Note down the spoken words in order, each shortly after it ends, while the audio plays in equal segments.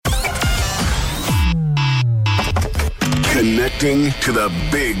Connecting to the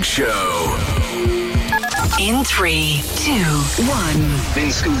big show. In 3, 2, 1.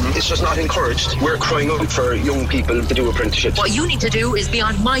 In school, it's just not encouraged. We're crying out for young people to do apprenticeships. What you need to do is be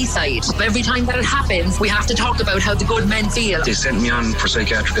on my side. Every time that it happens, we have to talk about how the good men feel. They sent me on for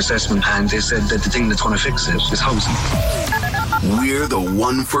psychiatric assessment and they said that the thing that's going to fix it is housing. We're the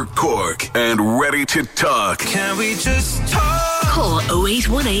one for Cork and ready to talk. Can we just talk? Call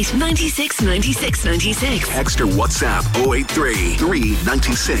 0818 96 96 96. Text or WhatsApp 083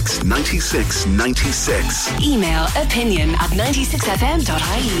 396 96 96. Email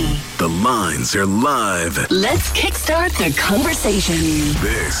opinion@96fm.ie. The lines are live. Let's kickstart the conversation.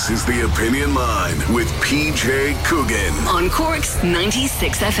 This is the Opinion Line with PJ Coogan On Cork's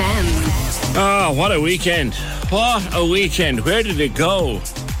 96 FM. Oh, what a weekend. What a weekend. Where did it go?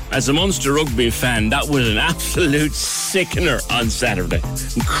 As a Munster rugby fan, that was an absolute sickener on Saturday.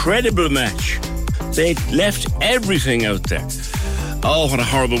 Incredible match. They left everything out there. Oh, what a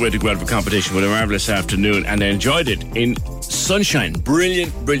horrible way to go out of a competition with a marvellous afternoon, and I enjoyed it in sunshine.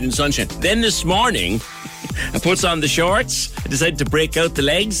 Brilliant, brilliant sunshine. Then this morning, I put on the shorts. I decided to break out the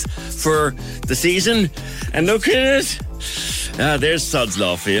legs for the season, and look at it. There's Sod's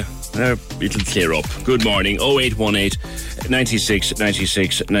Law for you. It'll clear up. Good morning. 0818 96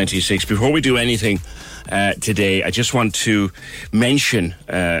 96 96. Before we do anything today, I just want to mention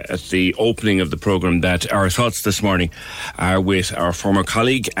at the opening of the programme that our thoughts this morning are with our former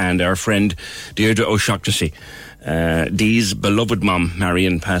colleague and our friend Deirdre O'Shaughnessy. Dee's beloved mum,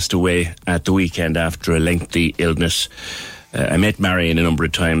 Marion, passed away at the weekend after a lengthy illness. I met Marion a number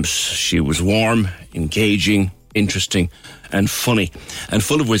of times. She was warm, engaging, interesting and funny and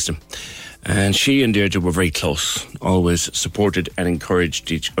full of wisdom. And she and Deirdre were very close, always supported and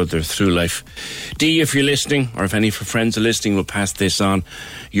encouraged each other through life. Dee, if you're listening, or if any of your friends are listening, we'll pass this on.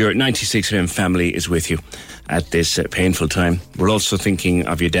 Your 96FM family is with you at this painful time. We're also thinking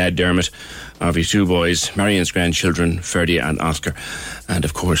of your dad, Dermot, of your two boys, Marion's grandchildren, Ferdia and Oscar, and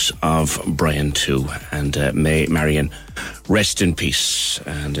of course of Brian too. And may Marion rest in peace,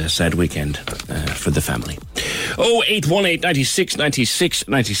 and a sad weekend for the family. 0818 96 96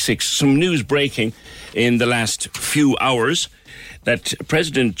 96. Some news breaking in the last few hours that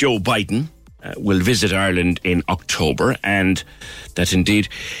President Joe Biden will visit Ireland in October, and that indeed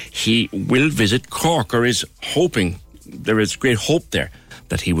he will visit Cork, or is hoping. There is great hope there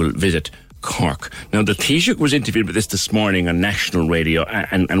that he will visit Cork. Now, the Taoiseach was interviewed with this morning on national radio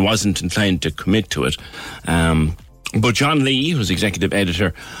and wasn't inclined to commit to it. But John Lee, who's executive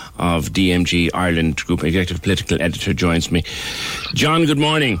editor of DMG Ireland Group, executive political editor, joins me. John, good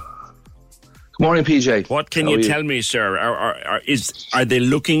morning. Good morning, PJ. What can you tell me, sir? Are they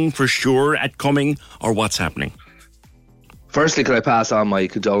looking for sure at coming, or what's happening? Firstly, could I pass on my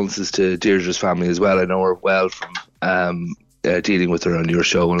condolences to Deirdre's family as well? I know her well from dealing with her on your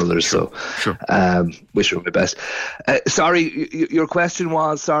show and others, so sure. Wish her my best. Sorry, your question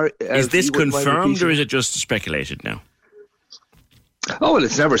was, is this confirmed, or is it just speculated now? Oh, well,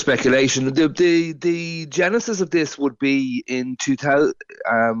 it's never speculation. The genesis of this would be in 2000,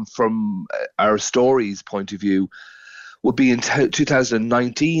 from our story's point of view, would be in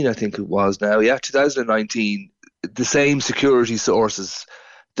 2019, I think it was now. Yeah, 2019. The same security sources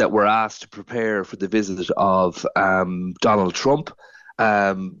that were asked to prepare for the visit of Donald Trump,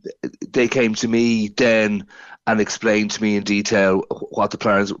 they came to me then and explained to me in detail what the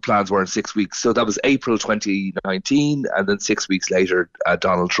plans were in 6 weeks. So that was April 2019, and then 6 weeks later,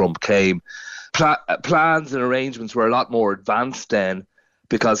 Donald Trump came. Plans and arrangements were a lot more advanced then,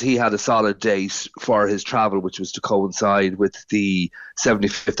 because he had a solid date for his travel, which was to coincide with the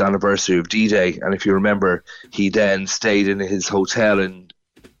 75th anniversary of D-Day. And if you remember, he then stayed in his hotel in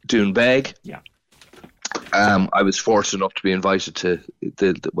Doonbeg. Yeah. I was fortunate enough to be invited to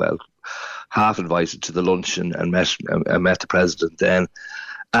half invited to the lunch and met the president then.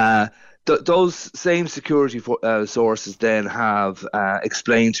 Those same security sources then have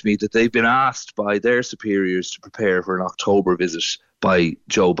explained to me that they've been asked by their superiors to prepare for an October visit by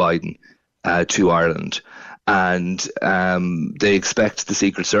Joe Biden to Ireland. And they expect the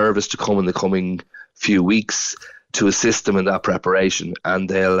Secret Service to come in the coming few weeks to assist them in that preparation, and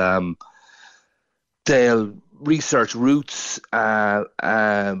they'll research routes. There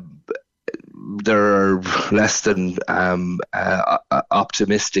are less than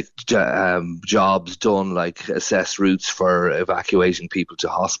optimistic jobs done, like assess routes for evacuating people to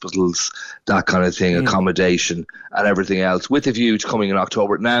hospitals, that kind of thing, accommodation and everything else, with a view to coming in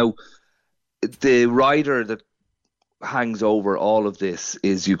October. Now, the rider that hangs over all of this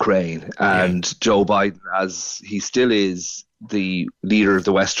is Ukraine, and Joe Biden, as he still is the leader of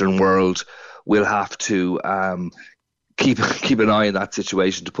the Western world, will have to keep an eye on that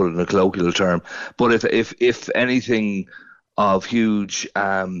situation, to put it in a colloquial term. But if anything of huge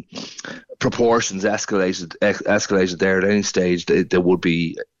proportions escalated there at any stage, there would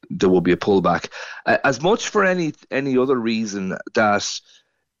be a pullback. As much for any other reason that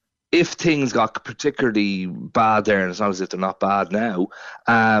if things got particularly bad there, and it's not as if they're not bad now,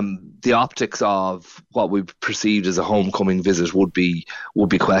 the optics of what we perceived as a homecoming visit would be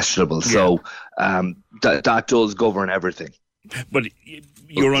questionable. Yeah. So that does govern everything. But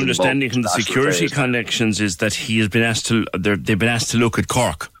your understanding from the security connections is that they've been asked to look at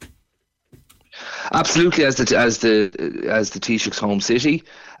Cork. Absolutely, as the Taoiseach's home city,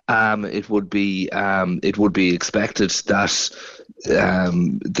 it would be expected that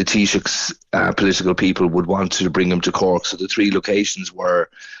the Taoiseach's political people would want to bring him to Cork. So the three locations were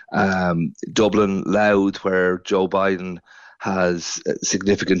Dublin, Louth, where Joe Biden has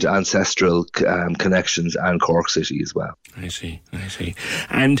significant ancestral connections, and Cork City as well. I see.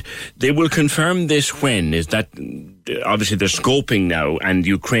 And they will confirm this when? Is that, obviously they're scoping now and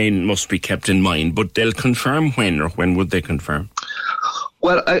Ukraine must be kept in mind, but they'll confirm when, or when would they confirm?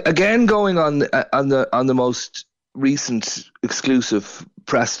 Well, again, going on the most recent exclusive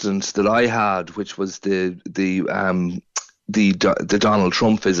precedent that I had, which was the Donald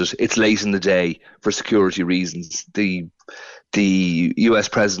Trump visit, it's late in the day for security reasons. The US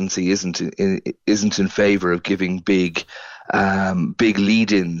presidency isn't in favour of giving big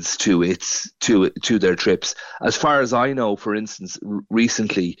lead-ins to their trips. As far as I know, for instance,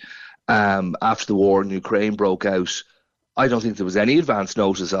 recently, after the war in Ukraine broke out, I don't think there was any advance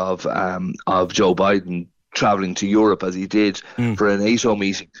notice of Joe Biden travelling to Europe as he did for a NATO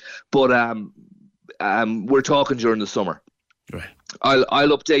meeting. But we're talking during the summer. Right.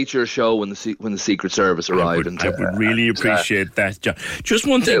 I'll update your show when the Secret Service arrive. I would really appreciate that, John. Just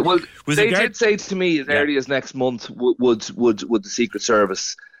one thing. Well, they did say to me as early as next month would the Secret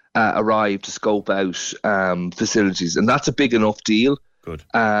Service arrive to scope out facilities, and that's a big enough deal. Good.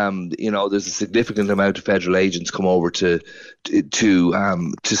 There's a significant amount of federal agents come over to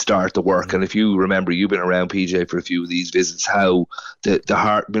start the work. And if you remember, you've been around, PJ, for a few of these visits, how the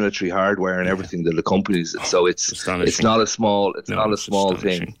military hardware and everything that accompanies it. So it's not a small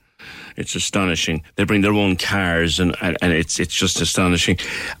thing. It's astonishing. They bring their own cars, and it's just astonishing.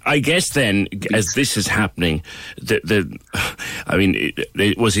 I guess then, as this is happening, was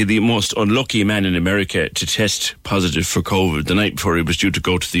he the most unlucky man in America to test positive for COVID the night before he was due to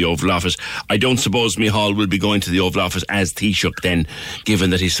go to the Oval Office? I don't suppose Micheál will be going to the Oval Office as Taoiseach then,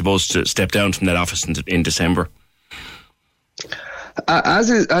 given that he's supposed to step down from that office in December. As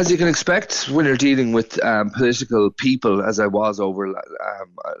you can expect when you're dealing with political people, as I was over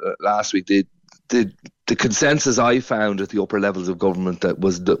last week, the consensus I found at the upper levels of government that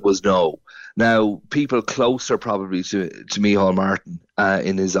was no. Now, people closer probably to Micheál Martin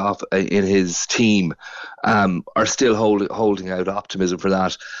in his team are still holding out optimism for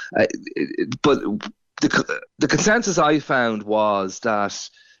that. But the consensus I found was that,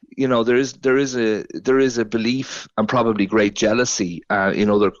 there is a belief and probably great jealousy in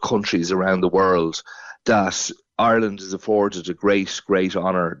other countries around the world that Ireland is afforded a great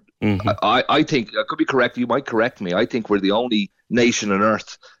honour. Mm-hmm. I think, I could be correct, you might correct me, I think we're the only nation on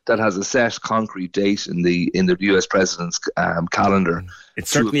earth that has a set concrete date in the US president's calendar.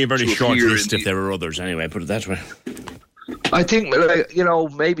 It's certainly a very short list if there are others anyway, put it that way. I think,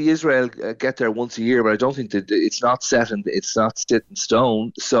 maybe Israel get there once a year, but I don't think that it's not set in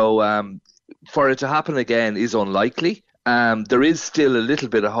stone. So for it to happen again is unlikely. There is still a little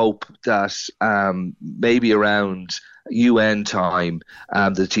bit of hope that maybe around UN time,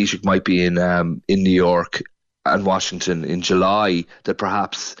 the Taoiseach might be in New York and Washington in July, that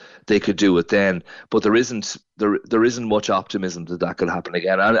perhaps they could do it then. But there isn't much optimism that could happen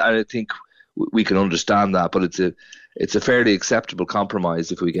again. And I think we can understand that, but it's a fairly acceptable compromise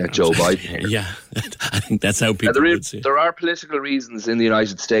if we get Joe Biden here. Yeah, I think that's how people would see it. There are political reasons in the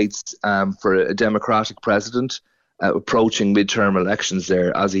United States for a Democratic president approaching midterm elections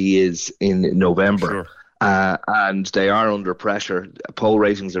there, as he is in November. Sure. And they are under pressure. Poll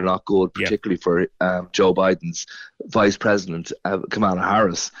ratings are not good, particularly for Joe Biden's vice president, Kamala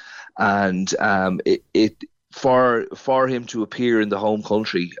Harris. And for him to appear in the home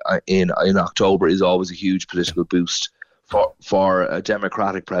country in October is always a huge political boost for a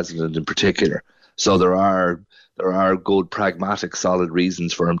Democratic president in particular. So there are good, pragmatic, solid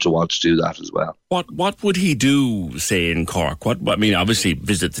reasons for him to want to do that as well. What would he do, say, in Cork? Obviously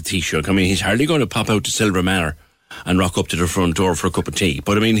visit the Taoiseach. He's hardly going to pop out to Silver Manor and rock up to the front door for a cup of tea.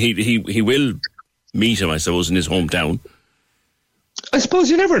 But he will meet him, I suppose, in his hometown. I suppose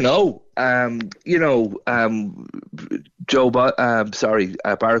you never know.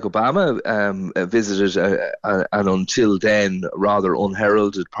 Barack Obama visited an until then rather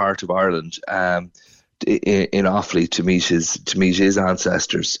unheralded part of Ireland in Offaly to meet his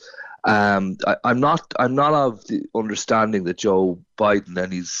ancestors. I'm not of the understanding that Joe Biden,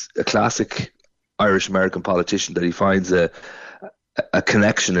 and he's a classic Irish American politician, that he finds a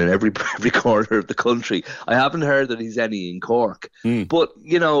connection in every corner of the country. I haven't heard that he's any in Cork, but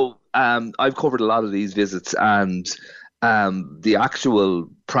I've covered a lot of these visits, and the actual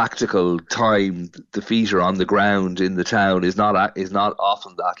practical time the feet are on the ground in the town is not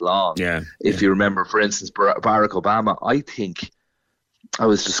often that long. If you remember, for instance, Barack Obama, I think I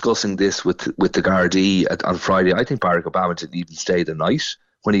was discussing this with the Gardaí on Friday. I think Barack Obama didn't even stay the night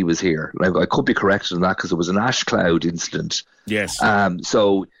when he was here. Like, I could be corrected on that because it was an ash cloud incident. Yes.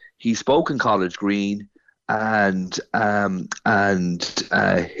 So he spoke in College Green and hit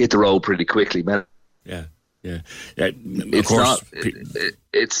the road pretty quickly, man. Yeah.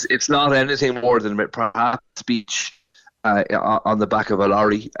 It's not anything more than perhaps speech on the back of a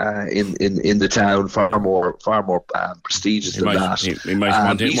lorry in the town, far more prestigious than that. He might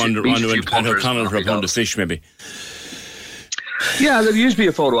want to Pat O'Connell for a pound of fish, maybe. Yeah, there'd usually be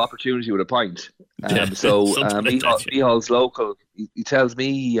a photo opportunity with a pint. Micheál's local. He tells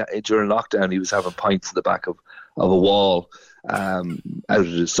me during lockdown he was having pints in the back of a wall out of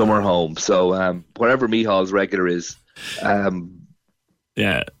his summer home. So whatever Micheál's regular is.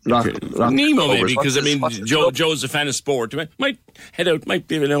 Nemo maybe, because Joe's a fan of sport. Might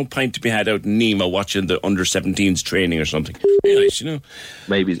be a pint to be had out in Nemo watching the under-17s training or something. Very nice,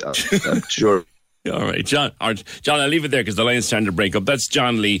 Maybe, sure. All right, John, I'll leave it there because the line's starting to break up. That's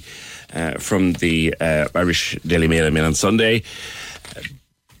John Lee from the Irish Daily Mail on Sunday.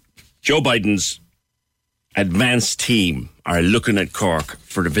 Joe Biden's advanced team are looking at Cork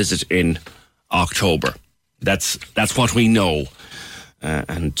for the visit in October. That's what we know.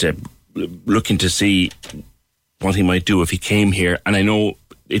 And looking to see what he might do if he came here. And I know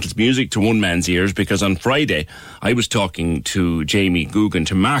it's music to one man's ears because on Friday I was talking to Jamie Googan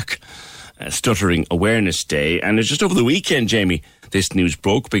to mark Stuttering Awareness Day, and it's just over the weekend, Jamie, this news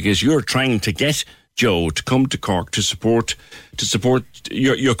broke because you're trying to get Joe to come to Cork to support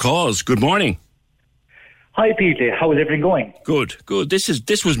your cause. Good morning. Hi, PJ. How is everything going? Good.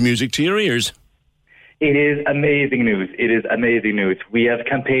 This was music to your ears. It is amazing news. We have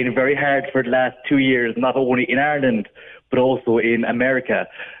campaigned very hard for the last 2 years, not only in Ireland, but also in America,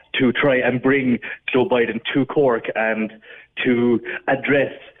 to try and bring Joe Biden to Cork and to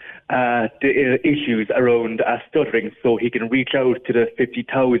address the issues around stuttering, so he can reach out to the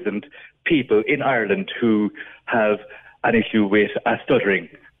 50,000 people in Ireland who have an issue with stuttering.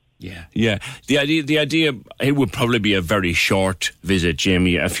 Yeah. The idea, it would probably be a very short visit,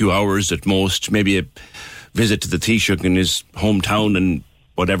 Jamie, a few hours at most, maybe a visit to the Taoiseach in his hometown and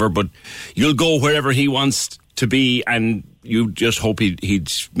whatever, but you'll go wherever he wants to be and you just hope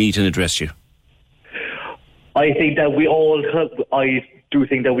he'd meet and address you. I do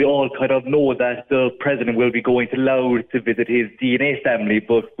think that we all kind of know that the President will be going to Louth to visit his DNA family,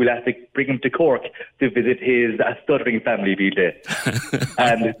 but we'll have to bring him to Cork to visit his stuttering family, BJ.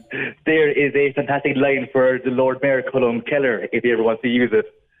 And there is a fantastic line for the Lord Mayor, Colm Kelleher, if he ever wants to use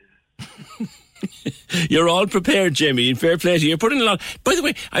it. You're all prepared, Jamie, and fair play to you. You're putting a lot. By the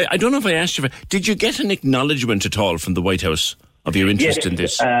way, I don't know if I asked you, did you get an acknowledgement at all from the White House of your interest in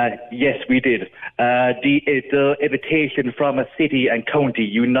this? Yes, we did. The invitation from a city and county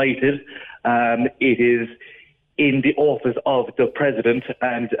united. It is in the office of the President,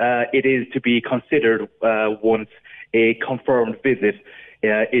 and it is to be considered once a confirmed visit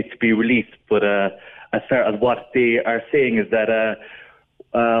is to be released. But as far as what they are saying is that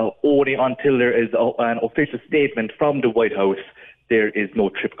only until there is an official statement from the White House, there is no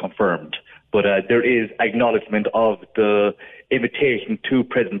trip confirmed. But there is acknowledgement of the invitation to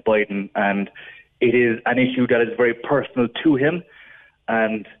President Biden, and it is an issue that is very personal to him,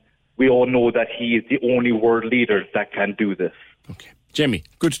 and we all know that he is the only world leader that can do this. Okay. Jamie,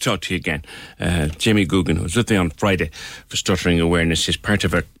 good to talk to you again. Jamie Googan, who was with me on Friday for Stuttering Awareness, is part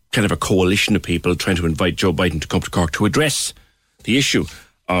of a kind of a coalition of people trying to invite Joe Biden to come to Cork to address the issue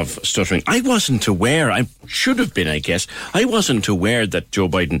of stuttering. I wasn't aware, I should have been, I guess, I wasn't aware that Joe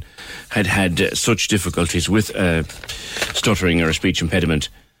Biden had such difficulties with stuttering or a speech impediment,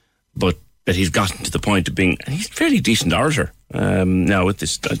 but that he's gotten to the point of being, he's a fairly decent orator. Now with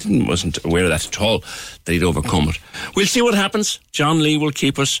this, I wasn't aware of that at all, that he'd overcome it. We'll see what happens. John Lee will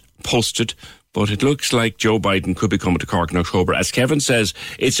keep us posted, but it looks like Joe Biden could be coming to Cork in October. As Kevin says,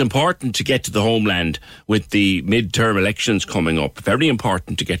 it's important to get to the homeland with the midterm elections coming up. Very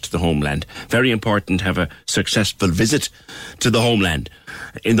important to get to the homeland. Very important to have a successful visit to the homeland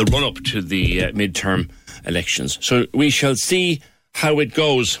in the run-up to the midterm elections. So we shall see how it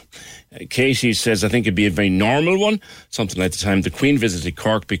goes. Katie says, I think it'd be a very normal one, something like the time the Queen visited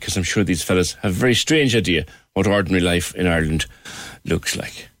Cork, because I'm sure these fellas have a very strange idea what ordinary life in Ireland looks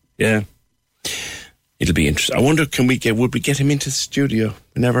like. Yeah. It'll be interesting. I wonder, would we get him into the studio?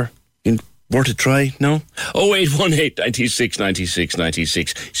 Never? Worth a try? No? 0818 96 96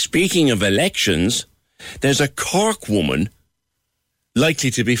 96. Speaking of elections, there's a Cork woman likely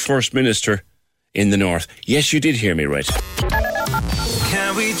to be First Minister in the North. Yes, you did hear me right.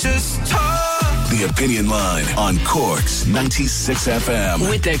 Can we just talk? The Opinion Line on Cork's 96 FM.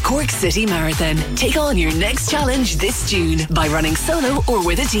 With the Cork City Marathon, take on your next challenge this June by running solo or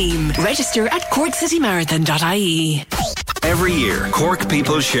with a team. Register at corkcitymarathon.ie. Every year, Cork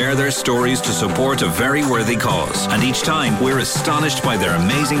people share their stories to support a very worthy cause. And each time, we're astonished by their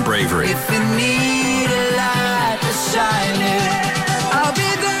amazing bravery. If you need a light to shine it, I'll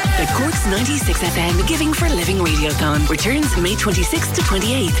be there. The Cork's 96 FM Giving for Living Radiothon returns May 26th to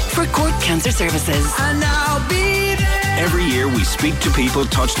 28th for Cork Cancer Services. And I'll be there. Every year, we speak to people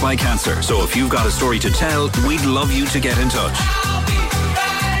touched by cancer. So if you've got a story to tell, we'd love you to get in touch.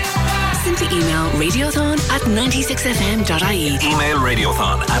 Simply email radiothon@96fm.ie. Email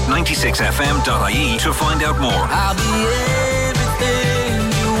radiothon@96fm.ie to find out more. I'll be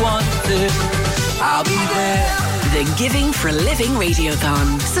everything you wanted. I'll be there. The Giving for Living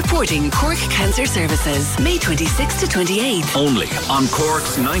Radiothon, supporting Cork Cancer Services, May 26th to 28th. Only on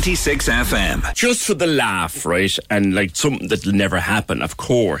Cork's 96 FM. Just for the laugh, right? And like something that'll never happen, of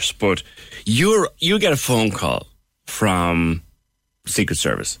course, but you get a phone call from Secret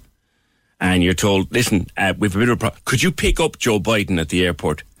Service and you're told, listen, we've a bit of a problem. Could you pick up Joe Biden at the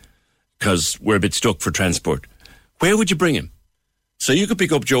airport? Because we're a bit stuck for transport. Where would you bring him? So you could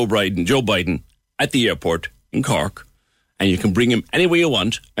pick up Joe Biden at the airport in Cork, and you can bring him anywhere you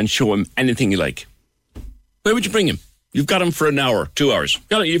want and show him anything you like. Where would you bring him? You've got him for an hour, 2 hours.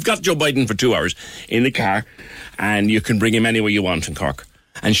 You've got Joe Biden for 2 hours in the car, and you can bring him anywhere you want in Cork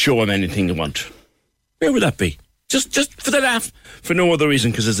and show him anything you want. Where would that be? Just for the laugh, for no other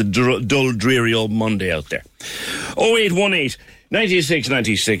reason, because it's a dull, dreary old Monday out there. 0818 96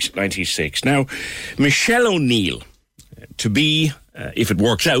 96 96. Now, Michelle O'Neill, to be, if it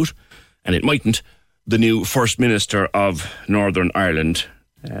works out, and it mightn't, the new First Minister of Northern Ireland.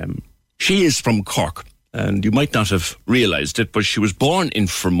 She is from Cork, and you might not have realised it, but she was born in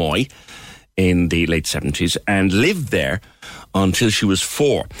Fermoy in the late 70s and lived there until she was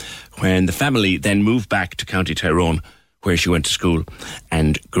 4, when the family then moved back to County Tyrone, where she went to school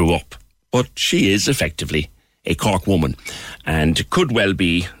and grew up. But she is effectively a Cork woman and could well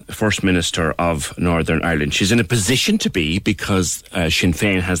be First Minister of Northern Ireland. She's in a position to be, because Sinn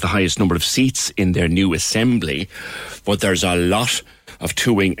Féin has the highest number of seats in their new assembly, but there's a lot of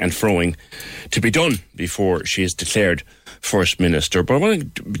toing and froing to be done before she is declared First Minister. But I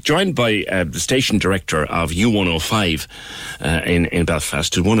want to be joined by the station director of U105 in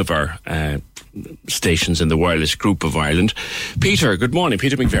Belfast, one of our stations in the wireless group of Ireland. Peter, good morning.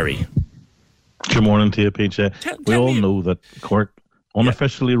 Peter McVerry. Good morning to you, PJ. We all know that Cork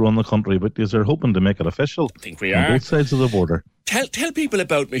unofficially run the country, but they're hoping to make it official. I think we are. On both sides of the border. Tell people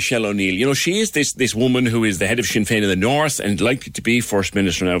about Michelle O'Neill. You know, she is this woman who is the head of Sinn Féin in the North and likely to be First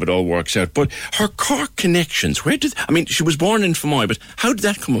Minister now if it all works out. But her Cork connections, she was born in Fermoy, but how did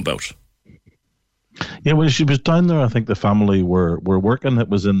that come about? Yeah, well, she was down there. I think the family were working. It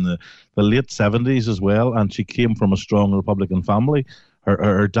was in the late 70s as well, and she came from a strong Republican family.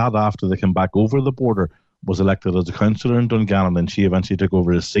 Her dad, after they came back over the border, was elected as a councillor in Dungannon, and she eventually took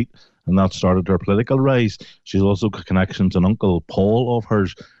over his seat, and that started her political rise. She's also got connections. An uncle, Paul, of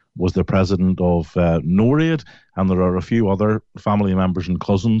hers was the president of NORAID, and there are a few other family members and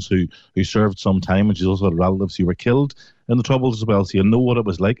cousins who served some time, and she's also had relatives who were killed in the Troubles as well. So you know what it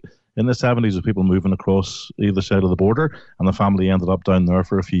was like in the 70s with people moving across either side of the border, and the family ended up down there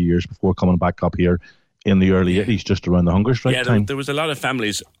for a few years before coming back up here in the early 80s, just around the hunger strike time. There was a lot of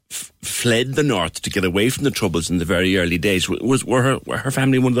families fled the north to get away from the Troubles in the very early days. Were her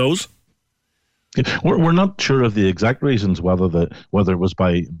family one of those? We're not sure of the exact reasons, whether it was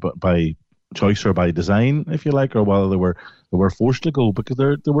by choice or by design, if you like, or whether they were were forced to go because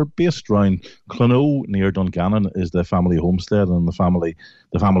they were based around Clonoe near Dungannon is the family homestead and the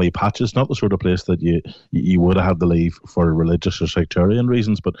family patches, not the sort of place that you would have had to leave for religious or sectarian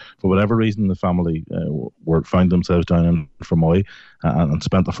reasons, but for whatever reason the family found themselves down in Fermoy and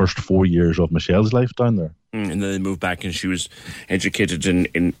spent the first 4 years of Michelle's life down there. And then they moved back and she was educated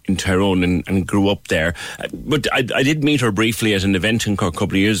in Tyrone and grew up there. But I did meet her briefly at an event in Cork a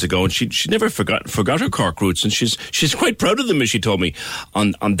couple of years ago, and she never forgot her Cork roots, and she's quite proud of them, as she told me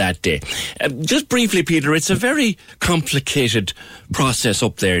on that day. Just briefly, Peter, it's a very complicated process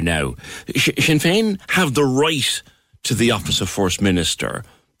up there now. Sinn Féin have the right to the office of First Minister,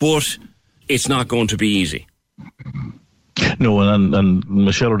 but it's not going to be easy. No, and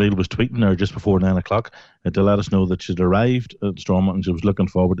Michelle O'Neill was tweeting there just before 9 o'clock to let us know that she'd arrived at Stormont and she was looking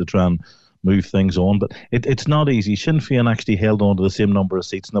forward to try and move things on. But it's not easy. Sinn Féin actually held on to the same number of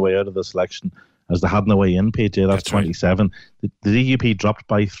seats in the way out of this election as they had in the way in, PJ. That's 27. Right. The DUP dropped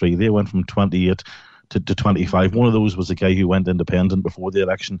by 3. They went from 28 to 25. One of those was a guy who went independent before the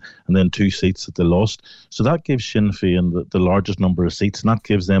election, and then 2 seats that they lost. So that gives Sinn Féin the largest number of seats, and that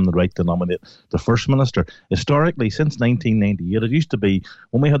gives them the right to nominate the First Minister. Historically, since 1998, it used to be,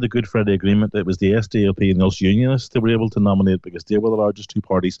 when we had the Good Friday Agreement, it was the SDLP and the Ulster Unionists that were able to nominate because they were the largest 2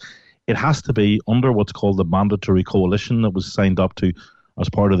 parties. It has to be under what's called the mandatory coalition that was signed up to as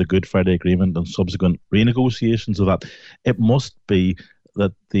part of the Good Friday Agreement and subsequent renegotiations of that. It must be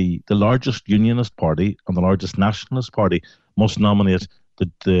that the largest unionist party and the largest nationalist party must nominate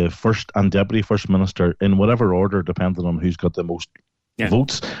the first and deputy first minister in whatever order, depending on who's got the most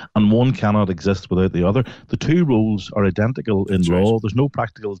votes, and one cannot exist without the other. The 2 roles are identical in law. There's no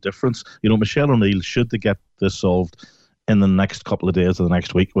practical difference. Michelle O'Neill, should they get this solved in the next couple of days of the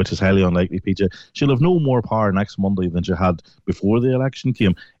next week, which is highly unlikely, PJ, she'll have no more power next Monday than she had before the election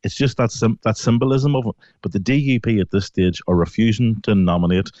came. It's just that symbolism of it. But the DUP at this stage are refusing to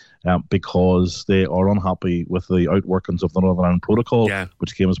nominate because they are unhappy with the outworkings of the Northern Ireland Protocol,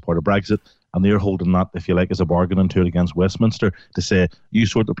 which came as part of Brexit. And they're holding that, if you like, as a bargaining tool against Westminster to say, you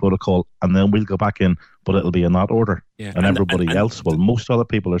sort the protocol and then we'll go back in, but it'll be in that order. Yeah. And everybody else, most other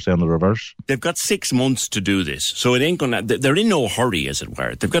people are saying the reverse. They've got 6 months to do this, so it ain't going to, they're in no hurry, as it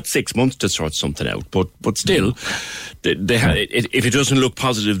were. They've got 6 months to sort something out, but still, if it doesn't look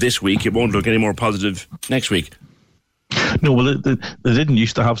positive this week, it won't look any more positive next week. No, well, they didn't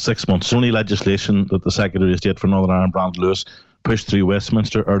used to have 6 months. It's only legislation that the Secretary of State for Northern Ireland, Brandon Lewis, pushed through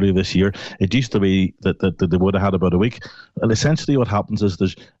Westminster earlier this year. It used to be that they would have had about a week. Well, essentially what happens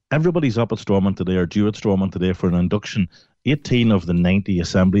is everybody's up at Stormont today or due at Stormont today for an induction. 18 of the 90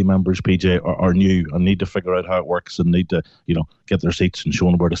 Assembly members, PJ, are new and need to figure out how it works and need to, get their seats and show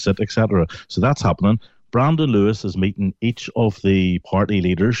them where to sit, etc. So that's happening. Brandon Lewis is meeting each of the party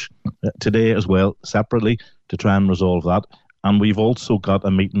leaders today as well, separately, to try and resolve that. And we've also got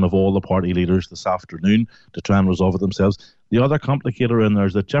a meeting of all the party leaders this afternoon to try and resolve it themselves. The other complicator in there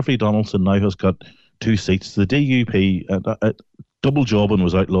is that Jeffrey Donaldson now has got 2 seats. The DUP, double jobbing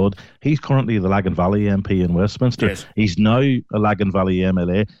was outlawed. He's currently the Lagan Valley MP in Westminster. Yes. He's now a Lagan Valley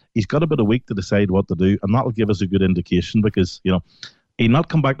MLA. He's got about a week to decide what to do, and that'll give us a good indication because, he'll not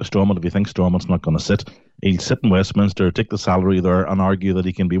come back to Stormont if he thinks Stormont's not going to sit. He'll sit in Westminster, take the salary there, and argue that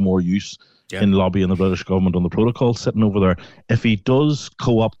he can be more use in lobbying the British government on the protocol sitting over there. If he does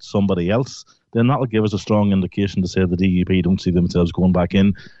co-opt somebody else, then that'll give us a strong indication to say the DUP don't see themselves going back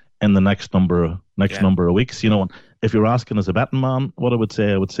in the next number of weeks. And if you're asking as a betting man, what I would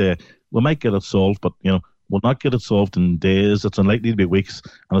say we might get it solved, but we'll not get it solved in days. It's unlikely to be weeks,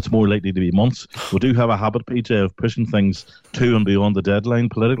 and it's more likely to be months. We do have a habit, PJ, of pushing things to and beyond the deadline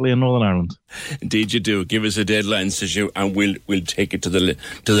politically in Northern Ireland. Indeed you do. Give us a deadline, says you, and we'll take it to the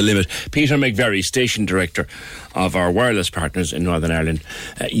limit. Peter McVerry, Station Director of our wireless partners in Northern Ireland,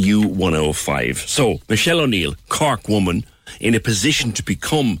 U105. So, Michelle O'Neill, Cork woman, in a position to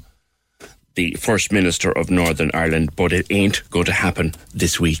become the First Minister of Northern Ireland, but it ain't going to happen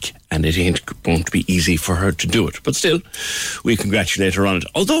this week, and it ain't going to be easy for her to do it. But still, we congratulate her on it.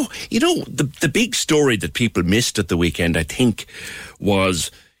 Although, the big story that people missed at the weekend, I think, was,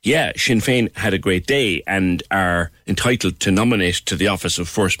 Sinn Féin had a great day and are entitled to nominate to the office of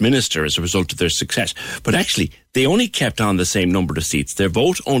First Minister as a result of their success. But actually, they only kept on the same number of seats. Their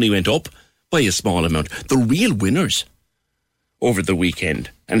vote only went up by a small amount. The real winners over the weekend,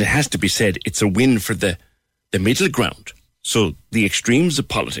 and it has to be said, it's a win for the middle ground. So the extremes of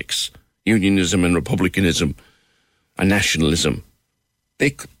politics, unionism and republicanism and nationalism,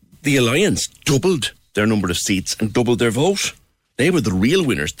 the alliance doubled their number of seats and doubled their vote. They were the real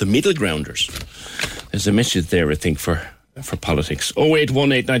winners, the middle grounders. There's a message there, I think, for for politics.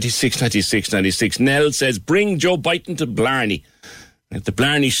 0818 96 96 96. Nell says, bring Joe Biden to Blarney at the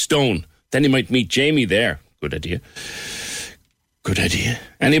Blarney Stone. Then he might meet Jamie there. Good idea. Good idea.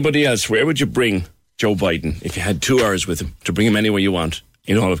 Anybody else? Where would you bring Joe Biden if you had 2 hours with him to bring him anywhere you want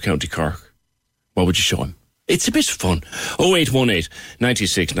in all of County Cork? What would you show him? It's a bit of fun. 0818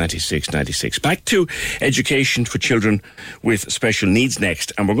 96 96 96. Back to education for children with special needs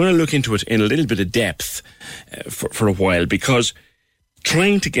next. And we're going to look into it in a little bit of depth for a while, because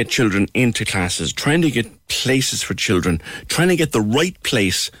trying to get children into classes, trying to get places for children, trying to get the right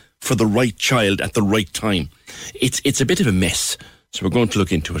place for the right child at the right time, it's a bit of a mess. So we're going to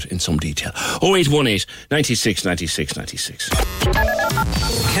look into it in some detail. 0818 96 96 96.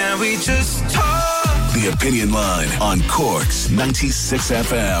 Can we just talk? The Opinion Line on Cork's 96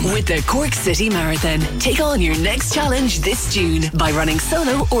 FM. With the Cork City Marathon, take on your next challenge this June by running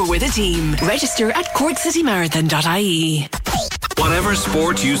solo or with a team. Register at corkcitymarathon.ie. Whatever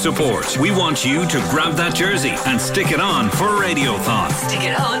sport you support, we want you to grab that jersey and stick it on for Radiothon. Stick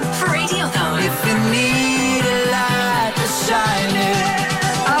it on for Radiothon. If you need a light to shine it,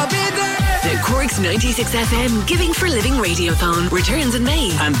 I'll be there. The Cork's 96 FM Giving for Living Radiothon returns in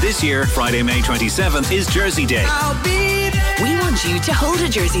May. And this year, Friday, May 27th, is Jersey Day. I'll be there. We want you to hold a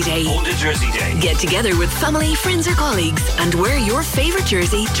Jersey Day. Hold a Jersey Day. Get together with family, friends or colleagues and wear your favourite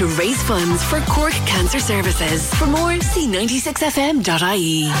jersey to raise funds for Cork Cancer Services. For more, see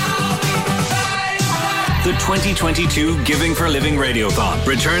 96fm.ie. The 2022 Giving for Living Radiothon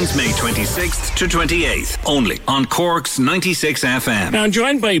returns May 26th to 28th, only on Cork's 96 FM. Now I'm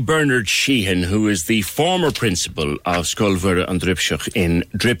joined by Bernard Sheehan, who is the former principal of Scolvera and Dripsach in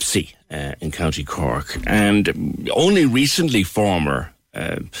Dripsey in County Cork, and only recently former,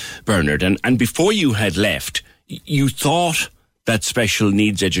 Bernard. And before you had left, you thought that special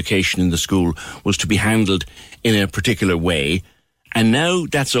needs education in the school was to be handled in a particular way. And now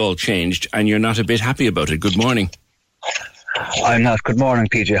that's all changed and you're not a bit happy about it. Good morning. I'm not. Good morning,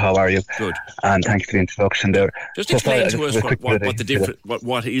 PJ. How are you? Good. And thank you for the introduction there. Just explain to us what the difference,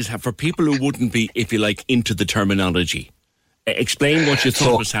 what is, for people who wouldn't be, if you like, into the terminology. Explain what you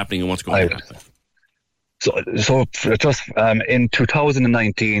thought was happening and what's going to happen. So just in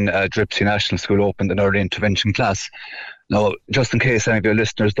 2019, Dripsey National School opened an early intervention class. Now, just in case any of your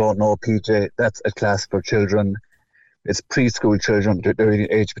listeners don't know, PJ, that's a class for children. It's preschool children.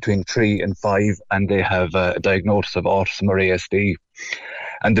 They're aged between 3 and 5, and they have a diagnosis of autism or ASD.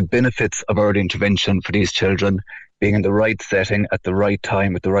 And the benefits of early intervention for these children being in the right setting at the right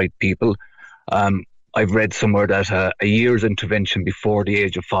time with the right people. I've read somewhere that a year's intervention before the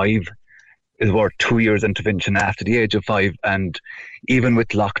age of 5 is worth 2 years intervention after the age of 5. And even with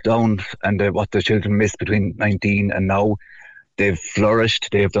lockdown and what the children missed between 19 and now, they've flourished.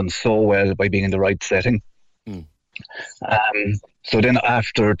 They've done so well by being in the right setting. So then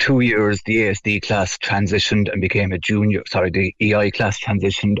after 2 years, the ASD class transitioned and became the EI class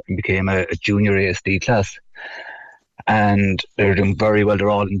transitioned and became a junior ASD class. And they're doing very well.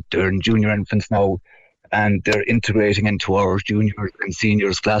 They're in junior infants now, and they're integrating into our juniors and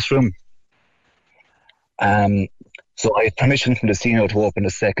seniors classroom. So I had permission from the senior to open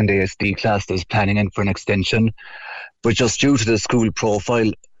a second ASD class that was planning in for an extension. But just due to the school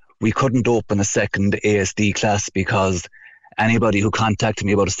profile, we couldn't open a second ASD class because anybody who contacted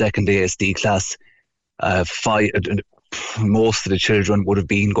me about a second ASD class, most of the children would have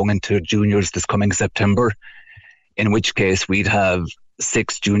been going into juniors this coming September, in which case we'd have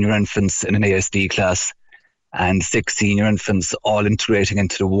 6 junior infants in an ASD class and 6 senior infants all integrating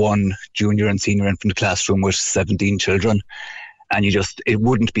into the one junior and senior infant classroom with 17 children. And it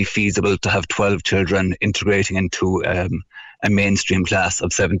wouldn't be feasible to have 12 children integrating into a mainstream class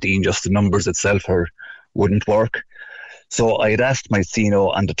of 17. Just the numbers itself wouldn't work. So I had asked my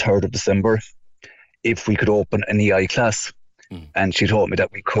CNO on the 3rd of December if we could open an EI class. And she told me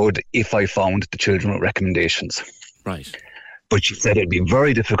that we could if I found the children with recommendations. Right. But she said it'd be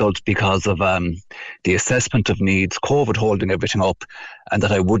very difficult because of the assessment of needs, COVID holding everything up, and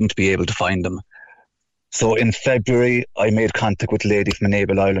that I wouldn't be able to find them. So in February, I made contact with a lady from a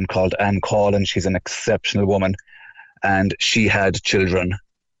neighbour island called Anne Collin. She's an exceptional woman. And she had children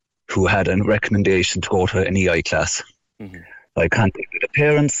who had a recommendation to go to an EI class. Mm-hmm. I contacted the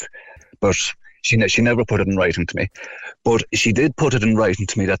parents, but she never put it in writing to me. But she did put it in writing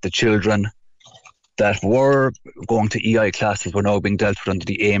to me that the children that were going to EI classes were now being dealt with under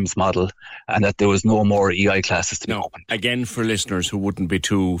the AIMS model, and that there was no more EI classes to be opened. Again, for listeners who wouldn't be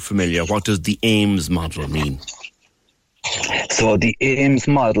too familiar, what does the AIMS model mean? So the AIMS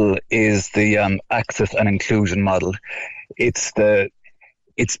model is the access and inclusion model. It's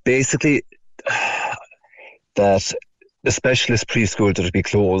basically that the specialist preschools that would be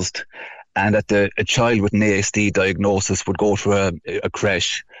closed, and that a child with an ASD diagnosis would go to a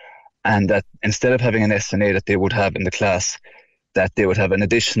creche, and that instead of having an SNA that they would have in the class, that they would have an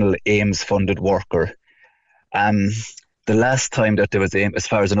additional AIMS funded worker. The last time that there was AIMS, as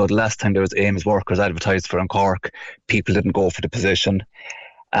far as I know, the last time there was AIMS workers advertised for in Cork, people didn't go for the position.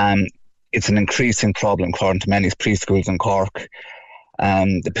 It's an increasing problem according to many preschools in Cork.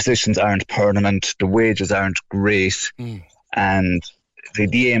 The positions aren't permanent, the wages aren't great, and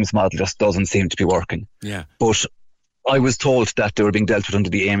the AIMS model just doesn't seem to be working. Yeah. But I was told that they were being dealt with under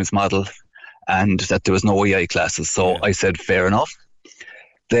the AIMS model and that there was no EI classes, so I said fair enough.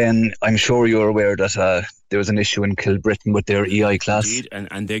 Then I'm sure you're aware that there was an issue in Kilbrittain with their EI class. Indeed,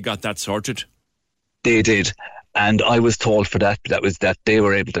 and they got that sorted? They did. And I was told for that was that they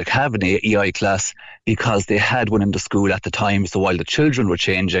were able to have an EI class because they had one in the school at the time. So while the children were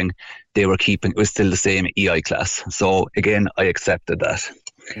changing, it was still the same EI class. So again, I accepted that.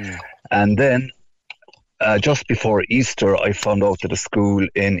 And then just before Easter, I found out that a school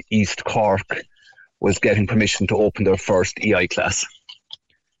in East Cork was getting permission to open their first EI class.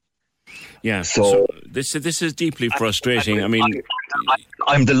 Yeah, so this is deeply frustrating. I mean,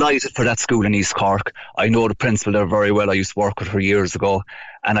 I'm delighted for that school in East Cork. I know the principal there very well. I used to work with her years ago,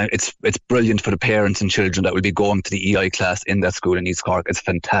 and it's brilliant for the parents and children that will be going to the EI class in that school in East Cork. It's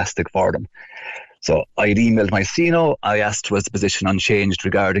fantastic for them. So I'd emailed my CNO. I asked was the position unchanged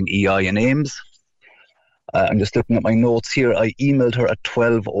regarding EI and AIMS. I'm just looking at my notes here. I emailed her at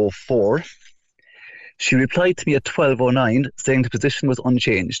 12:04. She replied to me at 12:09 saying the position was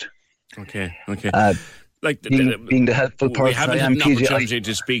unchanged. Okay. Being the helpful person, we haven't had an opportunity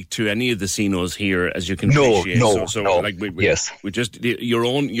to speak to any of the CNOs here, as you can appreciate. No. We just your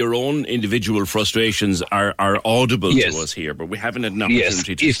own individual frustrations are audible to us here, but we haven't had an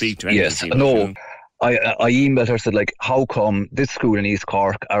opportunity to speak to any of the CNOs. No. I emailed her, said, how come this school in East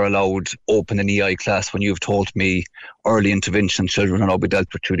Cork are allowed open an EI class when you've told me early intervention children are now be dealt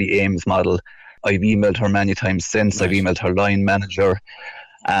with through the AIMS model? I've emailed her many times since. Right. I've emailed her line manager.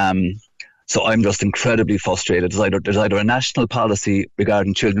 So I'm just incredibly frustrated. There's either a national policy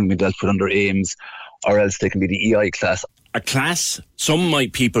regarding children being dealt with under AIMS, or else they can be the EI class. A class,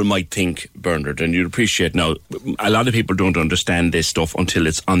 people might think, Bernard, and you'd appreciate now, a lot of people don't understand this stuff until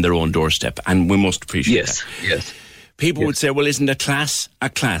it's on their own doorstep, and we must appreciate that. Yes. People would say, well, isn't a class a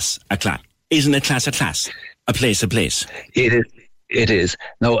class a class? Isn't a class a class? A place a place? It is.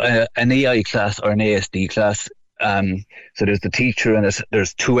 Now, an EI class or an ASD class, so there's the teacher and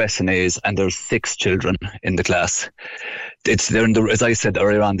there's 2 SNAs and there's 6 children in the class. They're as I said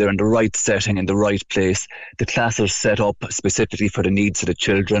earlier on, they're in the right setting, in the right place. The class are set up specifically for the needs of the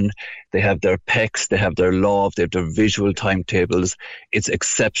children. They have their PECs, they have their LOV, they have their visual timetables. It's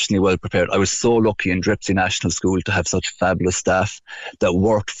exceptionally well prepared. I was so lucky in Dripsey National School to have such fabulous staff that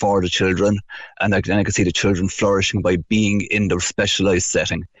worked for the children, and I could see the children flourishing by being in their specialised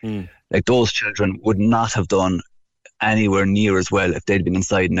setting. Those children would not have done anywhere near as well if they'd been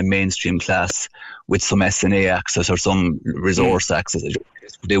inside in a mainstream class with some SNA access or some resource access.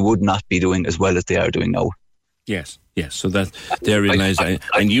 They would not be doing as well as they are doing now. Yes. So that they realise,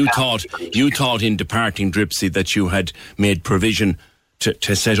 and you thought in departing Dripsey that you had made provision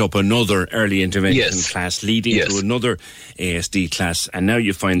to set up another early intervention class leading to another ASD class, and now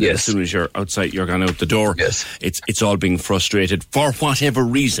you find that as soon as you're outside, you're gone out the door. It's all being frustrated for whatever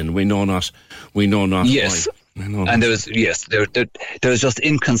reason. We know not why. And there was just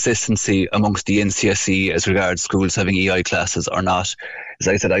inconsistency amongst the NCSE as regards schools having EI classes or not. As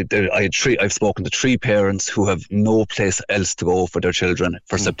I said, I've spoken to 3 parents who have no place else to go for their children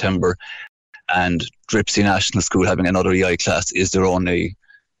for September, and Dripsey National School having another EI class is their only.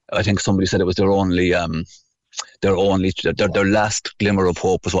 I think somebody said it was their last glimmer of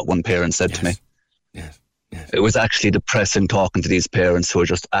hope, was what one parent said to me. Yes. It was actually depressing talking to these parents who are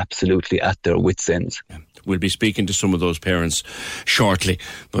just absolutely at their wits' ends. Yeah. We'll be speaking to some of those parents shortly,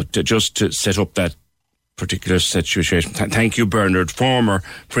 but just to set up that particular situation. Thank you, Bernard, former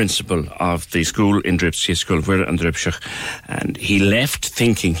principal of the school in Dripsey, School Where and Dripsey, and he left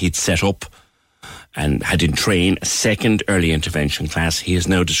thinking he'd set up and had in train a second early intervention class. He has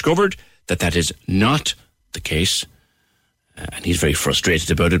now discovered that is not the case. And he's very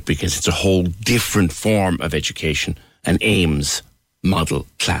frustrated about it because it's a whole different form of education, an AIMS model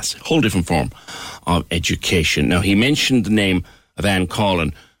class, a whole different form of education. Now, he mentioned the name of Anne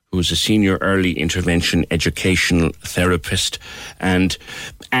Collin, who is a senior early intervention educational therapist. And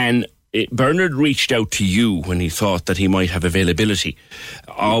Anne, Bernard reached out to you when he thought that he might have availability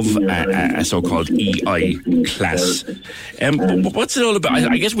of a so-called EI class. What's it all about?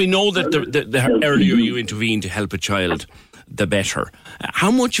 I guess we know that the earlier you intervene to help a child, the better.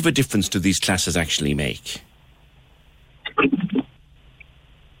 How much of a difference do these classes actually make?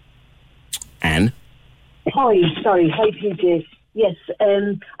 Anne? Hi, PJ. Yes,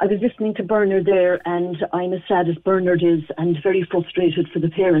 I was listening to Bernard there, and I'm as sad as Bernard is and very frustrated for the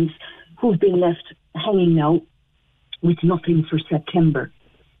parents who've been left hanging now with nothing for September.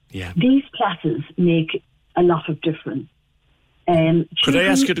 Yeah. These classes make a lot of difference. Could I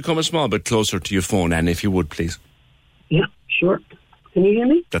ask you to come a small bit closer to your phone, Anne, if you would, please? Yeah, sure. Can you hear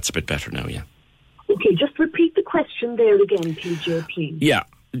me? That's a bit better now, yeah. Okay, just repeat the question there again, PJ, please. Yeah,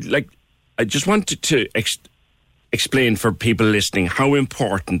 I just wanted to explain for people listening how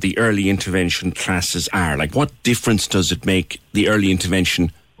important the early intervention classes are. What difference does it make, the early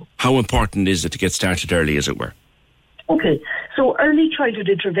intervention? How important is it to get started early, as it were? Okay, so early childhood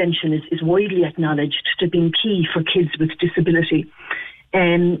intervention is widely acknowledged to be key for kids with disability.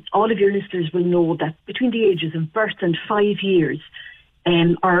 All of your listeners will know that between the ages of birth and 5 years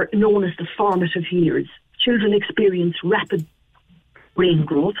are known as the formative years. Children experience rapid brain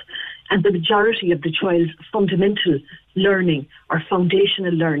growth, and the majority of the child's fundamental learning or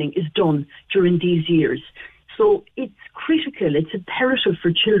foundational learning is done during these years. So it's critical, it's imperative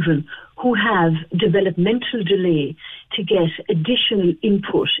for children who have developmental delay to get additional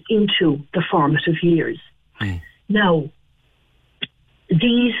input into the formative years. Now,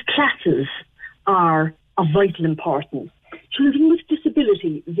 these classes are of vital importance. Children with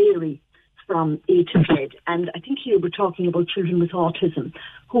disability vary from A to Z, and I think here we're talking about children with autism,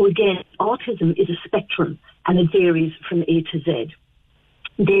 who again, autism is a spectrum and it varies from A to Z.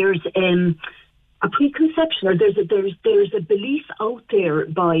 There's a preconception, or there's a belief out there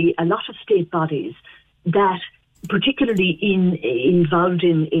by a lot of state bodies that, particularly involved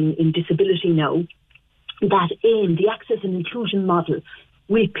in disability now, that AIM, the Access and Inclusion Model,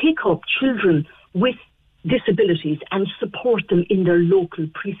 will pick up children with disabilities and support them in their local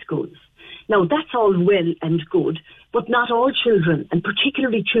preschools. Now, that's all well and good, but not all children, and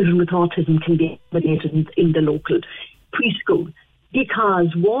particularly children with autism, can be accommodated in the local preschool because,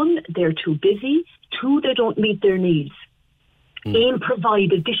 one, they're too busy, two, they don't meet their needs. AIM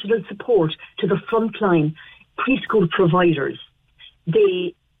provide additional support to the frontline preschool providers.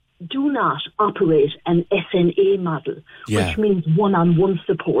 They do not operate an SNA model, which means one-on-one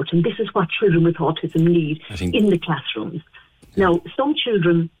support, and this is what children with autism need in the classrooms. Now, some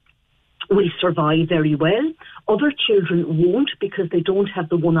children will survive very well. Other children won't because they don't have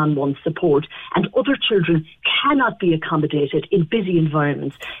the one-on-one support, and other children cannot be accommodated in busy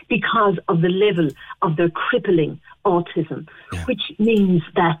environments because of the level of their crippling autism, which means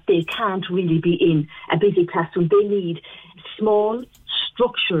that they can't really be in a busy classroom. They need small,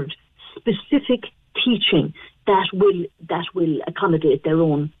 structured, specific teaching that will accommodate their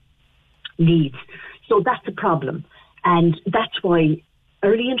own needs. So that's a problem, and that's why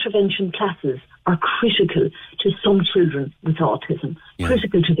early intervention classes are critical to some children with autism,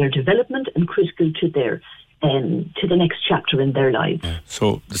 critical to their development and critical to their to the next chapter in their lives.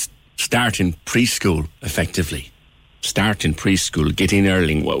 So start in preschool, effectively. Start in preschool, get in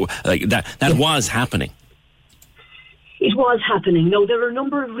early. Like that was happening. It was happening. Now, there are a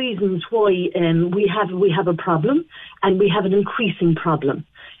number of reasons why we have a problem, and we have an increasing problem.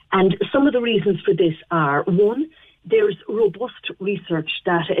 And some of the reasons for this are, one, there's robust research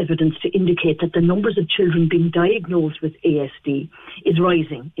data evidence to indicate that the numbers of children being diagnosed with ASD is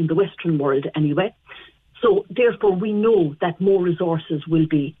rising in the Western world anyway. So therefore we know that more resources will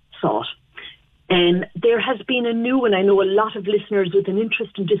be sought. And there has been a new, and I know a lot of listeners with an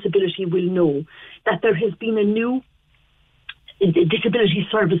interest in disability will know, that there has been a new disability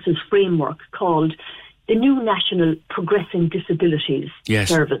services framework called the new National Progressing Disabilities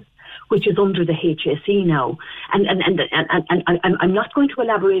Service, which is under the HSE now. And I'm not going to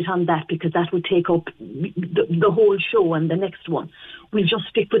elaborate on that because that would take up the whole show and the next one. We'll just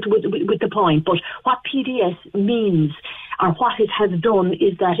stick with the point. But what PDS means, or what it has done,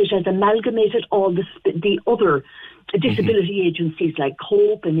 is that it has amalgamated all the other disability agencies like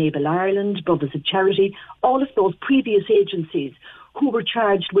COPE, Enable Ireland, Brothers of Charity, all of those previous agencies who were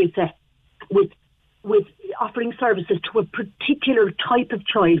charged with offering services to a particular type of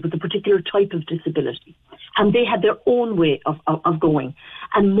child with a particular type of disability. And they had their own way of going.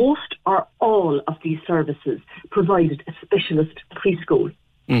 And most or all of these services provided a specialist preschool.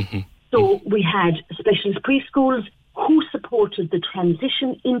 So we had specialist preschools who supported the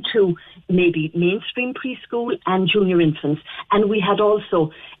transition into maybe mainstream preschool and junior infants. And we had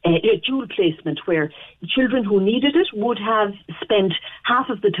also dual placement, where children who needed it would have spent half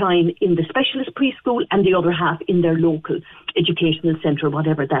of the time in the specialist preschool and the other half in their local educational centre,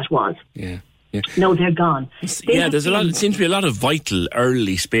 whatever that was. Yeah. Now they're gone. There's a lot. It seems to be a lot of vital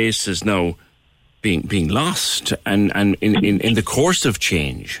early spaces now being lost, and in the course of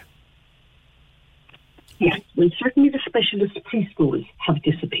change. Yes, well, certainly the specialist preschools have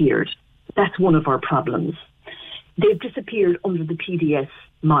disappeared. That's one of our problems. They've disappeared under the PDS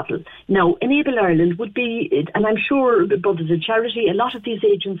model. Now, Enable Ireland would be, and I'm sure Brothers of Charity, a lot of these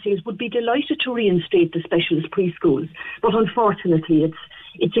agencies would be delighted to reinstate the specialist preschools, but unfortunately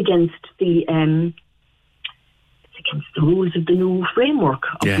it's against the rules of the new framework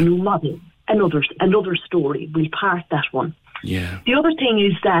of the new model. Another story. We'll part that one. Yeah. The other thing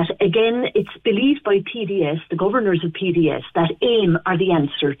is that, again, it's believed by PDS, the governors of PDS, that AIM are the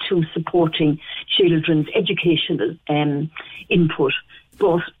answer to supporting children's educational input.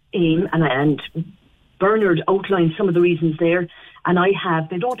 But AIM, and Bernard outlined some of the reasons there, and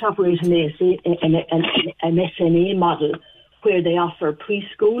they don't operate an SNA model where they offer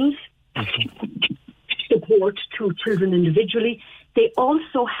preschools support to children individually. They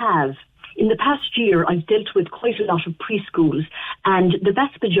also have, in the past year, I've dealt with quite a lot of preschools, and the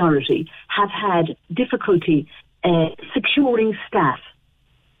vast majority have had difficulty securing staff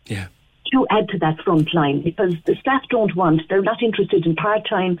to add to that front line, because the staff they're not interested in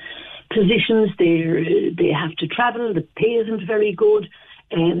part-time positions. They have to travel, the pay isn't very good,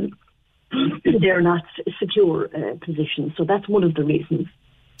 and they're not secure positions. So that's one of the reasons.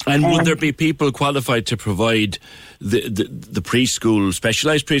 And would there be people qualified to provide the preschool,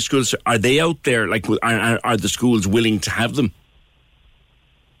 specialised preschools? Are they out there? Like, are the schools willing to have them?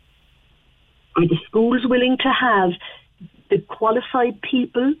 Are the schools willing to have the qualified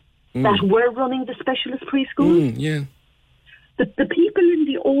people that were running the specialist preschools? Yeah. The people in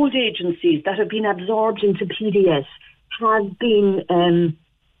the old agencies that have been absorbed into PDS have been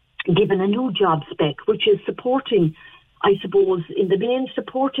given a new job spec, which is supporting, I suppose, in the main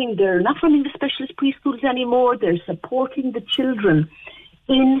supporting, they're not running the specialist preschools anymore, they're supporting the children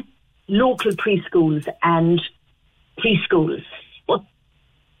in local preschools and preschools. But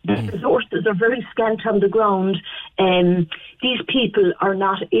the resources are very scant on the ground. These people are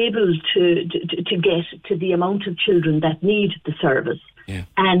not able to get to the amount of children that need the service. Yeah.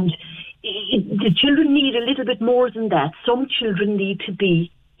 And the children need a little bit more than that. Some children need to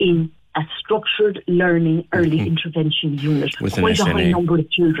be in a structured learning early intervention unit. With Quite a an high SNA. number of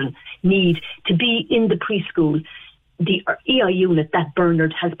children need to be in the preschool, the EI unit that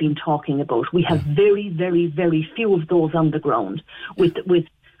Bernard has been talking about. We have very, very, very few of those on the ground, with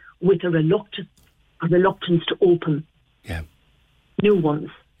a reluctance to open new ones.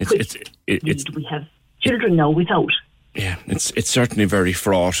 We have children now without. Yeah, it's certainly very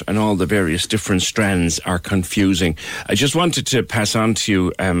fraught, and all the various different strands are confusing. I just wanted to pass on to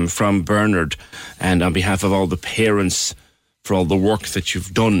you from Bernard, and on behalf of all the parents, for all the work that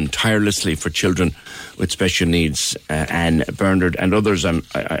you've done tirelessly for children with special needs, and Bernard and others,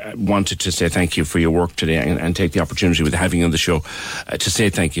 I wanted to say thank you for your work today, and take the opportunity with having you on the show to say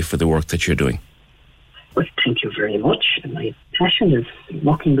thank you for the work that you're doing. Well, thank you very much. My passion is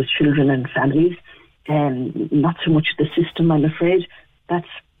working with children and families. Not so much the system, I'm afraid. That's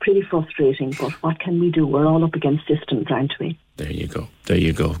pretty frustrating, but what can we do? We're all up against systems, aren't we? There you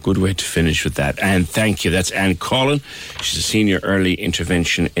go. Good way to finish with that. And thank you. That's Anne Collin. She's a senior early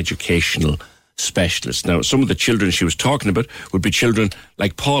intervention educational specialist. Now, some of the children she was talking about would be children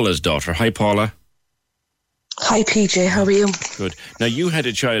like Paula's daughter. Hi, Paula. Hi, PJ. How are you? Good. Now, you had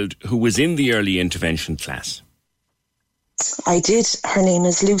a child who was in the early intervention class. I did. Her name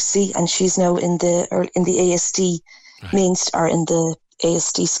is Lucy, and she's now in the ASD in the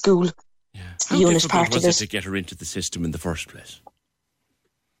ASD school unit part of it. How difficult was it to get her into the system in the first place?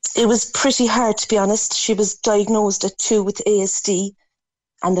 It was pretty hard, to be honest. She was diagnosed at 2 with ASD,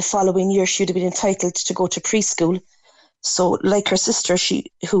 and the following year she would have been entitled to go to preschool. So, like her sister,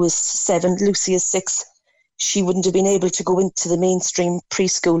 who is 7, Lucy is 6, she wouldn't have been able to go into the mainstream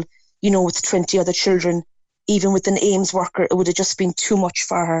preschool, with 20 other children. Even with an AIMS worker, it would have just been too much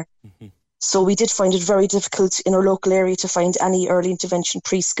for her. Mm-hmm. So we did find it very difficult in our local area to find any early intervention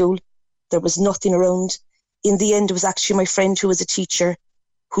preschool. There was nothing around. In the end, it was actually my friend who was a teacher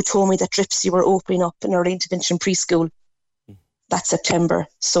who told me that Dripsy were opening up an early intervention preschool that September.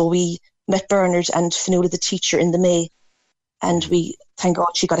 So we met Bernard and Fionnuala, the teacher, in the May, and we, thank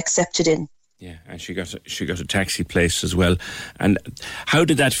God, she got accepted in. Yeah, and she got a taxi place as well. And how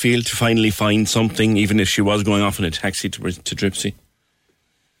did that feel to finally find something, even if she was going off in a taxi to Dripsy?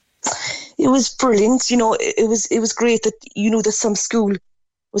 It was brilliant. It was great that that some school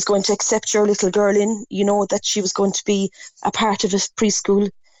was going to accept your little girl in, you know, that she was going to be a part of a preschool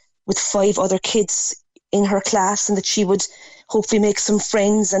with 5 other kids in her class, and that she would hopefully make some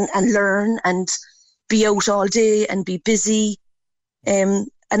friends and learn and be out all day and be busy. And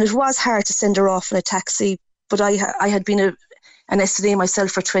it was hard to send her off in a taxi, but I had been an SNA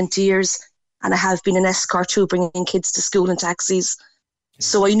myself for 20 years, and I have been an escort too, bringing kids to school in taxis.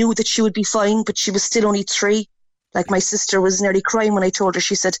 So I knew that she would be fine, but she was still only 3. Like, my sister was nearly crying when I told her.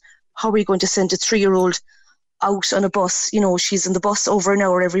 She said, how are we going to send a 3-year-old out on a bus? You know, she's in the bus over an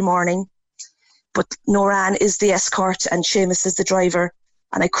hour every morning. But Noran is the escort and Seamus is the driver.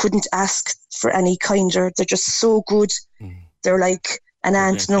 And I couldn't ask for any kinder. They're just so good. They're like an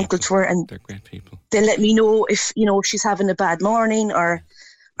aunt and uncle to her. And they're great people. They let me know if, you know, if she's having a bad morning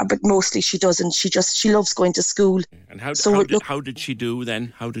but mostly she doesn't. She loves going to school. And how did she do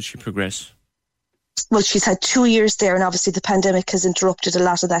then? How did she progress? Well, she's had 2 years there, and obviously the pandemic has interrupted a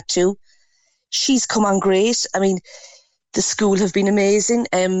lot of that too. She's come on great. I mean, the school have been amazing.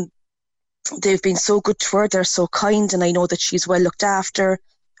 They've been so good to her. They're so kind, and I know that she's well looked after,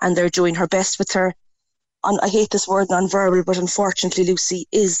 and they're doing her best with her. I hate this word non-verbal, but unfortunately Lucy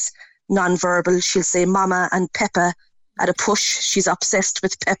is non-verbal. She'll say mama and Peppa at a push. She's obsessed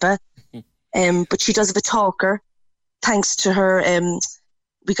with Peppa. But she does have a talker. Thanks to her,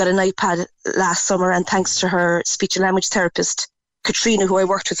 we got an iPad last summer, and thanks to her speech and language therapist, Katrina, who I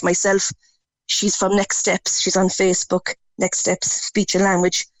worked with myself. She's from Next Steps. She's on Facebook, Next Steps Speech and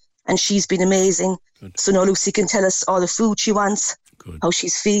Language, and she's been amazing. Good. So now Lucy can tell us all the food she wants, how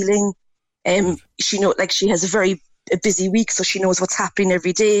she's feeling. She has a busy week, so she knows what's happening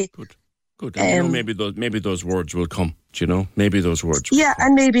every day. Good. And maybe those words will come. Do you know? Maybe those words. Yeah,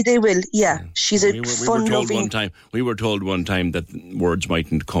 and maybe they will. Yeah, she's a fun-loving. We were told one time that words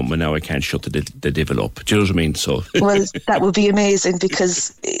mightn't come, and now I can't shut the devil up. Do you know what I mean? So. Well, that would be amazing,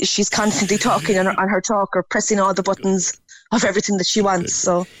 because she's constantly talking on her talker, pressing all the buttons of everything that she wants.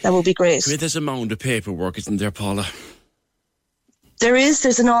 So that would be great. There's a mound of paperwork, isn't there, Paula?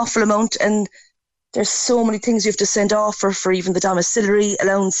 There's an awful amount, and there's so many things you have to send off for even the domiciliary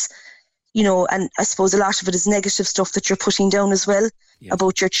allowance. You know, and I suppose a lot of it is negative stuff that you're putting down as well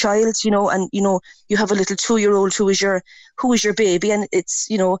about your child, you know, and, you know, you have a little 2-year-old who is your baby, and it's,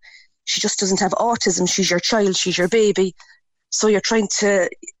 you know, she just doesn't have autism. She's your child. She's your baby. So you're trying to,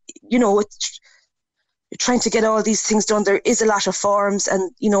 you know, you're trying to get all these things done. There is a lot of forms,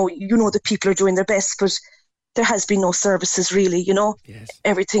 and, you know the people are doing their best, but there has been no services really, you know. Yes.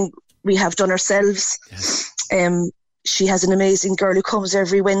 Everything we have done ourselves. Yes. She has an amazing girl who comes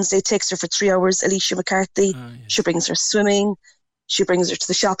every Wednesday, takes her for 3 hours, Alicia McCarthy. She brings her swimming. She brings her to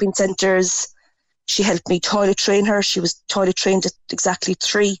the shopping centres. She helped me toilet train her. She was toilet trained at exactly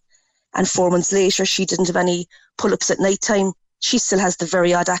 3. And 4 months later, she didn't have any pull-ups at night time. She still has the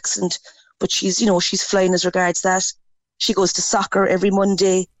very odd accent, but she's flying as regards that. She goes to soccer every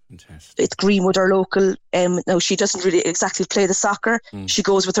Monday. Fantastic. It's Greenwood, our local. Now, she doesn't really exactly play the soccer. She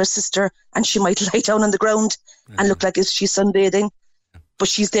goes with her sister, and she might lie down on the ground and look like she's sunbathing. But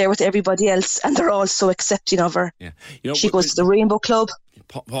she's there with everybody else, and they're all so accepting of her. Yeah. You know, she goes to the Rainbow Club.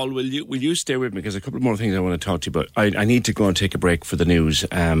 Paul, will you stay with me? Because a couple more things I want to talk to you about. I need to go and take a break for the news,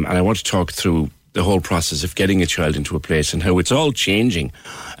 and I want to talk through the whole process of getting a child into a place and how it's all changing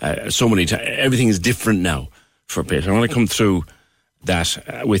so many times. Everything is different now for a bit. I want to come through that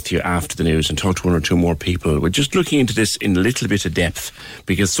with you after the news and talk to 1 or 2 more people. We're just looking into this in a little bit of depth,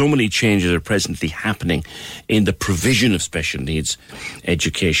 because so many changes are presently happening in the provision of special needs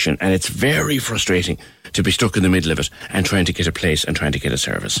education, and it's very frustrating to be stuck in the middle of it and trying to get a place and trying to get a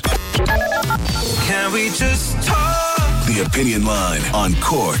service. Can we just talk? The Opinion Line on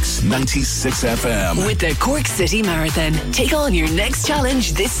Cork's 96 FM. With the Cork City Marathon. Take on your next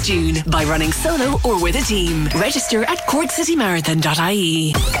challenge this June by running solo or with a team. Register at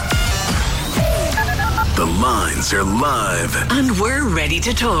corkcitymarathon.ie. The lines are live. And we're ready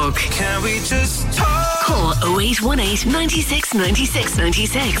to talk. Can we just talk? Call 0818 96 96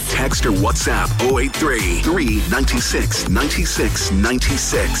 96. Text or WhatsApp 083 396 96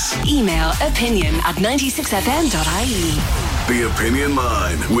 96. Email opinion@96fm.ie. The Opinion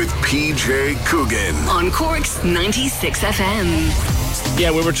Line with PJ Coogan. On Cork's 96 FM.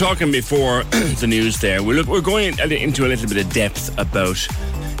 Yeah, we were talking before the news there. We're going into a little bit of depth about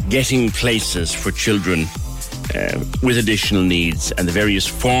getting places for children with additional needs and the various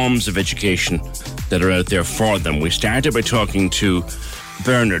forms of education that are out there for them. We started by talking to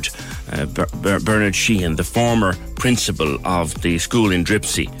Bernard Sheehan, the former principal of the school in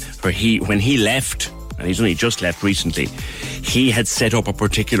Dripsey, where when he left, and he's only just left recently, he had set up a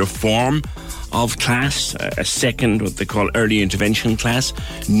particular form of class, a second, what they call early intervention class.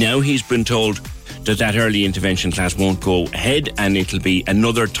 Now he's been told that early intervention class won't go ahead and it'll be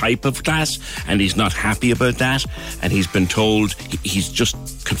another type of class, and he's not happy about that, and he's been told, he's just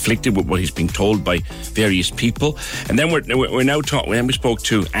conflicted with what he's been told by various people. And then we're now talking, we spoke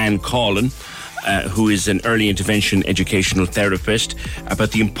to Anne Collin, who is an early intervention educational therapist,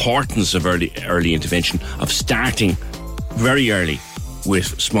 about the importance of early intervention, of starting very early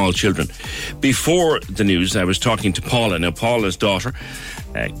with small children. Before the news, I was talking to Paula. Now, Paula's daughter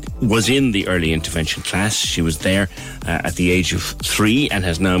was in the early intervention class. She was there at the age of 3 and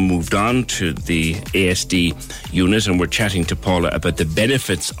has now moved on to the ASD unit, and we're chatting to Paula about the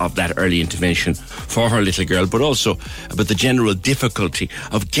benefits of that early intervention for her little girl, but also about the general difficulty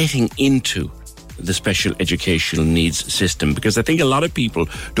of getting into the special educational needs system, because I think a lot of people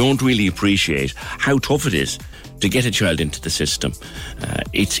don't really appreciate how tough it is to get a child into the system.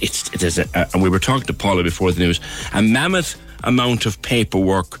 It is and we were talking to Paula before the news, a mammoth amount of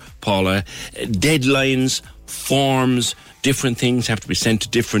paperwork, Paula, deadlines, forms, different things have to be sent to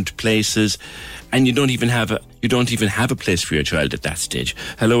different places, and you don't even have a place for your child at that stage.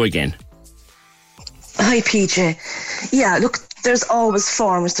 Hello again. Hi, PJ. Yeah, look, there's always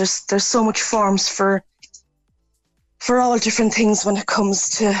forms. There's so much forms for all different things when it comes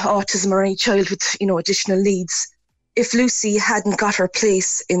to autism or any child with, additional needs. If Lucy hadn't got her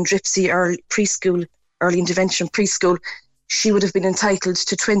place in Dripsey early intervention preschool, she would have been entitled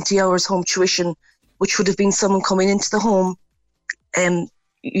to 20 hours home tuition, which would have been someone coming into the home, into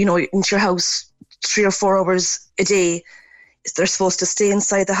your house 3 or 4 hours a day. They're supposed to stay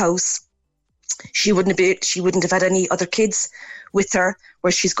inside the house. She wouldn't have had any other kids with her,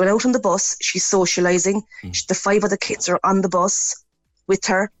 where she's gone out on the bus, she's socialising. The 5 other kids are on the bus with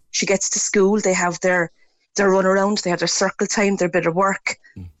her. She gets to school, they have their run around, they have their circle time, their bit of work,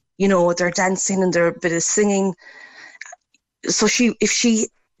 they're dancing and their bit of singing. So if she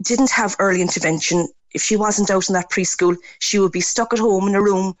didn't have early intervention, if she wasn't out in that preschool, she would be stuck at home in a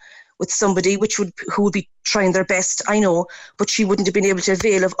room with somebody who would be trying their best, I know, but she wouldn't have been able to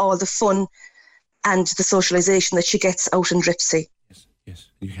avail of all the fun and the socialisation that she gets out in Dripsey. Yes,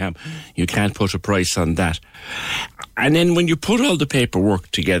 you can't put a price on that. And then when you put all the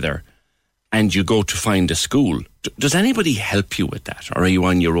paperwork together and you go to find a school, does anybody help you with that, or are you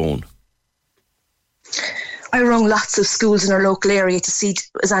on your own? I rang lots of schools in our local area to see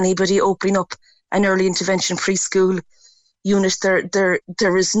is anybody opening up an early intervention preschool unit.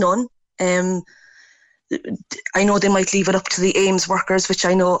 There is none. I know they might leave it up to the AIMS workers, which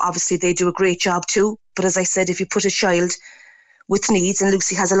I know obviously they do a great job too. But as I said, if you put a child with needs, and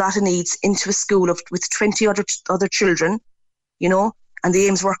Lucy has a lot of needs, into a school with 20 other children, and the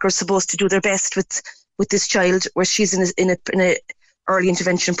AIMS worker is supposed to do their best with this child, where she's in a early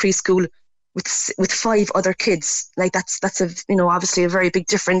intervention preschool with 5 other kids, like that's obviously a very big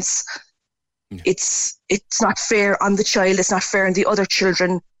difference. Yeah. It's not fair on the child. It's not fair on the other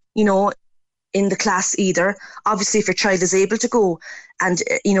children, in the class either. Obviously, if your child is able to go and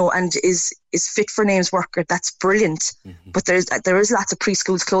is fit for an AIMS worker, that's brilliant. Mm-hmm. But there is lots of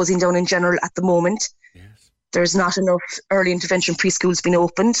preschools closing down in general at the moment. Yes. There's not enough early intervention preschools being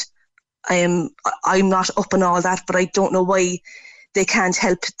opened. I'm not up on all that, but I don't know why they can't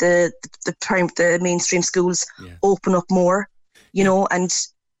help the mainstream schools open up more, and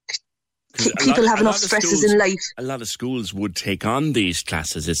people have enough stresses in life. A lot of schools would take on these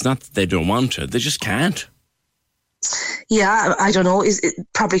classes. It's not that they don't want to, they just can't. Yeah, I don't know. Is it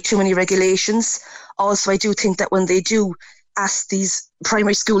probably too many regulations? Also, I do think that when they do ask these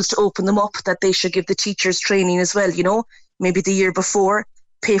primary schools to open them up, that they should give the teachers training as well, maybe the year before,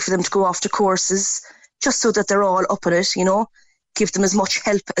 pay for them to go off to courses, just so that they're all up on it, give them as much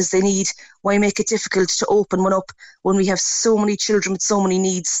help as they need. Why make it difficult to open one up when we have so many children with so many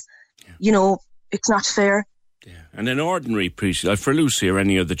needs? It's not fair. Yeah, and an ordinary preschool, for Lucy or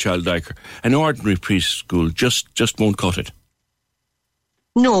any other child like her, an ordinary preschool just won't cut it.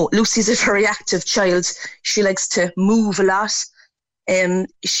 No, Lucy's a very active child. She likes to move a lot.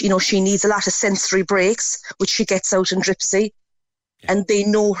 She needs a lot of sensory breaks, which she gets out in Dripsey. Yeah. And they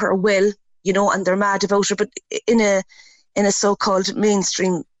know her well, and they're mad about her. But in a so-called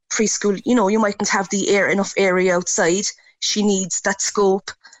mainstream preschool, you mightn't have enough area outside. She needs that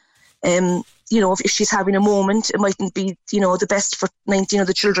scope. If she's having a moment, it mightn't be, the best for 19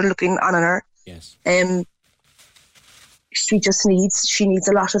 other children looking on her. Yes. She needs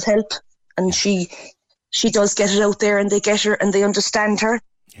a lot of help, and she does get it out there, and they get her and they understand her.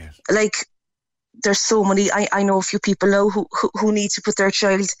 Yes. Like, there's so many, I know a few people now who need to put their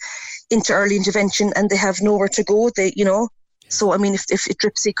child into early intervention and they have nowhere to go. They, So, I mean, if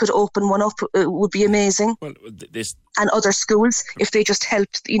Dripsy could open one up, it would be amazing. Well, and other schools, if they just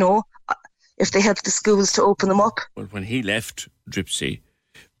helped, if they helped the schools to open them up. Well, when he left Dripsy,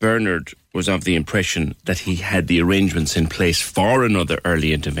 Bernard was of the impression that he had the arrangements in place for another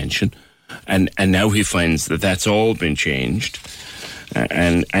early intervention, and now he finds that that's all been changed,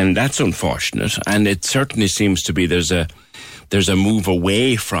 and that's unfortunate. And it certainly seems to be there's a move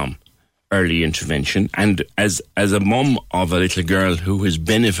away from early intervention. And as a mum of a little girl who has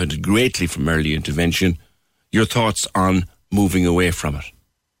benefited greatly from early intervention, your thoughts on moving away from it?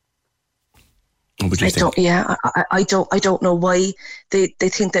 What would you think? I don't know why they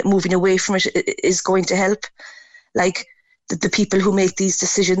think that moving away from it is going to help. Like the people who make these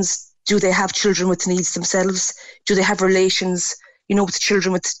decisions, do they have children with needs themselves? Do they have relations, with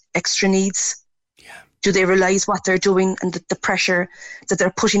children with extra needs? Do they realise what they're doing and the pressure that they're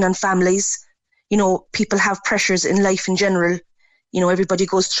putting on families? People have pressures in life in general. Everybody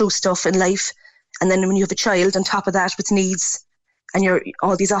goes through stuff in life. And then when you have a child on top of that with needs and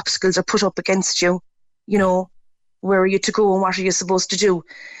all these obstacles are put up against you, where are you to go and what are you supposed to do?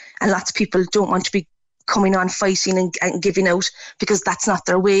 And lots of people don't want to be coming on fighting and giving out because that's not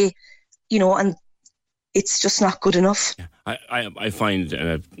their way, and it's just not good enough. Yeah. I find, and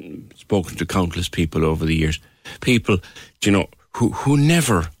I've spoken to countless people over the years, people, who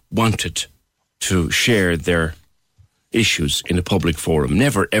never wanted to share their issues in a public forum,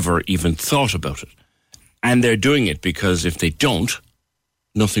 never ever even thought about it. And they're doing it because if they don't,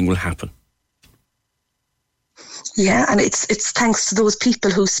 nothing will happen. Yeah, and it's thanks to those people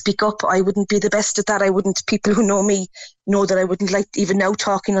who speak up. I wouldn't be the best at that. People who know me know that I wouldn't like, even now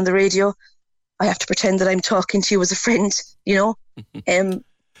talking on the radio, I have to pretend that I'm talking to you as a friend, Yeah.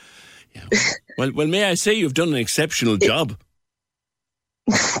 Well, may I say you've done an exceptional job.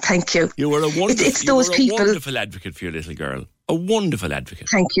 Thank you. You were a people. Wonderful advocate for your little girl. A wonderful advocate.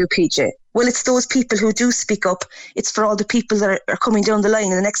 Thank you, PJ. Well, it's those people who do speak up. It's for all the people that are coming down the line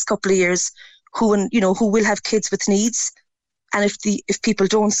in the next couple of years who will have kids with needs. And if people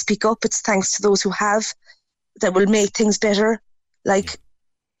don't speak up, it's thanks to those who have that will make things better. Like,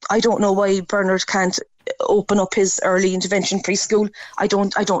 I don't know why Bernard can't open up his early intervention preschool. I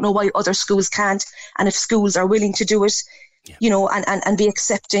don't know why other schools can't. And if schools are willing to do it, and be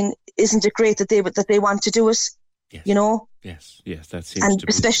accepting, isn't it great that they want to do it? Yes. Yes, that seems and to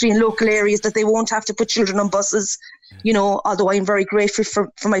be. Especially in local areas that they won't have to put children on buses. Although I'm very grateful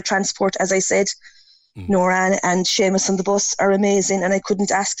for my transport, as I said. Nora and Seamus on the bus are amazing, and I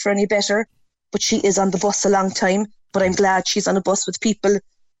couldn't ask for any better. But she is on the bus a long time. But I'm glad she's on a bus with people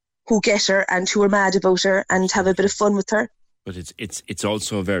who get her and who are mad about her and have a bit of fun with her. But it's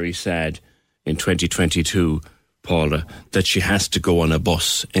also very sad in 2022, Paula, that she has to go on a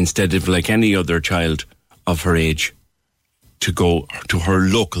bus instead of, like any other child of her age, to go to her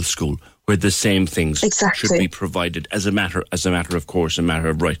local school where the same things should be provided as a matter of course, a matter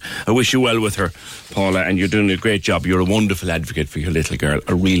of right. I wish you well with her, Paula, and you're doing a great job. You're a wonderful advocate for your little girl,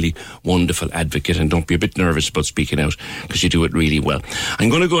 a really wonderful advocate, and don't be a bit nervous about speaking out because you do it really well. I'm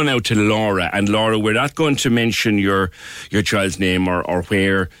going to go now to Laura, and Laura, we're not going to mention your child's name or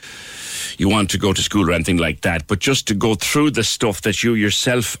where you want to go to school or anything like that, but just to go through the stuff that you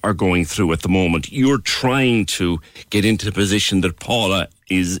yourself are going through at the moment. You're trying to get into the position that Paula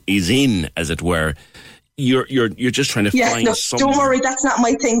is in, as it were. You're just trying to find somewhere. Don't worry, that's not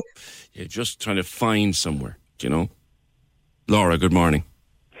my thing. You're just trying to find somewhere, Laura, good morning.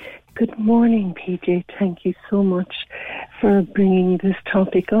 Good morning, PJ. Thank you so much for bringing this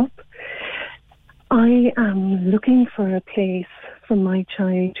topic up. I am looking for a place for my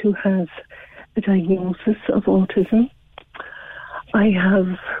child who has a diagnosis of autism. I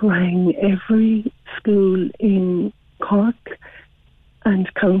have rang every school in Cork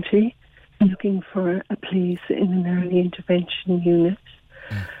and county looking for a place in an early intervention unit.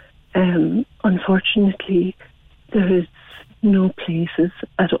 Unfortunately, there is no places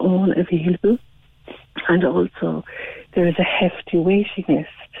at all available, and also there is a hefty waiting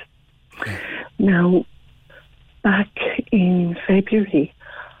list. Now, back in February,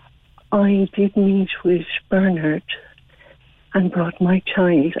 I did meet with Bernard and brought my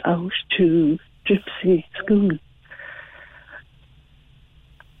child out to Dripsy School.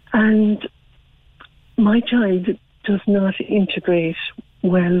 And my child does not integrate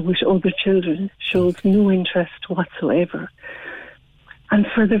well with other children, shows no interest whatsoever. And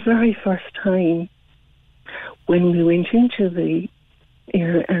for the very first time, when we went into the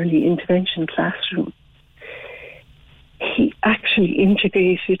early intervention classroom, he actually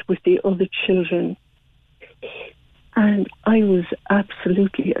integrated with the other children. And I was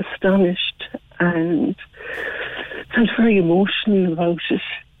absolutely astonished and felt very emotional about it.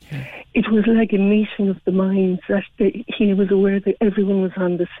 Yeah. It was like a meeting of the minds, that he was aware that everyone was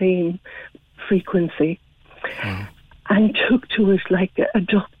on the same frequency, and took to it like a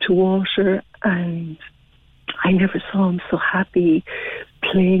duck to water. And I never saw him so happy,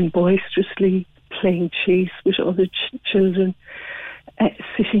 playing boisterously, playing chase with other children,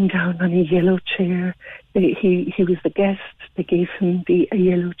 sitting down on a yellow chair. He was the guest. They gave him a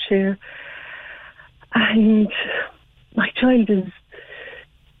yellow chair. And my child is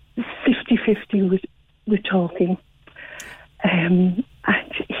 50-50 with talking. And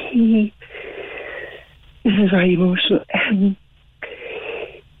this is very emotional.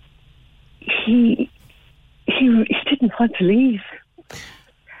 He didn't want to leave.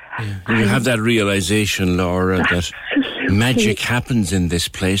 Yeah. You have that realisation, Laura, that magic happens in this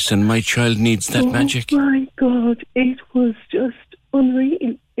place, and my child needs that magic. Oh my God, it was just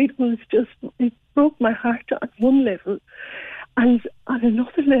unreal. It broke my heart on one level, and on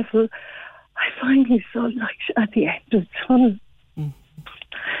another level, I finally saw light at the end of the tunnel.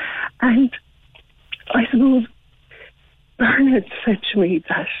 And I suppose Bernard said to me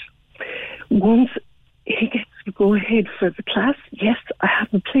that once he gets to go ahead for the class, yes, I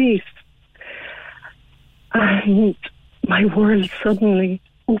have a place. And my world suddenly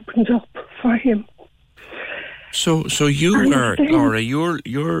opened up for him. So you were, Laura,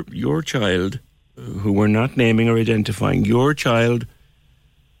 your child, who we're not naming or identifying, your child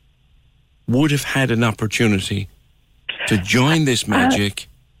would have had an opportunity to join this magic.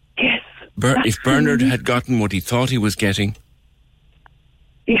 Yes. If Bernard had gotten what he thought he was getting.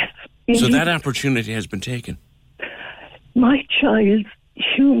 Yes. So that opportunity has been taken. My child's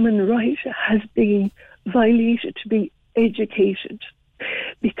human right has been violated to be educated,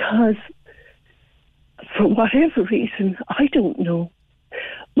 because for whatever reason, I don't know,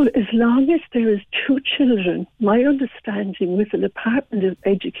 but as long as there is 2 children, my understanding with the Department of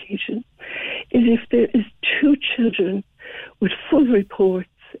Education is if there is 2 children with full reports,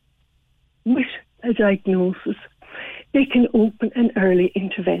 with a diagnosis, they can open an early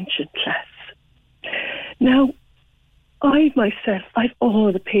intervention class. Now, I myself, I've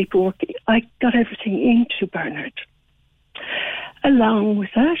all the paperwork, I got everything into Bernard. Along with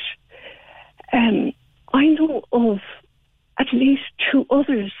that, I know of at least 2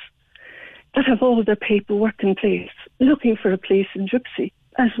 others that have all their paperwork in place, looking for a place in Dripsey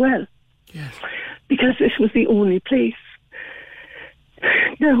as well. Yes. Because this was the only place.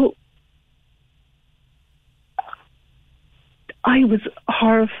 Now, I was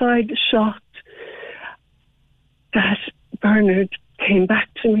horrified, shocked that Bernard came back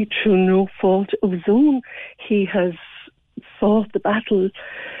to me through no fault of his own. He has fought the battle,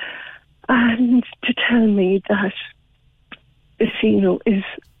 and to tell me that Zeno is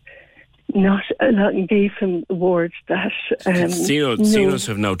not gave him the words that Zenos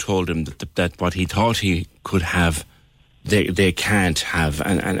have now told him that what he thought he could have, they can't have,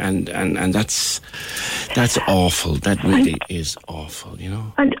 and that's awful. That really is awful, you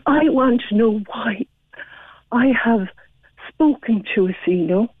know. And I want to know why. I have spoken to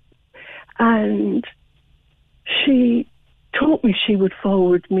Zeno, and she told me she would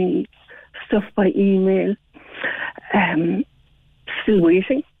forward me stuff by email. Still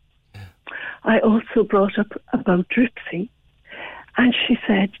waiting. I also brought up about Dripsey, and she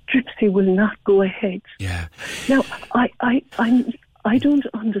said Dripsey will not go ahead. Yeah. Now I don't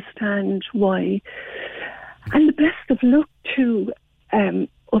understand why. And the best of luck to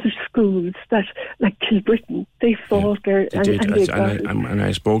other schools that, like Kilbrittain, they fought there. And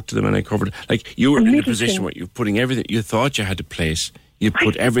I spoke to them and I covered it. Like, you were in a position where you're putting everything, you thought you had a place, you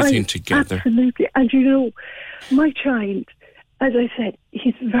put everything together. Absolutely. And you know, my child, as I said,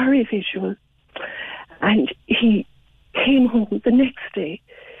 he's very visual. And he came home the next day.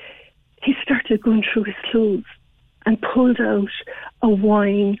 He started going through his clothes and pulled out a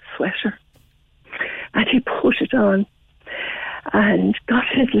wine sweater. And he put it on and got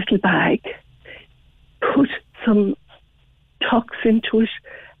his little bag, put some tux into it,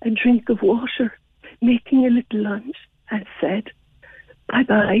 a drink of water, making a little lunch, and said,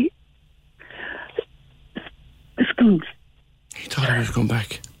 bye-bye. The schools. He thought he was going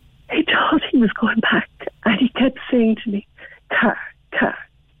back. He thought he was going back, and he kept saying to me, car.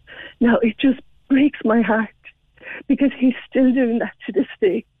 Now, it just breaks my heart, because he's still doing that to this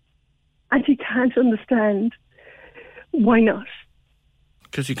day, and he can't understand why not.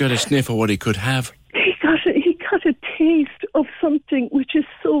 Because he got a sniff of what he could have. He got a taste of something which is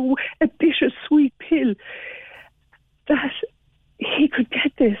so a bittersweet pill, that he could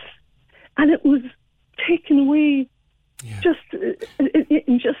get this, and it was taken away. Yeah. Just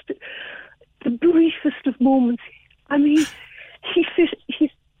in just the briefest of moments.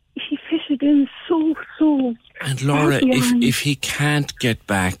 But Laura, if he can't get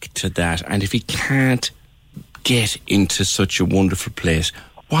back to that, and if he can't get into such a wonderful place,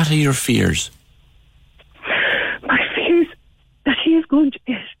 what are your fears? My fears that he is going to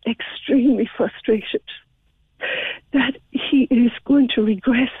get extremely frustrated, that he is going to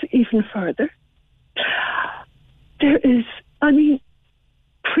regress even further. There is,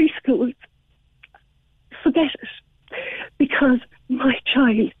 preschool, forget it, because my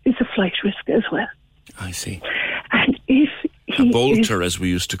child is a flight risk as well. I see. And if he a bolter, as we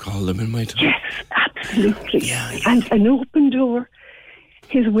used to call them in my time. Yes, absolutely. Yeah. And an open door,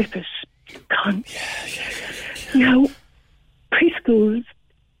 his whippet gone. Now, preschools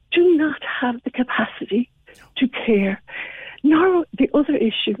do not have the capacity to care. Nor the other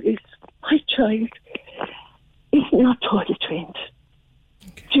issue is my child is not toilet trained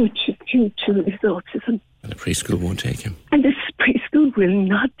due to his autism. And the preschool won't take him. And the preschool will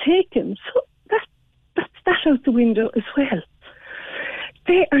not take him. So that's that out the window as well.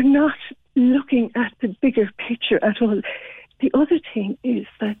 They are not looking at the bigger picture at all. The other thing is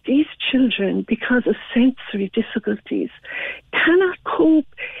that these children, because of sensory difficulties, cannot cope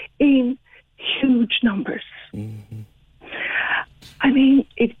in huge numbers. Mm-hmm.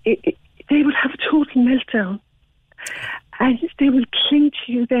 They would have a total meltdown. And they will cling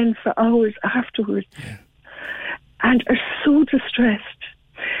to you then for hours afterwards and are so distressed.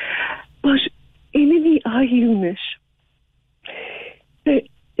 But in an EI unit,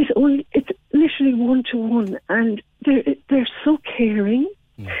 it's literally one-to-one, and they're so caring.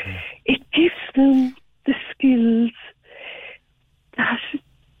 Mm-hmm. It gives them the skills that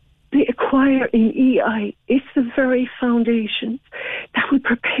they acquire in EI. It's the very foundations that will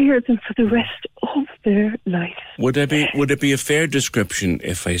prepare them for the rest of their life. Would it be a fair description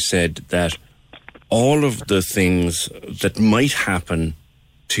if I said that all of the things that might happen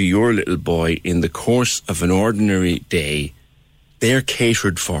to your little boy in the course of an ordinary day, they're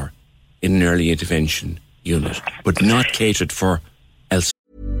catered for in an early intervention unit, but not catered for elsewhere?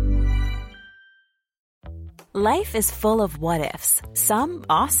 Life is full of what-ifs. Some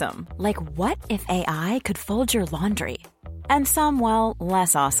awesome, like what if AI could fold your laundry? And some, well,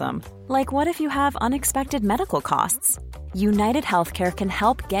 less awesome, like what if you have unexpected medical costs? United Healthcare can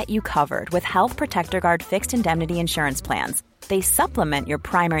help get you covered with Health Protector Guard fixed indemnity insurance plans. They supplement your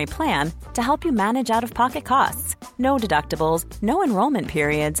primary plan to help you manage out-of-pocket costs. No deductibles, no enrollment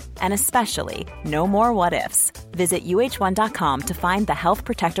periods, and especially no more what-ifs. Visit uh1.com to find the Health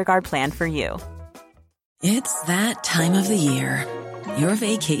Protector Guard plan for you. It's that time of the year. Your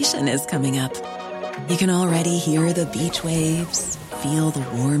vacation is coming up. You can already hear the beach waves, feel the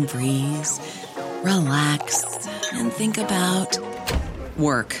warm breeze, relax, and think about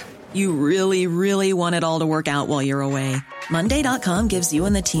work. You really, really want it all to work out while you're away. Monday.com gives you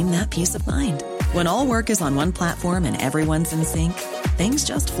and the team that peace of mind. When all work is on one platform and everyone's in sync, things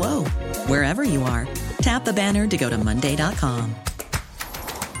just flow. Wherever you are, tap the banner to go to Monday.com.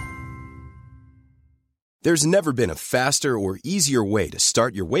 There's never been a faster or easier way to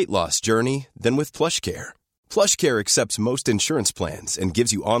start your weight loss journey than with PlushCare. PlushCare accepts most insurance plans and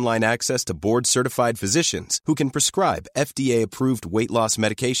gives you online access to board-certified physicians who can prescribe FDA-approved weight loss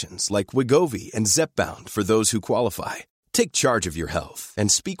medications like Wegovy and Zepbound for those who qualify. Take charge of your health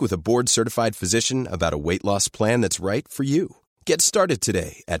and speak with a board-certified physician about a weight loss plan that's right for you. Get started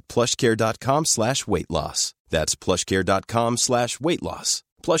today at plushcare.com/weight-loss. That's plushcare.com/weight-loss.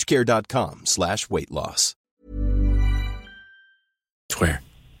 plushcare.com/weight-loss. Where?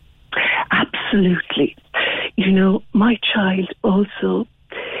 Absolutely. You know, my child also,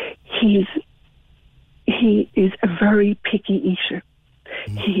 he is a very picky eater.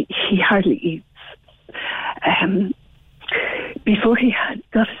 He hardly eats. Before he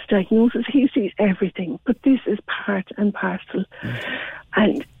got his diagnosis, he used to eat everything, but this is part and parcel.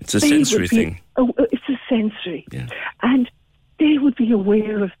 And it's a sensory thing. It's a sensory. Yeah. And they would be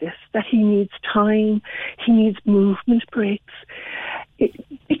aware of this, that he needs time, he needs movement breaks,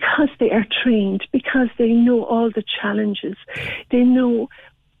 because they are trained, because they know all the challenges, they know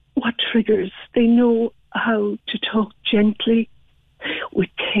what triggers, they know how to talk gently, with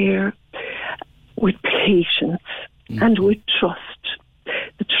care, with patience, and with trust.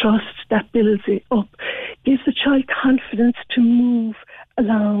 The trust that builds it up gives the child confidence to move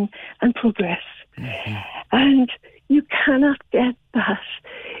along and progress. Mm-hmm. And you cannot get that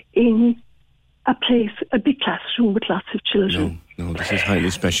in a big classroom with lots of children. No, this is highly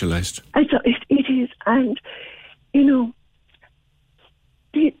specialised. It is, and, you know,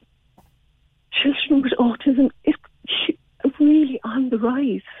 the children with autism is really on the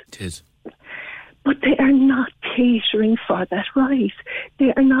rise. It is. But they are not catering for that rise.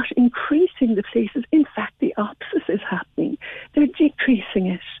 They are not increasing the places. In fact, the opposite. census is happening. They're decreasing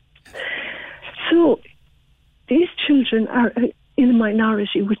it. So these children are in a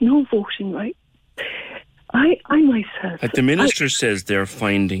minority with no voting right. I myself... The minister says they're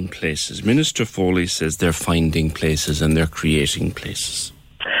finding places. Minister Foley says they're finding places and they're creating places.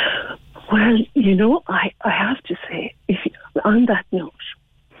 Well, you know, I have to say, on that note,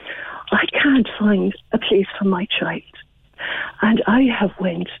 I can't find a place for my child. And I have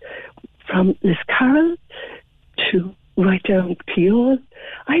went from Liscarroll to right down Peole.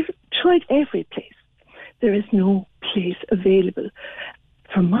 I've tried every place. There is no place available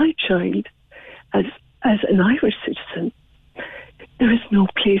for my child as an Irish citizen. There is no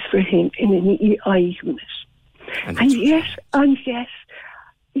place for him in an EI unit. And yet,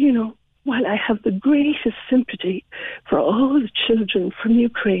 you know, while I have the greatest sympathy for all the children from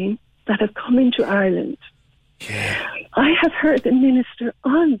Ukraine that have come into Ireland, I have heard the minister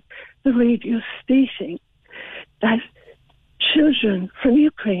on the radio stating that children from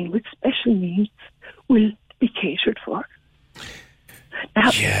Ukraine with special needs will be catered for.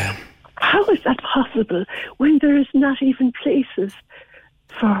 Now, how is that possible when there is not even places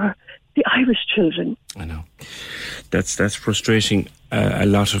for the Irish children? I know. That's frustrating a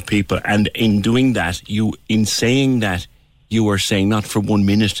lot of people. And in doing that, in saying that, you are saying not for 1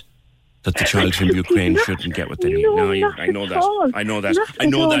 minute that the child from Ukraine shouldn't get what they need. No, I know that. I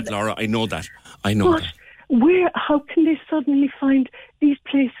know that, Laura. I know that. How can they suddenly find these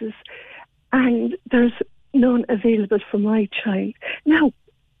places and there's none available for my child? Now,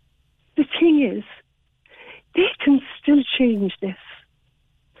 the thing is, they can still change this.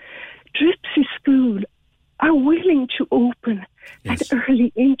 Dripsey School are willing to open an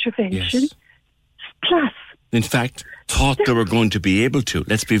early intervention class. In fact, thought they were going to be able to.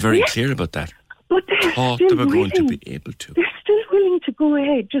 Let's be very clear about that. But they're thought still they were willing. going to be able to. They're still willing to go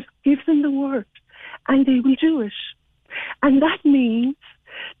ahead. Just give them the word and they will do it. And that means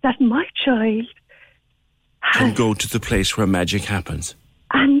that my child can go to the place where magic happens.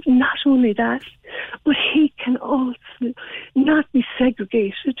 And not only that, but he can also not be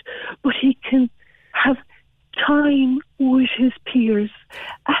segregated, but he can have time with his peers.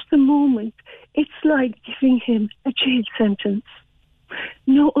 At the moment, it's like giving him a jail sentence.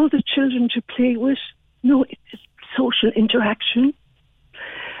 No other children to play with, no social interaction.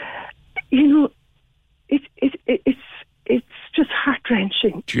 You know, it's just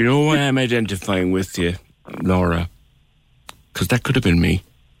heart-wrenching. Do you know why I'm identifying with you, Laura? Because that could have been me.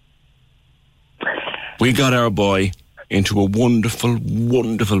 We got our boy into a wonderful,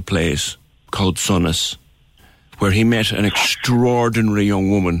 wonderful place called Sunnis, where he met an extraordinary young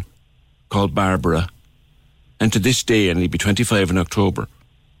woman called Barbara. And to this day, and he'll be 25 in October,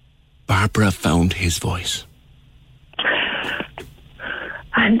 Barbara found his voice.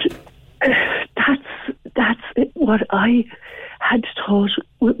 And that's what I had thought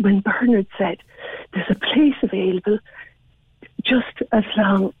when Bernard said there's a place available just as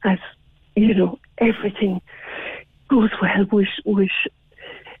long as, you know, everything goes well with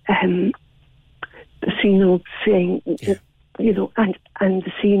the CNO saying, you know, and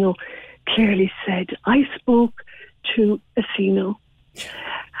the CNO clearly said, I spoke to a CNO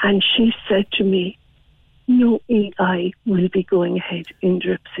and she said to me, no EI will be going ahead in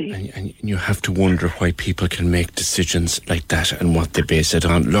Dripsey. And you have to wonder why people can make decisions like that and what they base it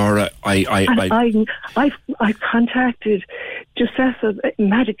on. Laura, I've contacted Josefa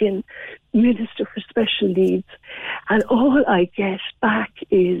Madigan, Minister for Special Needs, and all I get back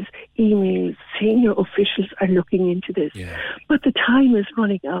is emails. Senior officials are looking into this. But the time is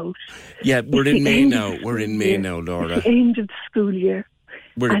running out. Yeah, we're in May now. We're in May now, Laura. It's the end of the school year.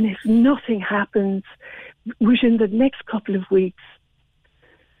 And if nothing happens within the next couple of weeks,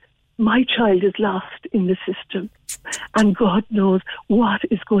 my child is lost in the system, and God knows what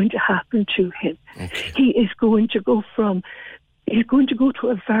is going to happen to him. Okay. He is going to go to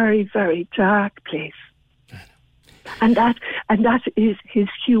a very, very dark place. And that is his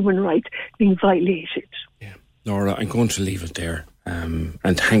human right being violated. Laura, I'm going to leave it there. And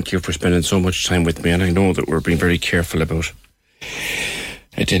thank you for spending so much time with me. And I know that we're being very careful about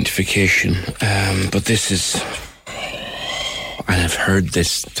identification. But this is... And I've heard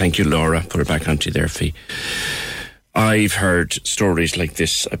this. Thank you, Laura. Put it back onto you there, Fee. I've heard stories like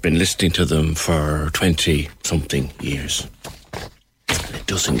this. I've been listening to them for 20-something years. And it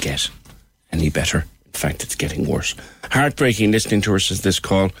doesn't get any better. In fact, it's getting worse. Heartbreaking listening to her, says this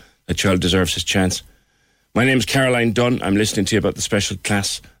call. The child deserves his chance. My name's Caroline Dunn. I'm listening to you about the special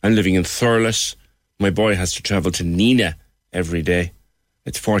class. I'm living in Thurles. My boy has to travel to Nina every day.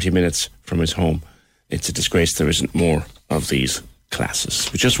 It's 40 minutes from his home. It's a disgrace there isn't more of these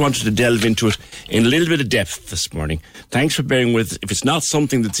classes. We just wanted to delve into it in a little bit of depth this morning. Thanks for bearing with us. If it's not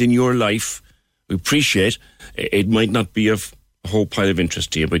something that's in your life, we appreciate it. Might not be of a whole pile of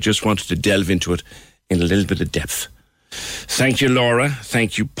interest to you, but just wanted to delve into it in a little bit of depth. Thank you, Laura.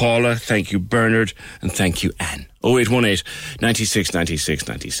 Thank you, Paula. Thank you, Bernard. And thank you, Anne. 0818 96 96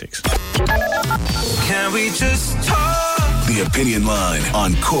 96. Can we just talk? The Opinion Line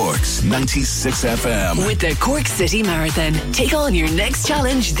on Cork's 96 FM. With the Cork City Marathon, take on your next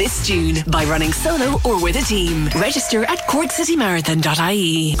challenge this June by running solo or with a team. Register at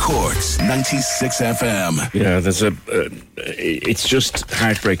corkcitymarathon.ie. Cork's 96 FM. Yeah, it's just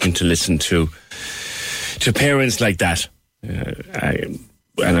heartbreaking to listen to parents like that. And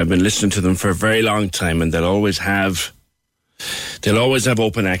I've been listening to them for a very long time, and they'll always have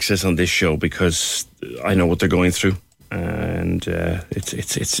open access on this show because I know what they're going through. And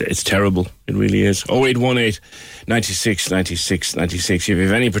it's terrible. It really is. 0818 96 96 96. If you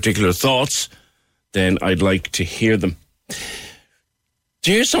have any particular thoughts, then I'd like to hear them.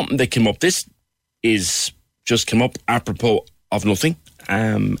 Do you hear something that came up? This is just came up apropos of nothing.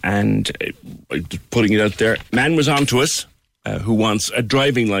 And putting it out there, man was on to us who wants a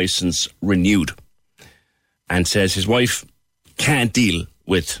driving licence renewed and says his wife can't deal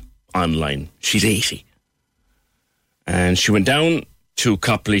with online. She's 80. And she went down to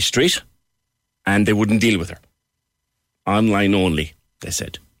Copley Street and they wouldn't deal with her. Online only, they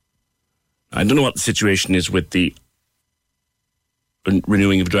said. I don't know what the situation is with the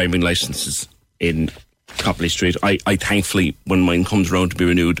renewing of driving licences in Copley Street. I thankfully, when mine comes around to be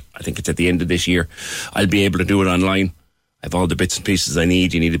renewed, I think it's at the end of this year, I'll be able to do it online. I have all the bits and pieces I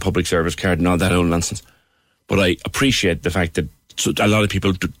need. You need a public service card and all that old nonsense. But I appreciate the fact that a lot of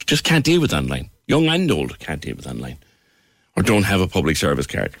people just can't deal with online. Young and old can't deal with online. Or don't have a public service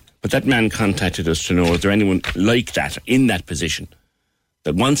card. But that man contacted us to know, is there anyone like that, in that position,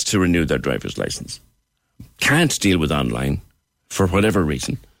 that wants to renew their driver's licence, can't deal with online for whatever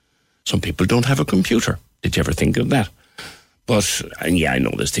reason. Some people don't have a computer. Did you ever think of that? And yeah, I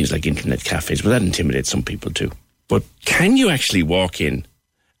know there's things like internet cafes, but that intimidates some people too. But can you actually walk in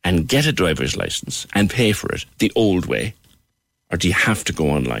and get a driver's licence and pay for it the old way? Or do you have to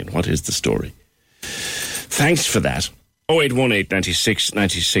go online? What is the story? Thanks for that. 0818 96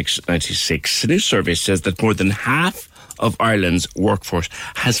 96 96. A new survey says that more than half of Ireland's workforce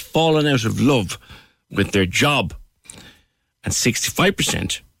has fallen out of love with their job. And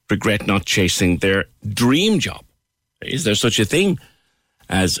 65% regret not chasing their dream job. Is there such a thing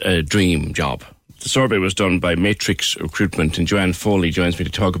as a dream job? The survey was done by Matrix Recruitment, and Joanne Foley joins me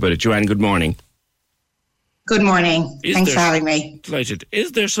to talk about it. Joanne, good morning. Good morning. Thanks for having me. Delighted.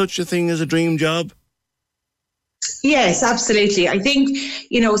 Is there such a thing as a dream job? Yes, absolutely. I think,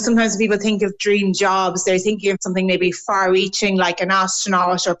 sometimes when people think of dream jobs, they're thinking of something maybe far-reaching, like an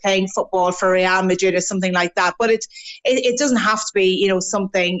astronaut or playing football for Real Madrid or something like that. But it doesn't have to be,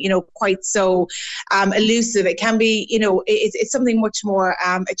 something, quite so elusive. It can be, it's something much more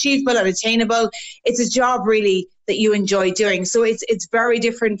achievable and attainable. It's a job really that you enjoy doing. So it's very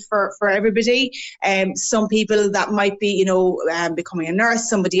different for everybody. Some people that might be, becoming a nurse,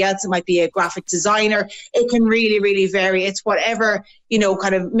 somebody else, it might be a graphic designer. It can really, really vary. It's whatever,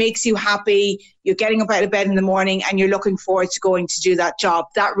 kind of makes you happy. You're getting up out of bed in the morning and you're looking forward to going to do that job.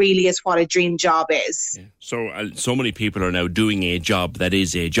 That really is what a dream job is. Yeah. So many people are now doing a job that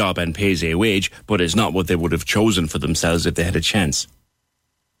is a job and pays a wage, but it's not what they would have chosen for themselves if they had a chance.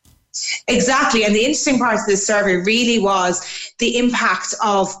 Exactly. And the interesting part of this survey really was the impact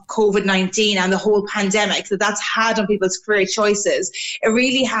of COVID-19 and the whole pandemic that's had on people's career choices. It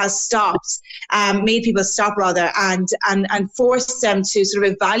really has made people stop rather, and forced them to sort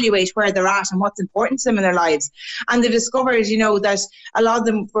of evaluate where they're at and what's important to them in their lives. And they discovered, that a lot of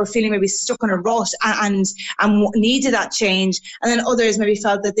them were feeling maybe stuck in a rut and needed that change. And then others maybe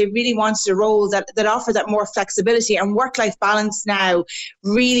felt that they really wanted a role that offered that more flexibility, and work-life balance now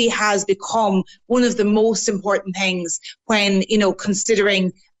really has become one of the most important things when,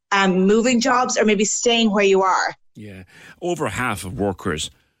 considering moving jobs or maybe staying where you are. Yeah. Over half of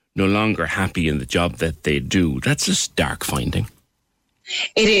workers no longer happy in the job that they do. That's a stark finding.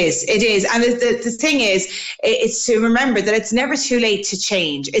 It is. And the thing is, it's to remember that it's never too late to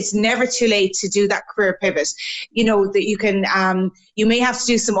change. It's never too late to do that career pivot. That you can, you may have to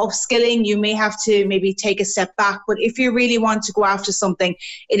do some upskilling. You may have to maybe take a step back. But if you really want to go after something,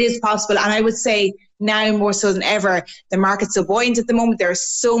 it is possible. And I would say now more so than ever, the market's so buoyant at the moment. There are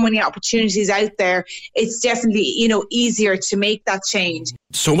so many opportunities out there. It's definitely, easier to make that change.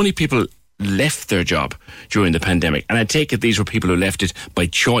 So many people left their job during the pandemic, and I take it these were people who left it by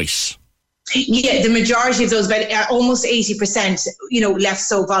choice. Yeah, the majority of those, but almost 80%, left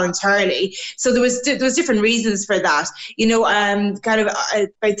so voluntarily. So there was different reasons for that.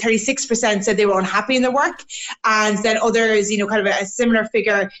 About 36% said they were unhappy in their work, and then others, kind of a similar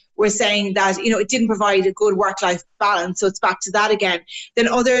figure, were saying that it didn't provide a good work-life balance. So it's back to that again. Then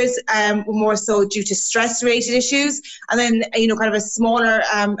others were more so due to stress-related issues, and then kind of a smaller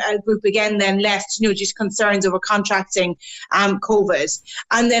group again then left due to concerns over contracting COVID,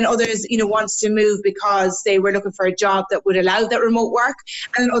 and then others wants to move because they were looking for a job that would allow that remote work,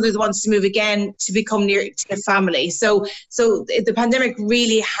 and then others wants to move again to become near to their family. So the pandemic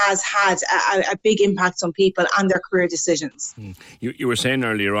really has had a big impact on people and their career decisions. You were saying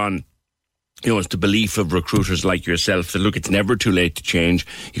earlier on, it's the belief of recruiters like yourself that, look, it's never too late to change.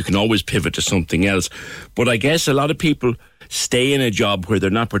 You can always pivot to something else. But I guess a lot of people stay in a job where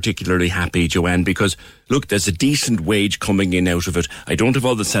they're not particularly happy, Joanne, because, look, there's a decent wage coming in out of it. I don't have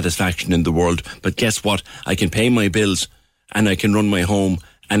all the satisfaction in the world, but guess what? I can pay my bills and I can run my home.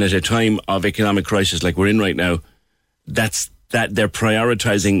 And at a time of economic crisis like we're in right now, that they're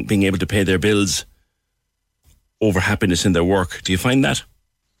prioritising being able to pay their bills over happiness in their work. Do you find that?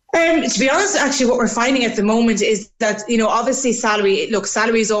 To be honest, actually, what we're finding at the moment is that, obviously salary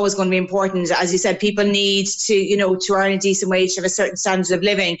is always going to be important. As you said, people need to, to earn a decent wage, to have a certain standard of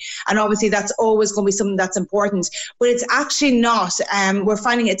living. And obviously that's always going to be something that's important. But it's actually not, we're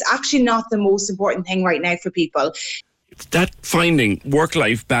finding it's actually not the most important thing right now for people. That finding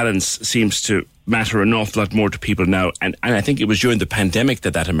work-life balance seems to matter an awful lot more to people now. And I think it was during the pandemic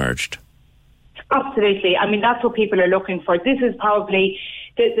that emerged. Absolutely. I mean, that's what people are looking for. This is probably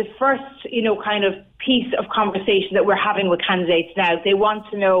the first, kind of piece of conversation that we're having with candidates now. They want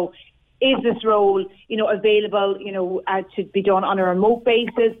to know, is this role, available, to be done on a remote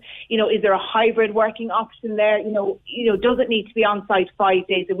basis? Is there a hybrid working option there? Does it need to be on site 5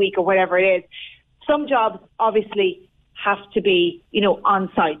 days a week or whatever it is? Some jobs, obviously, have to be,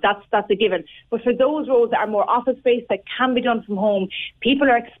 on site. That's a given. But for those roles that are more office-based, that can be done from home, people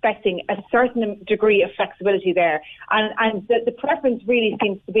are expecting a certain degree of flexibility there. And the preference really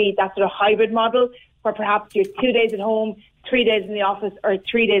seems to be that sort of hybrid model, where perhaps you're 2 days at home, 3 days in the office, or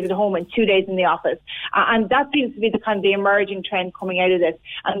 3 days at home and 2 days in the office. And that seems to be the kind of the emerging trend coming out of this.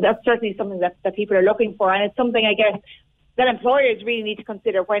 And that's certainly something that people are looking for. And it's something, I guess, that employers really need to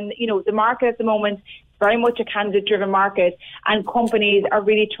consider when, the market at the moment is very much a candidate-driven market, and companies are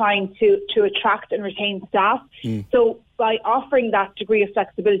really trying to attract and retain staff. So by offering that degree of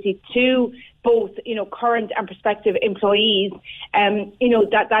flexibility to both, current and prospective employees,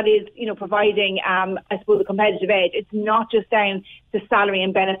 that is, providing, I suppose, a competitive edge. It's not just down to salary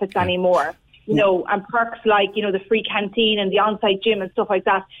and benefits anymore. And perks like, the free canteen and the on-site gym and stuff like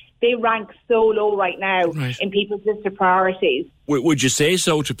that, they rank so low right now in people's list of priorities. Would you say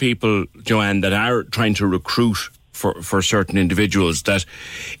so to people, Joanne, that are trying to recruit for certain individuals, that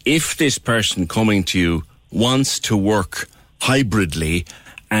if this person coming to you wants to work hybridly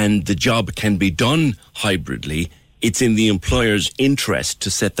and the job can be done hybridly, it's in the employer's interest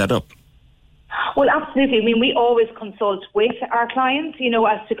to set that up? Well, absolutely. I mean, we always consult with our clients,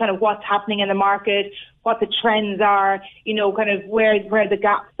 as to kind of what's happening in the market, what the trends are, kind of where the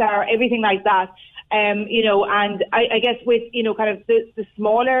gaps are, everything like that. And I guess with, kind of the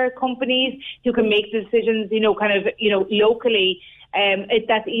smaller companies who can make the decisions, locally,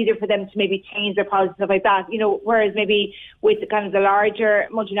 that's easier for them to maybe change their policies, stuff like that, whereas maybe with kind of the larger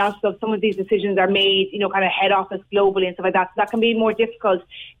multinationals, some of these decisions are made, kind of head office globally and stuff like that. So that can be more difficult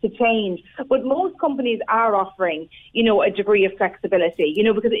to change. But most companies are offering, a degree of flexibility,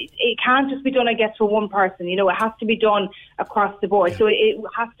 because it can't just be done, I guess, for one person. It has to be done across the board. So it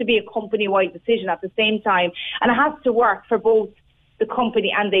has to be a company-wide decision at the same time. And it has to work for both the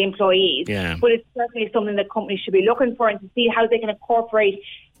company and the employees. But it's certainly something that companies should be looking for, and to see how they can incorporate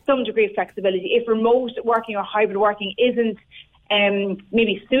some degree of flexibility. If remote working or hybrid working isn't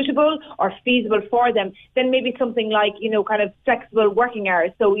maybe suitable or feasible for them, then maybe something like, kind of flexible working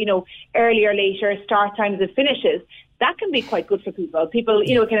hours. So, earlier, later, start times and finishes. That can be quite good for people. People,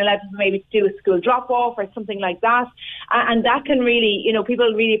 can allow people maybe to do a school drop-off or something like that. And that can really,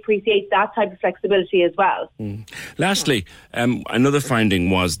 people really appreciate that type of flexibility as well. Lastly, another finding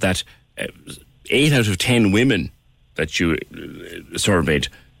was that 8 out of 10 women that you surveyed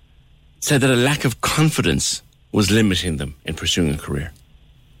said that a lack of confidence was limiting them in pursuing a career.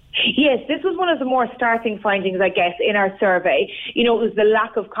 Yes, this was one of the more startling findings, I guess, in our survey. It was the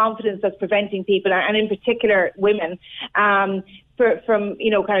lack of confidence that's preventing people, and in particular women, from from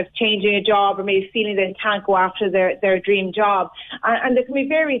kind of changing a job, or maybe feeling they can't go after their dream job. And there can be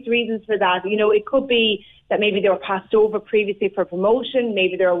various reasons for that. It could be that maybe they were passed over previously for promotion.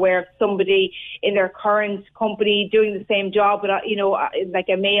 Maybe they're aware of somebody in their current company doing the same job, but like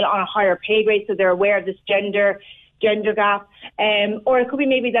a male on a higher pay grade, so they're aware of this gender gap. Or it could be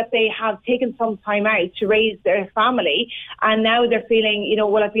maybe that they have taken some time out to raise their family, and now they're feeling,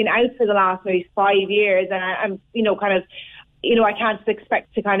 well, I've been out for the last maybe 5 years, and I'm I can't just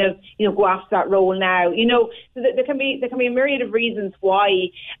expect to kind of, go after that role now. So there can be a myriad of reasons why.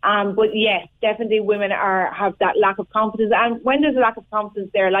 But yes, definitely women have that lack of confidence. And when there's a lack of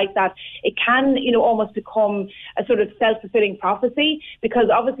confidence there like that, it can, almost become a sort of self-fulfilling prophecy, because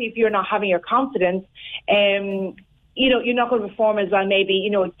obviously if you're not having your confidence, you're not going to perform as well, maybe,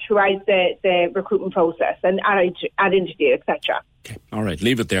 throughout the recruitment process and at interview, etc. Okay. All right,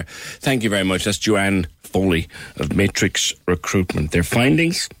 leave it there. Thank you very much. That's Joanne Foley of Matrix Recruitment. Their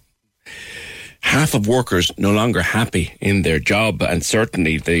findings: half of workers no longer happy in their job, and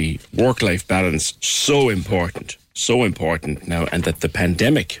certainly the work-life balance so important now, and that the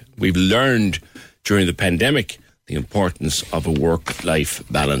pandemic, we've learned during the pandemic the importance of a work-life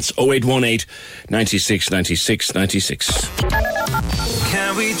balance. 0818 96 96 96.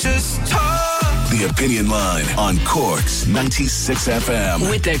 Can we just talk? The Opinion Line on Cork's 96 FM.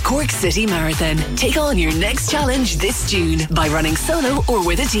 With the Cork City Marathon. Take on your next challenge this June by running solo or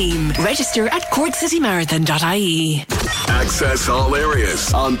with a team. Register at corkcitymarathon.ie. Access all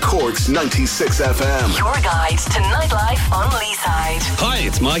areas on Cork's 96 FM. Your guide to nightlife on Leeside. Hi,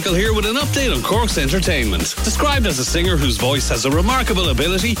 it's Michael here with an update on Cork's entertainment. Described as a singer whose voice has a remarkable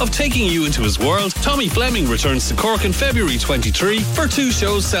ability of taking you into his world, Tommy Fleming returns to Cork in February 23 for 2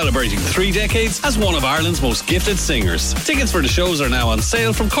 shows celebrating 3 decades as one of Ireland's most gifted singers. Tickets for the shows are now on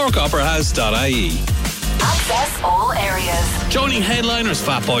sale from corkoperahouse.ie. Access all areas. Joining headliners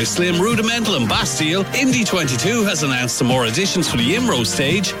Fatboy Slim, Rudimental and Bastille, Indie 22 has announced some more additions for the IMRO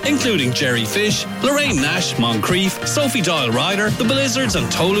stage, including Jerry Fish, Lorraine Nash, Moncrief, Sophie Doyle Ryder, The Blizzards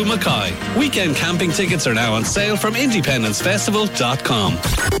and Tolu Mackay. Weekend camping tickets are now on sale from independencefestival.com.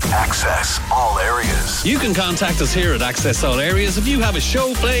 Access all areas. You can contact us here at Access All Areas if you have a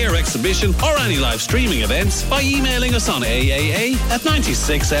show, play or exhibition or any live streaming events by emailing us on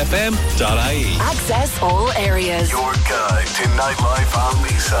aaa@96fm.ie. Access all areas. Your guide to nightlife on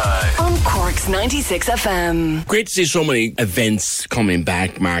Leeside. On Cork's 96 FM. Great to see so many events coming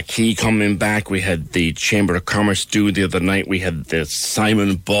back. Marquee coming back. We had the Chamber of Commerce do the other night. We had the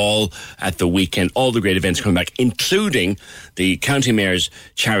Simon Ball at the weekend. All the great events coming back, including the County Mayor's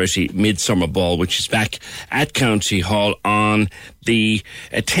Charity Midsummer Ball, which is back at County Hall on the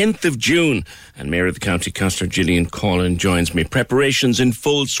 10th of June. And Mayor of the County, Councillor Gillian Collin, joins me. Preparations in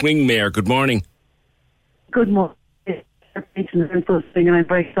full swing, Mayor. Good morning. Good morning. And I'm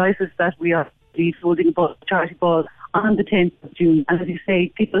very excited that we are holding a charity ball on the 10th of June. And as you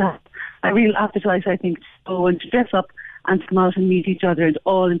say, people have a real appetite, I think, to go and to dress up and to come out and meet each other, and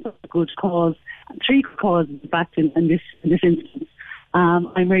all in such a good cause. And 3 causes backed in this instance.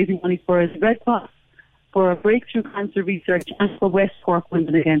 I'm raising money for the Red Cross, for breakthrough cancer research, and for West Cork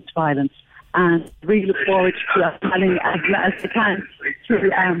Women Against Violence. And really look forward to telling as I can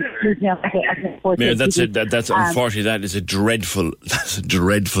through Mayor, that's unfortunately that is a dreadful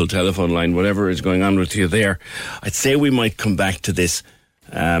telephone line. Whatever is going on with you there, I'd say we might come back to this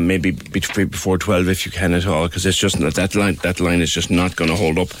maybe before 12 if you can at all, because it's just that line is just not going to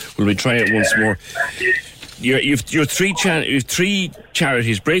hold up. Will we try it once more? You've 3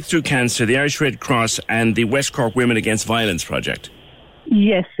 charities: Breakthrough Cancer, the Irish Red Cross, and the West Cork Women Against Violence project.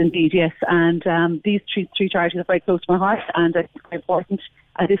 Yes, indeed, yes. And these three charities are very close to my heart, and I think they're important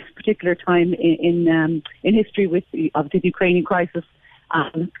at this particular time in history with obviously the Ukrainian crisis.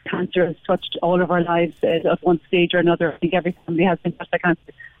 Cancer has touched all of our lives at one stage or another. I think every family has been touched by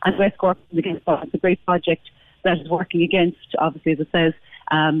cancer. And West Cork Against Violence is a great project that is working against, obviously, as it says,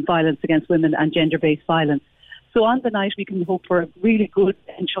 violence against women and gender-based violence. So on the night, we can hope for a really good,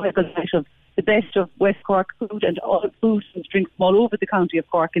 enjoyable night of the best of West Cork food and all food and drinks from all over the county of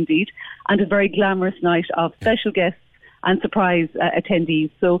Cork, indeed, and a very glamorous night of special guests and surprise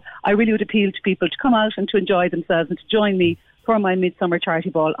attendees. So I really would appeal to people to come out and to enjoy themselves and to join me for my Midsummer Charity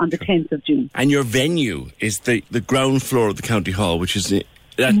Ball on the 10th of June. And your venue is the ground floor of the County Hall, which is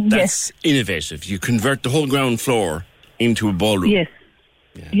that's innovative. You convert the whole ground floor into a ballroom. Yes.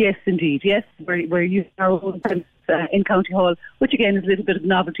 Yeah. Yes, indeed. Yes, we're using our own premise in County Hall, which again is a little bit of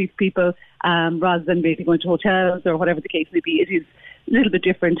novelty for people, rather than maybe going to hotels or whatever the case may be. It is a little bit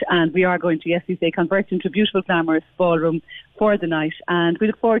different, and we are going to, yes, you say, convert into a beautiful, glamorous ballroom for the night, and we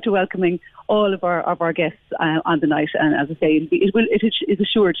look forward to welcoming all of our guests on the night. And as I say, it is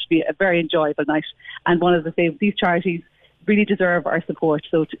assured to be a very enjoyable night, and one of these charities really deserve our support,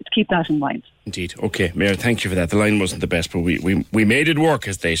 so to keep that in mind. Indeed. Okay, Mayor, thank you for that. The line wasn't the best, but we made it work,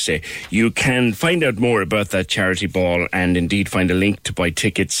 as they say. You can find out more about that charity ball and indeed find a link to buy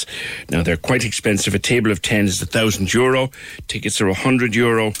tickets. Now, they're quite expensive. A table of 10 is €1,000. Tickets are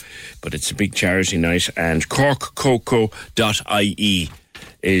 €100, but it's a big charity night, and corkcoco.ie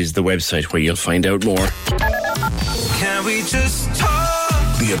is the website where you'll find out more. Can we just talk?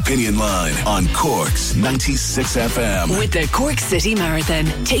 The Opinion Line on Cork's 96 FM. With the Cork City Marathon,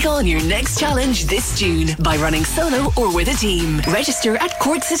 take on your next challenge this June by running solo or with a team. Register at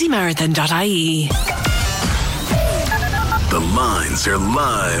corkcitymarathon.ie. The lines are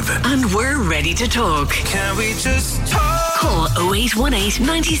live. And we're ready to talk. Can we just talk? Call 0818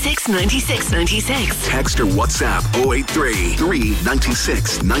 96 96 96. Text or WhatsApp 083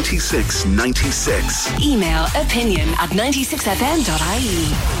 396 96 96. Email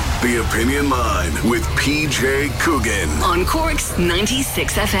opinion@96fm.ie. The Opinion Line with PJ Coogan. On Cork's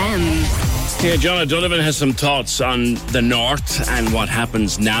 96 FM. Yeah, John O'Donovan has some thoughts on the North and what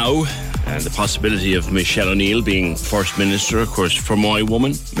happens now. And the possibility of Michelle O'Neill being First Minister, of course, for my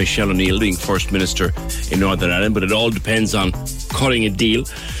woman, Michelle O'Neill being First Minister in Northern Ireland. But it all depends on cutting a deal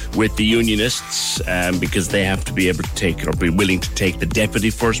with the Unionists, because they have to be able to take, or be willing to take, the Deputy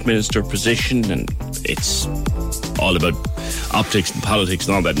First Minister position. And it's all about optics and politics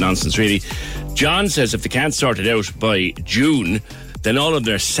and all that nonsense, really. John says if they can't sort it out by June, then all of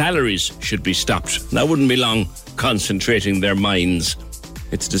their salaries should be stopped. That wouldn't be long concentrating their minds.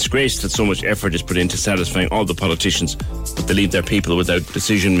 It's a disgrace that so much effort is put into satisfying all the politicians, but they leave their people without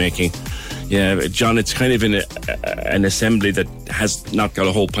decision making. Yeah, John, it's kind of in an assembly that has not got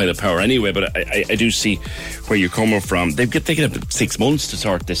a whole pile of power anyway, but I do see where you're coming from. They could have 6 months to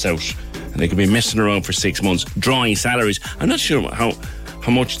sort this out, and they could be messing around for 6 months, drawing salaries. I'm not sure how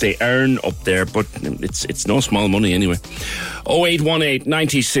much they earn up there, but it's no small money anyway. 0818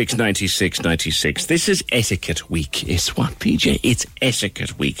 96 96 96. This is Etiquette Week. It's what, PJ? It's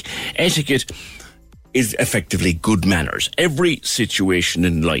Etiquette Week. Etiquette is effectively good manners. Every situation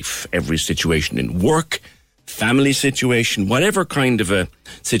in life, every situation in work, family situation, whatever kind of a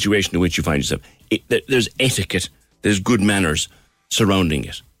situation in which you find yourself, there's etiquette, there's good manners surrounding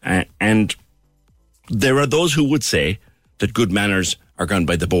it. And there are those who would say that good manners are gone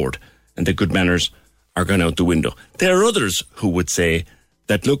by the board and that good manners are gone out the window. There are others who would say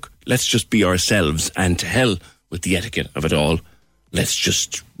that, look, let's just be ourselves, and to hell with the etiquette of it all. Let's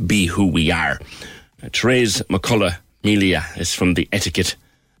just be who we are. Therese McCullough Melia is from the Etiquette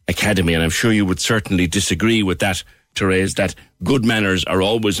Academy, and I'm sure you would certainly disagree with that, Therese, that good manners are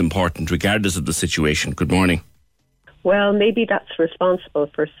always important regardless of the situation. Good morning. Well, maybe that's responsible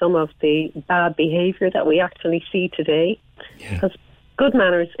for some of the bad behaviour that we actually see today. Because good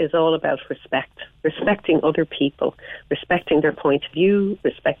manners is all about respect, respecting other people, respecting their point of view,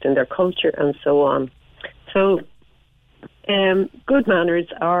 respecting their culture, and so on. So good manners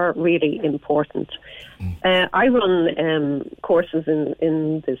are really important. I run courses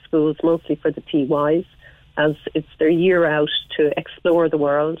in the schools, mostly for the TYs, as it's their year out to explore the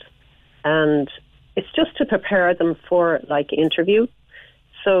world, and it's just to prepare them for, like, interview.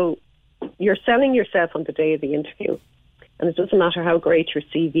 So you're selling yourself on the day of the interview, and it doesn't matter how great your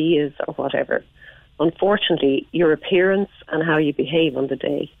CV is or whatever. Unfortunately, your appearance and how you behave on the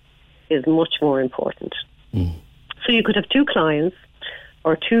day is much more important. So you could have two clients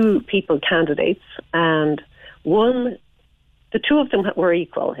or two candidates, and the two of them were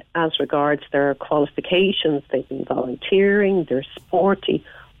equal as regards their qualifications. They've been volunteering, they're sporty,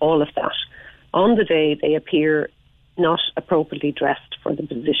 all of that. On the day, they appear not appropriately dressed for the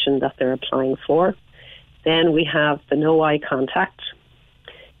position that they're applying for. Then we have the no eye contact,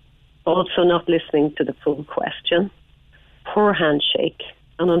 also not listening to the full question, poor handshake,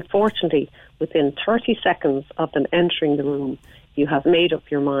 and unfortunately, within 30 seconds of them entering the room, you have made up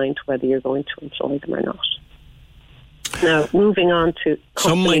your mind whether you're going to employ them or not. Now, moving on to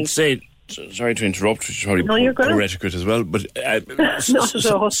some might say, sorry to interrupt, which is probably etiquette as well, but not at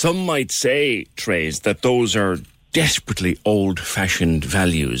all. Some might say, Therese, that those are desperately old-fashioned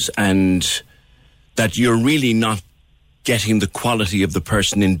values, and that you're really not getting the quality of the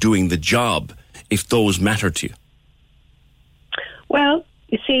person in doing the job if those matter to you. Well,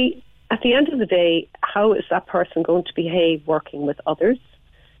 you see, at the end of the day, how is that person going to behave working with others?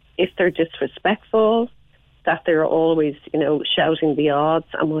 If they're disrespectful, that they're always, shouting the odds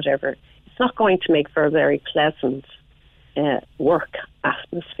and whatever, it's not going to make for a very pleasant work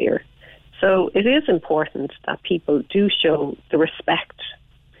atmosphere. So it is important that people do show the respect,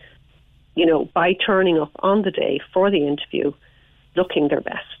 by turning up on the day for the interview, looking their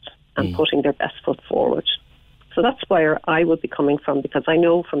best and putting their best foot forward. So that's where I would be coming from, because I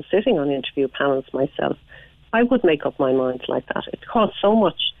know from sitting on interview panels myself, I would make up my mind like that. It costs so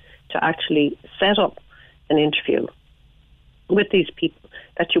much to actually set up an interview with these people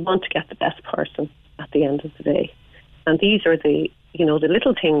that you want to get the best person at the end of the day. And these are the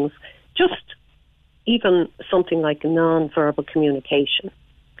little things, just even something like non-verbal communication.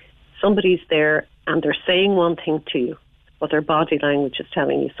 Somebody's there and they're saying one thing to you, but their body language is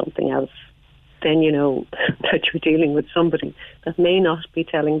telling you something else. Then you know that you're dealing with somebody that may not be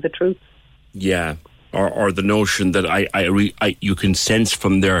telling the truth. Yeah, or the notion that you can sense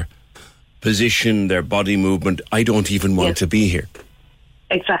from their position, their body movement, I don't even want to be here.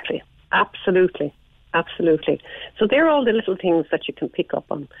 Exactly. Absolutely. So they're all the little things that you can pick up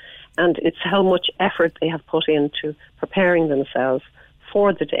on. And it's how much effort they have put into preparing themselves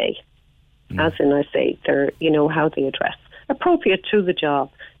for the day. As in, I say, they're, how they address. Appropriate to the job.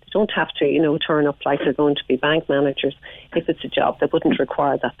 They don't have to, turn up like they're going to be bank managers. If it's a job that wouldn't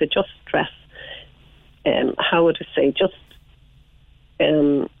require that, they just dress, how would I say,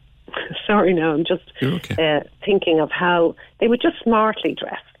 sorry now, I'm just thinking of how they would just smartly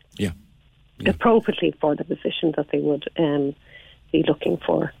dress. Yeah. Appropriately for the position that they would be looking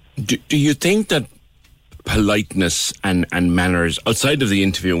for. Do you think that politeness and manners, outside of the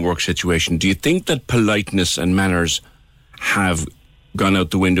interview and work situation, do you think that politeness and manners have gone out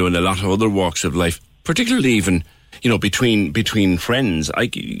the window in a lot of other walks of life, particularly even, between friends?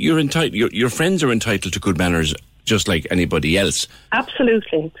 Your friends are entitled to good manners just like anybody else.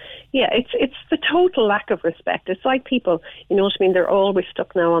 Absolutely. Yeah, it's the total lack of respect. It's like people, they're always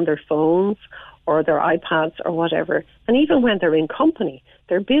stuck now on their phones or their iPads or whatever. And even when they're in company,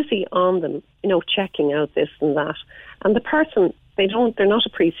 they're busy on them, checking out this and that. And the person, they're not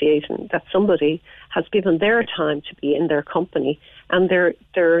appreciating that somebody has given their time to be in their company and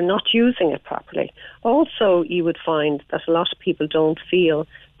they're not using it properly. Also, you would find that a lot of people don't feel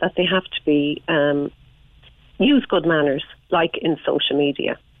that they have to be use good manners, like in social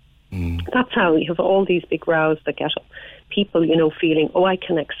media. That's how you have all these big rows that get up. People, feeling, I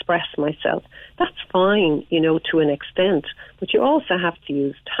can express myself. That's fine, to an extent. But you also have to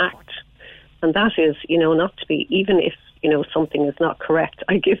use tact. And that is, not to be, even if, something is not correct.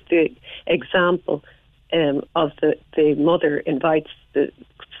 I give the example of the mother invites the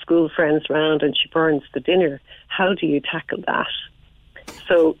school friends round and she burns the dinner. How do you tackle that?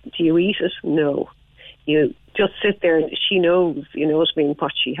 So, do you eat it? No. You just sit there and she knows,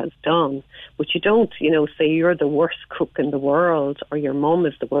 what she has done. But you don't, say you're the worst cook in the world or your mum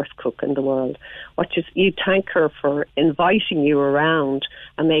is the worst cook in the world. You thank her for inviting you around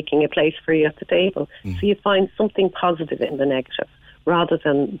and making a place for you at the table. So you find something positive in the negative rather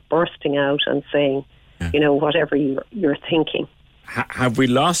than bursting out and saying, whatever you're thinking. Have we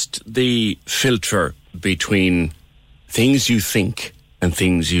lost the filter between things you think and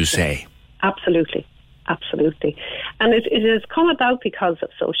things you say? Absolutely. And it has come about because of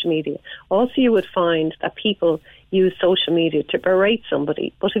social media. Also, you would find that people use social media to berate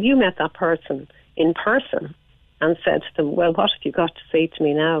somebody. But if you met that person in person and said to them, well, what have you got to say to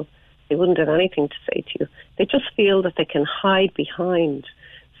me now? They wouldn't have anything to say to you. They just feel that they can hide behind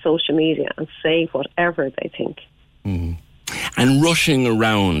social media and say whatever they think. And rushing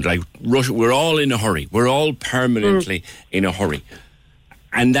around, we're all in a hurry. We're all permanently in a hurry.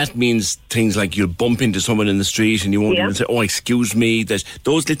 And that means things like you'll bump into someone in the street and you won't even say, excuse me.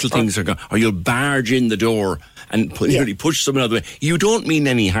 Those little things are gone. Or you'll barge in the door and nearly push someone out of the way. You don't mean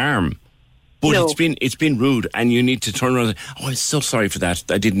any harm. But it's been rude and you need to turn around and say, I'm so sorry for that.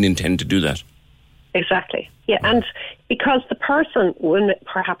 I didn't intend to do that. Exactly. Yeah, and because the person will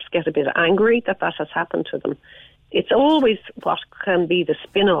perhaps get a bit angry that has happened to them, it's always what can be the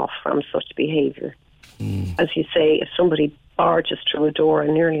spin-off from such behaviour. As you say, if somebody barges through a door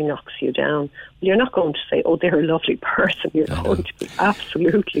and nearly knocks you down, you're not going to say, they're a lovely person. You're going to be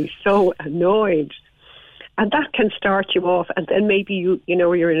absolutely so annoyed. And that can start you off. And then maybe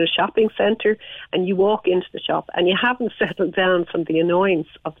you're in a shopping centre and you walk into the shop and you haven't settled down from the annoyance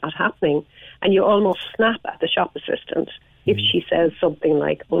of that happening, and you almost snap at the shop assistant if she says something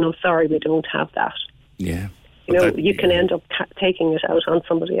like, no, sorry, we don't have that. Yeah. You can end up taking it out on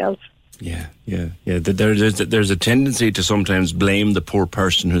somebody else. Yeah. There's a tendency to sometimes blame the poor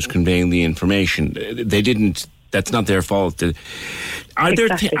person who's conveying the information. They didn't. That's not their fault. Are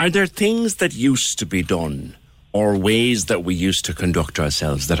there things that used to be done, or ways that we used to conduct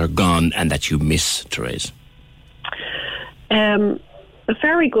ourselves that are gone and that you miss, Therese? A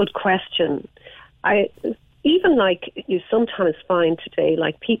very good question. Even like you sometimes find today,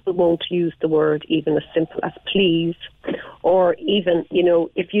 like people won't use the word even as simple as please, or even,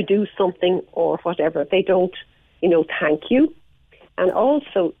 if you do something or whatever, they don't, thank you. And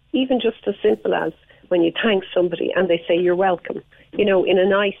also, even just as simple as when you thank somebody and they say you're welcome, in a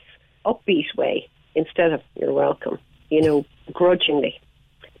nice, upbeat way, instead of you're welcome, grudgingly.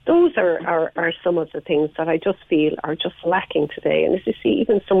 Those are some of the things that I just feel are just lacking today. And as you see,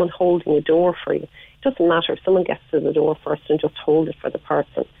 even someone holding a door for you, it doesn't matter if someone gets to the door first and just hold it for the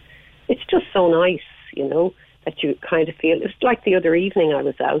person. It's just so nice, that you kind of feel. It's like the other evening I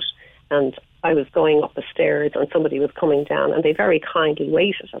was out and I was going up the stairs and somebody was coming down and they very kindly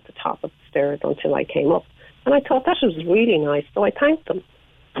waited at the top of the stairs until I came up. And I thought that was really nice, so I thanked them.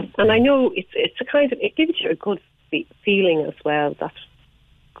 And I know it's a kind of, it gives you a good feeling as well, that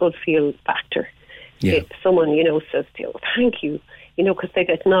good feel factor. Yeah. If someone, says to you, thank you, because they've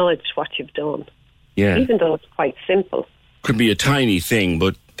acknowledged what you've done. Yeah. Even though it's quite simple. Could be a tiny thing,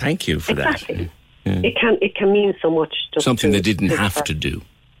 but thank you for that. Yeah. It can mean so much. Just something they didn't have to do.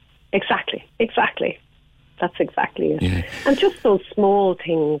 Exactly. That's exactly it. Yeah. And just those small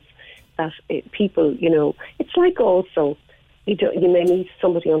things that people, it's like also, you may meet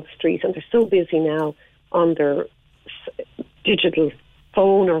somebody on the street and they're so busy now on their digital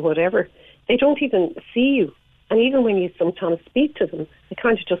phone or whatever, they don't even see you. And even when you sometimes speak to them, they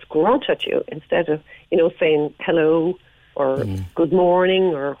kind of just grunt at you instead of, saying hello or good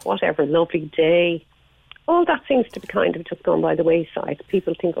morning or whatever, lovely day. All that seems to be kind of just gone by the wayside.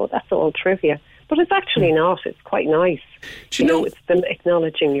 People think, oh, that's all trivia. But it's actually not. It's quite nice. It's them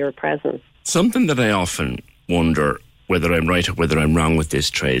acknowledging your presence. Something that I often wonder whether I'm right or whether I'm wrong with this,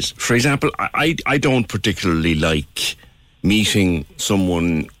 Trace. For example, I don't particularly like meeting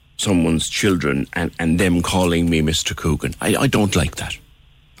someone's children and them calling me Mr. Coogan. I don't like that.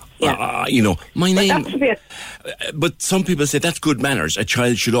 Yeah. My name. But some people say that's good manners. A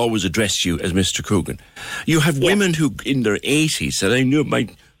child should always address you as Mr. Coogan. You have women who, in their 80s, said, I knew my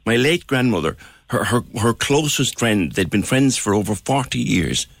late grandmother, her closest friend, they'd been friends for over 40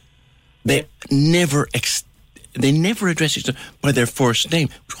 years. They never addressed each other by their first name.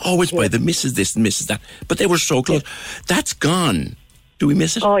 Always by the Mrs. this and Mrs. that. But they were so close. That's gone. Do we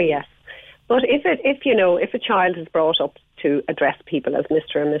miss it? Oh, yes. But if a child is brought up to address people as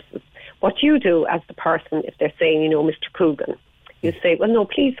Mr. and Mrs., what you do as the person, if they're saying, Mr. Coogan, you say, well, no,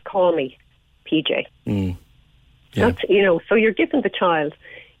 please call me PJ. Yeah. That's, so you're giving the child,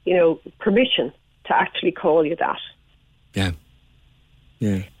 permission to actually call you that. Yeah.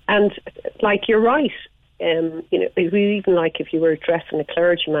 Yeah. And, you're right. Even if you were addressing a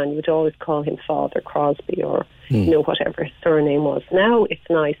clergyman, you would always call him Father Crosby or, whatever his surname was. Now it's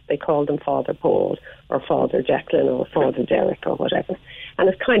nice, they call them Father Paul or Father Declan or Father Derek or whatever. And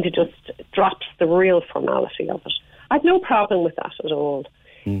it kind of just drops the real formality of it. I've no problem with that at all.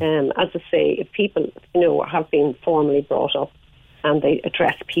 As I say, if people, have been formally brought up and they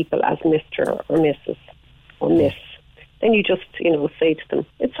address people as Mr. or Mrs. or Miss, then you just, say to them,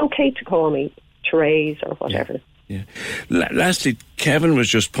 it's okay to call me Therese or whatever. Yeah. Lastly, Kevin was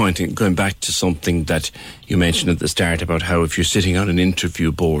just going back to something that you mentioned at the start about how if you're sitting on an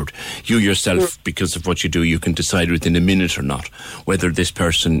interview board, you yourself, because of what you do, you can decide within a minute or not whether this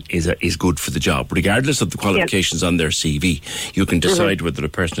person is good for the job. Regardless of the qualifications on their CV, you can decide whether a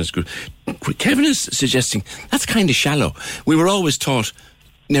person is good. Kevin is suggesting that's kind of shallow. We were always taught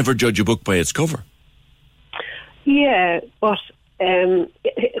never judge a book by its cover. Yeah, but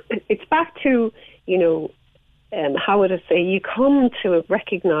it's back to, how would I say, you come to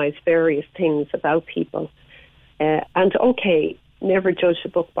recognise various things about people. And okay, never judge a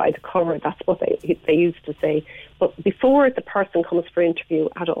book by the cover, that's what they used to say. But before the person comes for interview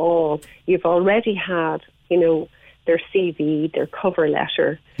at all, you've already had, their CV, their cover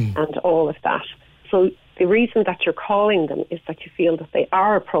letter, and all of that. So the reason that you're calling them is that you feel that they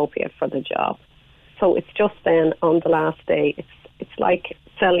are appropriate for the job. So it's just then on the last day, it's like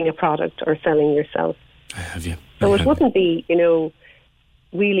selling a product or selling yourself. Have you? So it wouldn't be,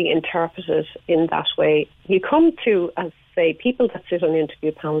 really interpreted in that way. You come to, as say, people that sit on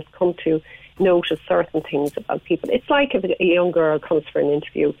interview panels come to notice certain things about people. It's like if a young girl comes for an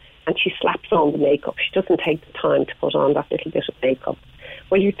interview and she slaps on the makeup. She doesn't take the time to put on that little bit of makeup.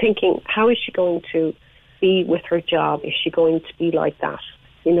 Well, you're thinking, how is she going to be with her job? Is she going to be like that?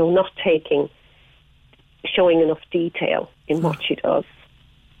 Not showing enough detail in what she does.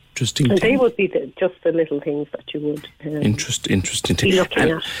 Interesting. And they would be just the little things that you would interesting be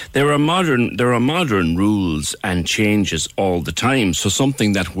looking at. There are modern rules and changes all the time. So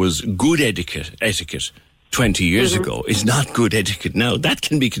something that was good etiquette 20 years ago is not good etiquette now. That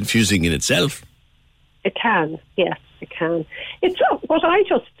can be confusing in itself. It can, yes, it can. It's what I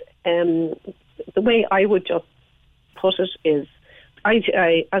just, the way I would just put it is,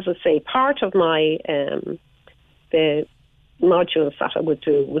 I as I say, part of my, the modules that I would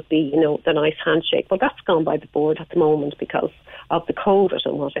do would be, the nice handshake. Well, that's gone by the board at the moment because of the COVID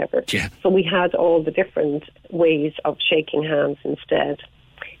and whatever. Yeah. So we had all the different ways of shaking hands instead.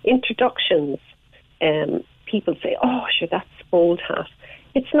 Introductions, people say, oh, sure, that's old hat.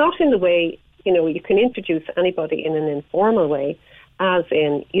 It's not in the way, you can introduce anybody in an informal way, as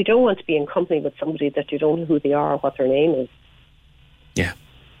in, you don't want to be in company with somebody that you don't know who they are or what their name is. Yeah.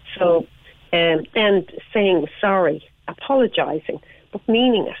 So, and saying sorry, apologising, but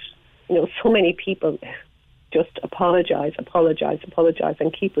meaning it. So many people just apologise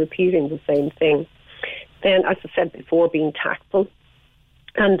and keep repeating the same thing. Then, as I said before, being tactful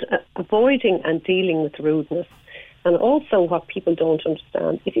and avoiding and dealing with rudeness. And also what people don't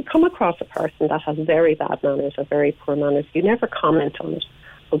understand, if you come across a person that has very bad manners or very poor manners, you never comment on it.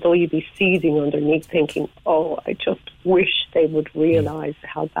 Although you'd be seething underneath thinking, oh, I just wish they would realise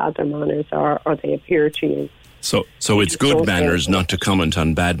how bad their manners are or they appear to you. So it's good manners not to comment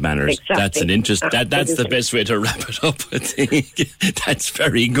on bad manners. Exactly. That's an interest. That's the best way to wrap it up, I think. That's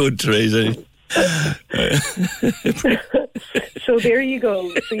very good, Teresa. So there you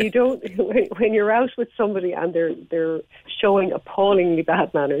go. So you don't, when you're out with somebody and they're showing appallingly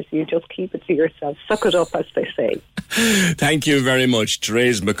bad manners, you just keep it to yourself. Suck it up, as they say. Thank you very much,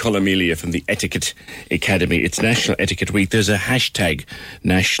 Therese McCullamelia from the Etiquette Academy. It's National Etiquette Week. There's a hashtag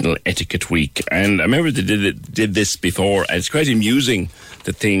National Etiquette Week, and I remember they did this before, and it's quite amusing,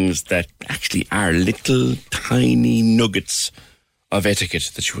 the things that actually are little tiny nuggets of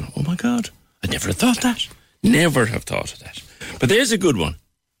etiquette that you, oh my God, I never have thought that. Never have thought of that. But there's a good one.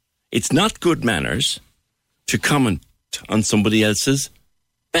 It's not good manners to comment on somebody else's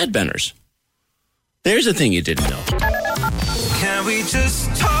bad manners. There's a thing you didn't know. Can we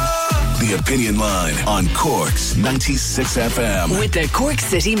just talk? The Opinion Line on Cork's 96 FM. With the Cork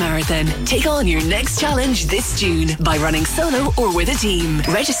City Marathon. Take on your next challenge this June by running solo or with a team.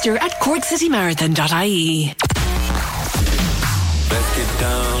 Register at corkcitymarathon.ie. Let's get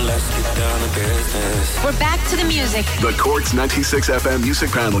down to business. We're back to the music. The Cork's 96 FM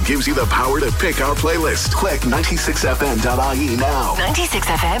music panel gives you the power to pick our playlist. Click 96fm.ie now.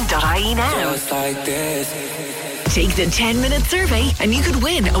 96fm.ie now. Just like this. Take the 10-minute survey and you could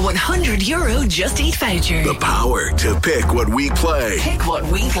win a €100 Just Eat voucher. The power to pick what we play. Pick what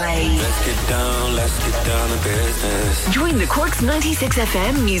we play. Let's get down to business. Join the Cork's 96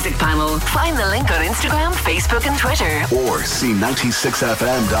 FM music panel. Find the link on Instagram, Facebook and Twitter. Or see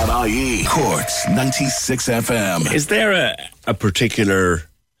 96fm.ie. Cork's 96 FM. Is there a particular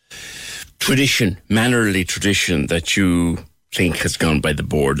tradition, mannerly tradition, that you think has gone by the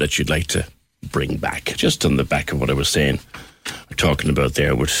board that you'd like to bring back? Just on the back of what I was saying, we're talking about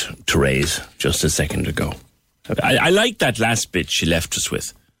there with Therese just a second ago. I like that last bit she left us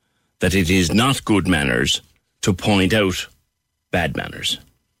with, that it is not good manners to point out bad manners.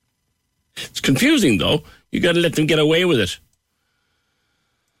 It's confusing though. You got to let them get away with it.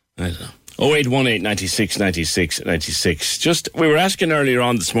 I don't know. 0818 96 96 96. Just, we were asking earlier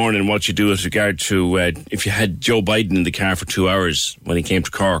on this morning what you do with regard to if you had Joe Biden in the car for 2 hours when he came to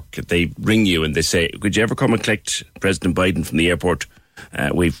Cork, they ring you and they say, could you ever come and collect President Biden from the airport?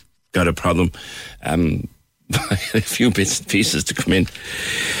 We've got a problem. A few bits and pieces to come in.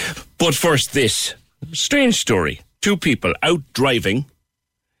 But first, this strange story. 2 people out driving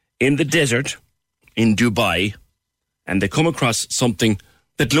in the desert in Dubai, and they come across something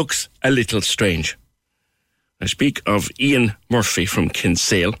that looks a little strange. I speak of Ian Murphy from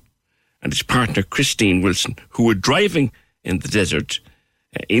Kinsale and his partner Christine Wilson, who were driving in the desert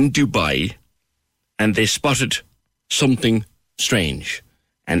in Dubai, and they spotted something strange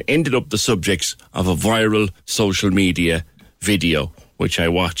and ended up the subjects of a viral social media video, which I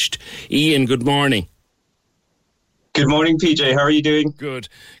watched. Ian, good morning. Good morning, PJ. How are you doing? Good.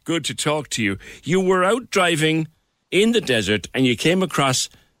 Good to talk to you. You were out driving in the desert and you came across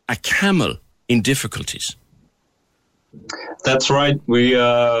a camel in difficulties. That's right.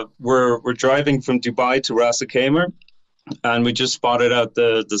 We're driving from Dubai to Ras Al Khaimah, and we just spotted out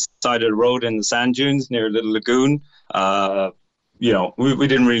the side of the road in the sand dunes near a little lagoon. We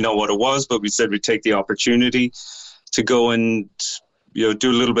didn't really know what it was, but we said we'd take the opportunity to go and do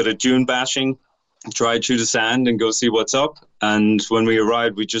a little bit of dune bashing, drive through the sand and go see what's up. And when we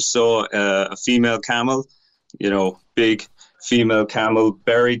arrived, we just saw a female camel, big female camel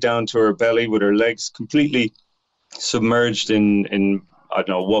buried down to her belly with her legs completely submerged in I don't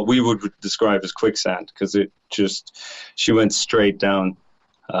know, what we would describe as quicksand, because she went straight down.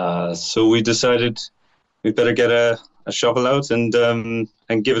 So we decided we better get a shovel out and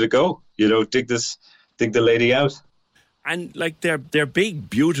give it a go. Dig the lady out. And like they're big,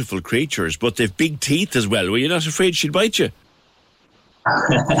 beautiful creatures, but they've big teeth as well. Were you not afraid she'd bite you?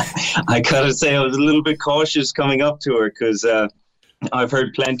 I gotta say, I was a little bit cautious coming up to her, because I've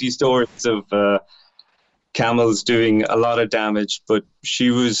heard plenty stories of camels doing a lot of damage, but she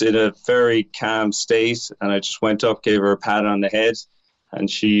was in a very calm state, and I just went up, gave her a pat on the head, and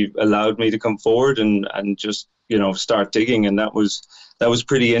she allowed me to come forward and just start digging, and that was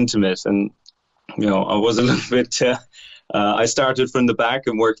pretty intimate. And I was a little bit. I started from the back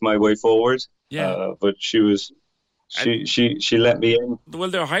and worked my way forward. Yeah. But she let me in. Well,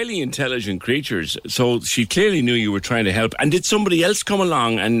 they're highly intelligent creatures, so she clearly knew you were trying to help. And did somebody else come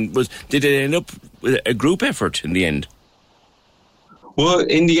along, and did it end up with a group effort in the end? Well,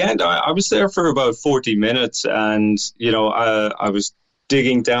 in the end, I was there for about 40 minutes, and I was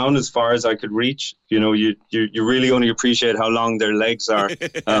digging down as far as I could reach. You really only appreciate how long their legs are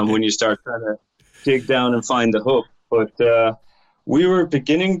when you start trying to dig down and find the hook. But we were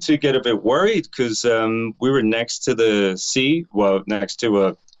beginning to get a bit worried, because we were next to the sea, next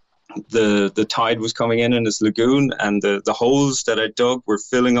to the tide was coming in this lagoon, and the holes that I dug were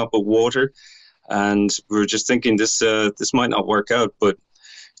filling up with water, and we were just thinking this might not work out. But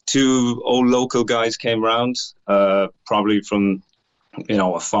 2 old local guys came round, probably from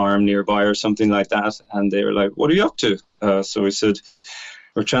a farm nearby or something like that, and they were like, "What are you up to?" So we said,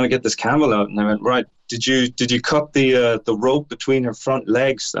 "We're trying to get this camel out." And I went, "Right, did you cut the rope between her front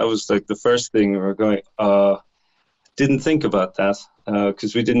legs?" That was like the first thing. We were going, didn't think about that,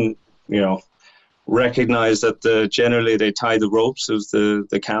 because we didn't recognize that generally they tie the ropes of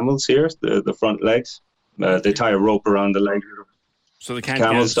the camels here, the front legs. They tie a rope around the leg. So they can't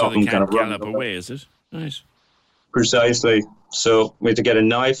gallop away, is it? Nice. Precisely. So we had to get a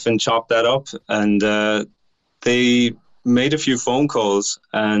knife and chop that up, and they made a few phone calls,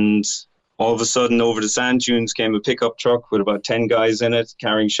 and all of a sudden over the sand dunes came a pickup truck with about 10 guys in it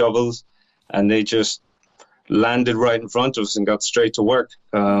carrying shovels, and they just landed right in front of us and got straight to work.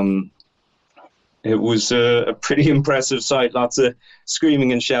 It was a pretty impressive sight, lots of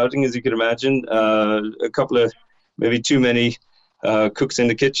screaming and shouting, as you could imagine, a couple of maybe too many cooks in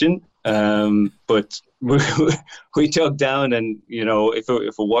the kitchen, but we dug down, and if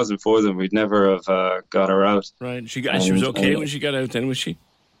it wasn't for them, we'd never have got her out. Right. She was okay when she got out. Then was she?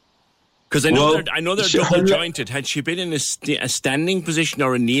 Because I know they're double jointed. Had she been in a standing position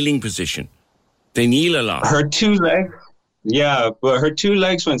or a kneeling position? They kneel a lot. Her 2 legs. Yeah, but her 2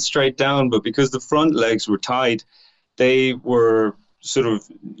 legs went straight down. But because the front legs were tied, they were sort of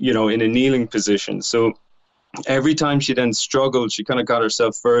in a kneeling position. So every time she then struggled, she kind of got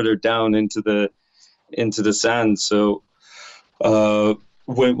herself further down into the sand. So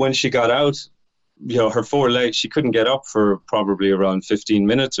when she got out, her 4 legs, she couldn't get up for probably around 15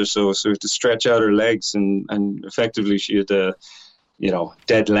 minutes or so. So we had to stretch out her legs, and effectively she had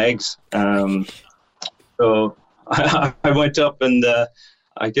dead legs. So I went up and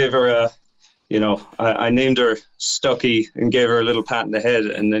I gave her I named her Stucky and gave her a little pat in the head,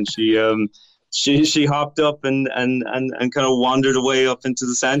 and then she hopped up and kind of wandered away up into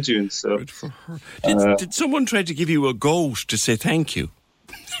the sand dunes. So, good for her. Did someone try to give you a goat to say thank you?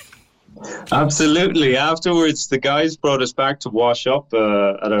 Absolutely. Afterwards, the guys brought us back to wash up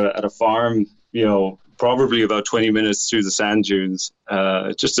at a farm, probably about 20 minutes through the sand dunes.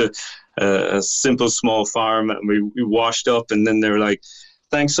 Just a simple small farm, and we washed up, and then they were like,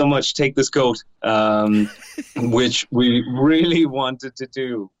 "Thanks so much, take this goat," which we really wanted to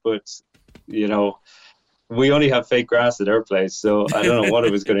do, but we only have fake grass at our place, so I don't know what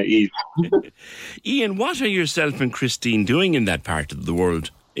it was going to eat. Ian, what are yourself and Christine doing in that part of the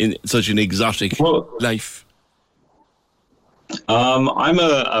world in such an exotic life? I'm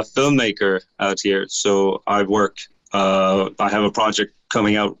a filmmaker out here, so I work. I have a project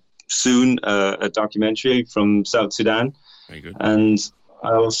coming out soon, a documentary from South Sudan. Very good. And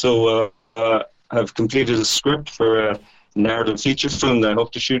I also have completed a script for a narrative feature film that I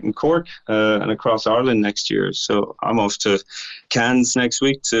hope to shoot in Cork and across Ireland next year. So I'm off to Cannes next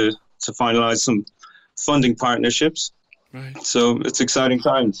week to finalise some funding partnerships. Right. So it's exciting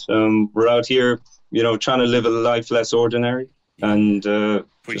times. We're out here, trying to live a life less ordinary. And well,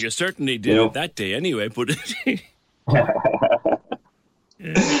 you certainly did it that day anyway, but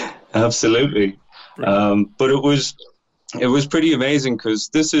absolutely. But it was pretty amazing, because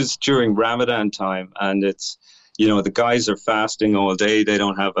this is during Ramadan time, and it's the guys are fasting all day. They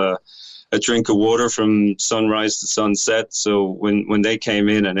don't have a a drink of water from sunrise to sunset. So when they came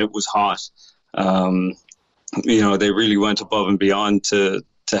in and it was hot, they really went above and beyond to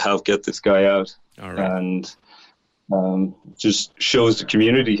help get this guy out. All right. And just shows the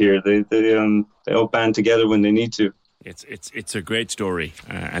community here. They all band together when they need to. It's a great story,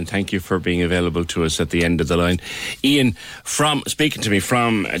 and thank you for being available to us at the end of the line. Ian, speaking to me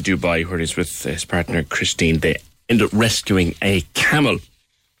from Dubai, where he's with his partner Christine, they ended up rescuing a camel.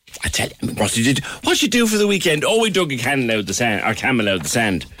 I tell you, what you do for the weekend? Oh, we dug a camel out of the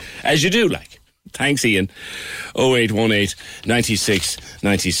sand, as you do, like. Thanks, Ian. 0818 96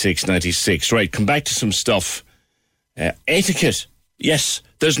 96 96. Right, come back to some stuff. Etiquette. Yes,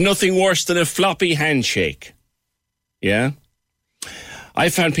 there's nothing worse than a floppy handshake. Yeah? I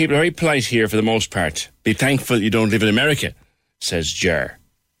found people very polite here for the most part. Be thankful you don't live in America, says Jer.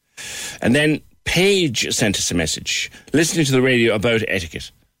 And then Paige sent us a message, listening to the radio about etiquette.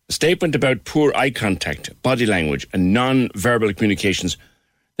 A statement about poor eye contact, body language and non-verbal communications.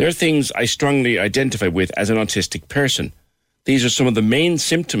 They're things I strongly identify with as an autistic person. These are some of the main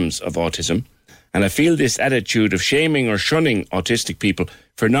symptoms of autism, and I feel this attitude of shaming or shunning autistic people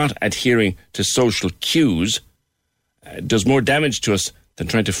for not adhering to social cues does more damage to us than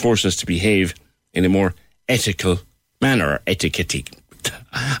trying to force us to behave in a more ethical manner, or etiquette.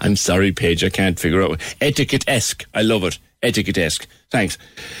 I'm sorry, Paige, I can't figure out. Etiquette-esque. I love it. Etiquette-esque. Thanks.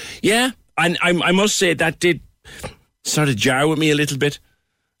 Yeah, and I must say that did sort of jar with me a little bit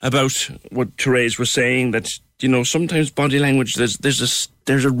about what Therese was saying, that, sometimes body language, there's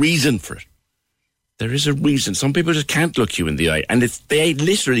a reason for it. There is a reason. Some people just can't look you in the eye, and they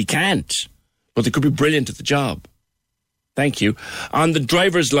literally can't, but they could be brilliant at the job. Thank you. On the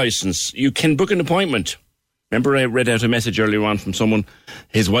driver's license, you can book an appointment. Remember, I read out a message earlier on from someone.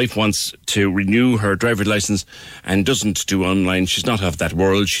 His wife wants to renew her driver's license and doesn't do online. She's not of that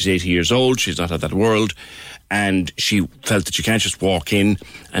world. She's 80 years old. She's not of that world. And she felt that you can't just walk in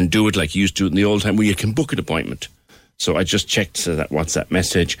and do it like you used to do it in the old time. Well, you can book an appointment. So I just checked that WhatsApp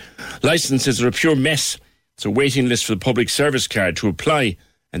message. Licenses are a pure mess. It's a waiting list for the public service card to apply,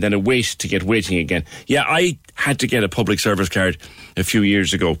 and then a wait to get waiting again. Yeah, I had to get a public service card a few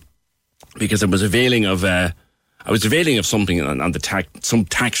years ago because I was availing of something on the some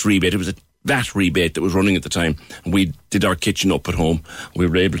tax rebate. It was a VAT rebate that was running at the time, and we did our kitchen up at home. We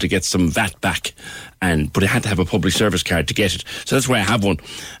were able to get some VAT back, but I had to have a public service card to get it. So that's why I have one,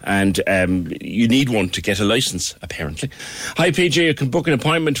 and you need one to get a licence, apparently. Hi, PJ, you can book an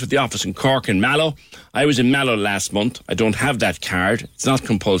appointment with the office in Cork and Mallow. I was in Mallow last month. I don't have that card. It's not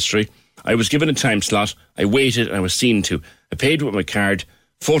compulsory. I was given a time slot. I waited and I was seen to. I paid with my card,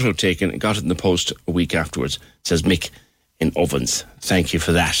 photo taken, and got it in the post a week afterwards, says Mick in Ovens. Thank you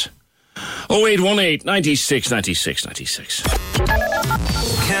for that. 0818 96 96 96.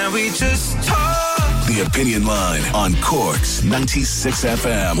 Can we just talk? The Opinion Line on Cork's 96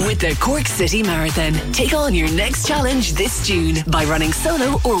 FM. With the Cork City Marathon, take on your next challenge this June by running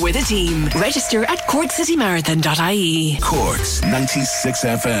solo or with a team. Register at corkcitymarathon.ie. Cork's 96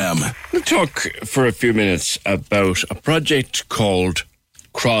 FM. We'll talk for a few minutes about a project called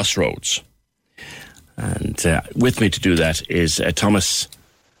Crossroads. And with me to do that is Thomas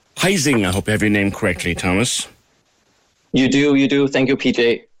Heising. I hope I have your name correctly, Thomas. You do. Thank you,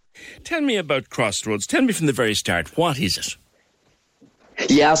 PJ. Tell me about Crossroads. Tell me from the very start, what is it?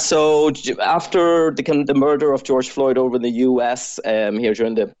 Yeah, so after the murder of George Floyd over in the US here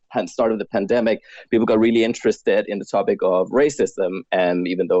during the start of the pandemic, people got really interested in the topic of racism,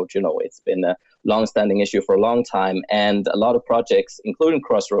 even though, it's been a long-standing issue for a long time. And a lot of projects, including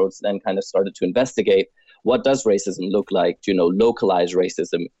Crossroads, then kind of started to investigate what does racism look like, localized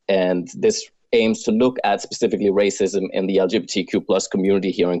racism. And this aims to look at specifically racism in the LGBTQ plus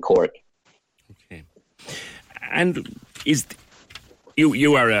community here in Cork. Okay. And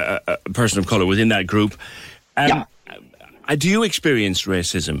you are a person of colour within that group. Yeah. Do you experience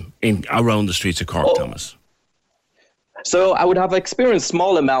racism around the streets of Cork, Thomas? So I would have experienced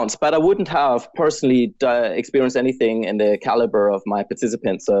small amounts, but I wouldn't have personally experienced anything in the caliber of my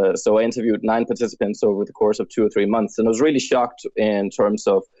participants. So I interviewed 9 participants over the course of 2 or 3 months, and I was really shocked in terms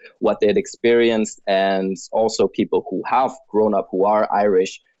of what they'd experienced, and also people who have grown up who are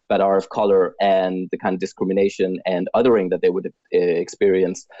Irish but are of color, and the kind of discrimination and othering that they would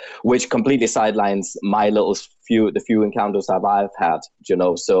experience, which completely sidelines my the few encounters I've had,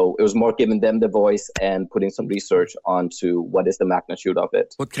 So it was more giving them the voice and putting some research onto what is the magnitude of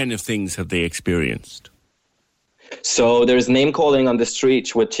it. What kind of things have they experienced? So there's name calling on the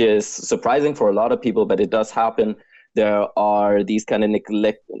street, which is surprising for a lot of people, but it does happen. There are these kind of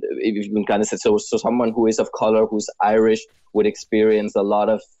neglect, if you can kind of say, so someone who is of color, who's Irish, would experience a lot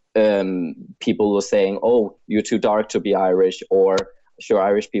of people were saying, oh, you're too dark to be Irish, or sure,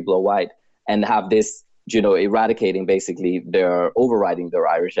 Irish people are white, and have this, eradicating basically overriding their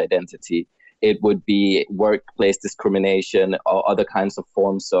Irish identity. It would be workplace discrimination or other kinds of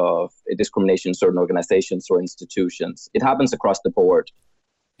forms of discrimination in certain organizations or institutions. It happens across the board.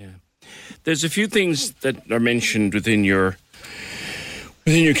 Yeah. There's a few things that are mentioned within your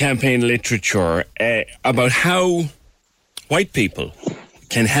campaign literature about how white people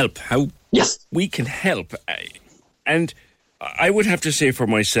can help, how we can help. And I would have to say for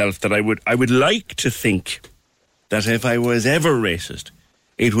myself that I would like to think that if I was ever racist,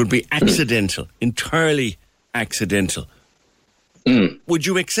 it would be accidental, entirely accidental. Would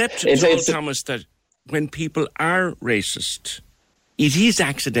you accept, Thomas, that when people are racist, it is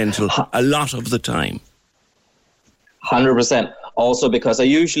accidental a lot of the time? 100%. Also, because I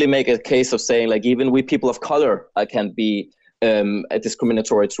usually make a case of saying, like, even we people of color can be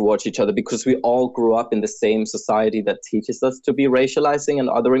discriminatory towards each other, because we all grew up in the same society that teaches us to be racializing and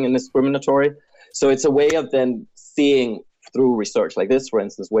othering and discriminatory. So it's a way of then seeing through research like this, for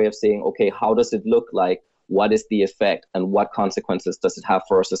instance, way of seeing, okay, how does it look like? What is the effect and what consequences does it have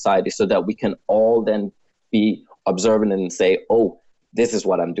for our society, so that we can all then be observant and say, oh, this is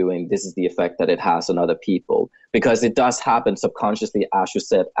what I'm doing. This is the effect that it has on other people. Because it does happen subconsciously, as you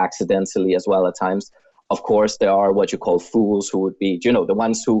said, accidentally as well at times. Of course, there are what you call fools, who would be, the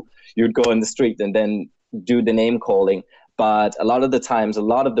ones who you'd go in the street and then do the name calling. But a lot of the times, a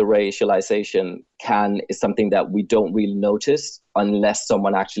lot of the racialization is something that we don't really notice unless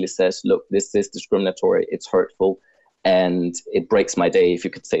someone actually says, look, this is discriminatory, it's hurtful, and it breaks my day, if you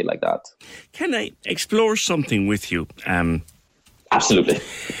could say it like that. Can I explore something with you? Absolutely.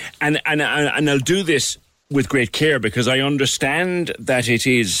 And I'll do this with great care, because I understand that it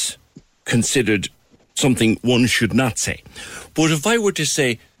is considered something one should not say. But if I were to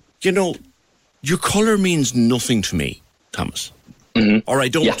say, your colour means nothing to me, Thomas, or I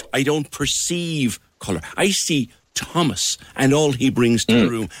don't perceive colour. I see Thomas and all he brings to the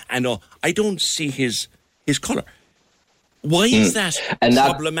room, and I don't see his colour. Why is that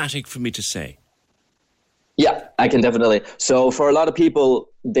problematic for me to say? Yeah, I can definitely. So for a lot of people,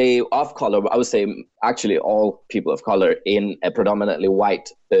 of color, I would say actually all people of color in a predominantly white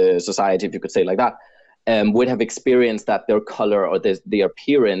society, if you could say it like that, would have experienced that their color or their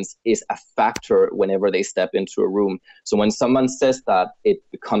appearance is a factor whenever they step into a room. So when someone says that, it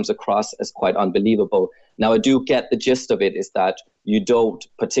comes across as quite unbelievable. Now, I do get the gist of it, is that you don't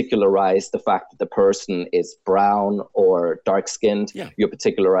particularize the fact that the person is brown or dark-skinned. Yeah. You're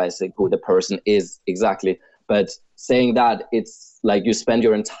particularizing who the person is exactly. But saying that, it's like you spend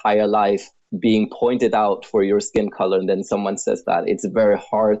your entire life being pointed out for your skin color, and then someone says that. It's a very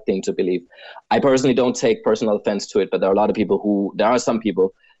hard thing to believe. I personally don't take personal offense to it, but there are some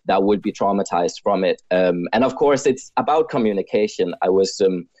people that would be traumatized from it. And of course, it's about communication.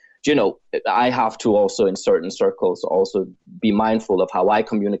 I have to also, in certain circles, also be mindful of how I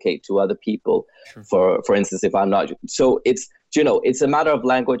communicate to other people. Sure. For instance, if I'm not, so it's a matter of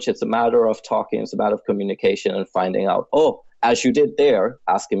language, it's a matter of talking, it's a matter of communication and finding out, as you did there,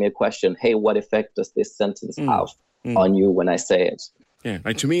 asking me a question, hey, what effect does this sentence have on you when I say it? Yeah,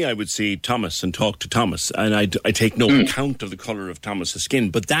 to me, I would see Thomas and talk to Thomas, and I take no account of the colour of Thomas's skin.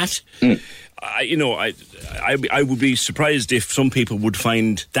 But that, I would be surprised if some people would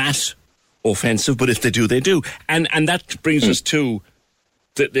find that offensive. But if they do, they do. And that brings us to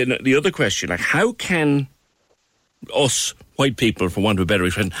the other question: like, how can us white people, for want of a better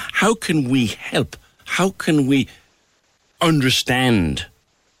expression, how can we help? How can we understand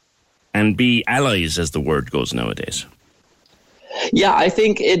and be allies, as the word goes nowadays? Yeah, I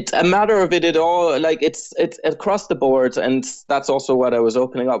think it's a matter of it all, like it's across the board, and that's also what I was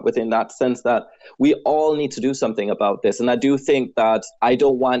opening up with, in that sense that we all need to do something about this. And I do think that I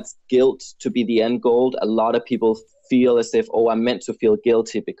don't want guilt to be the end goal. A lot of people feel as if, I'm meant to feel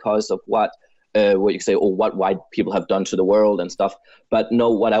guilty because of what you say, what white people have done to the world and stuff. But no,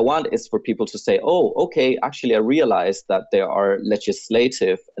 what I want is for people to say, okay, actually I realize that there are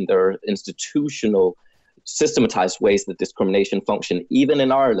legislative and there are institutional systematized ways that discrimination function, even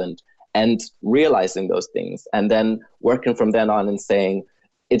in Ireland, and realizing those things, and then working from then on and saying,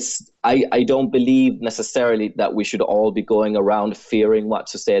 I don't believe necessarily that we should all be going around fearing what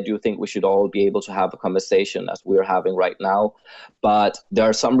to say. I do think we should all be able to have a conversation as we're having right now. But there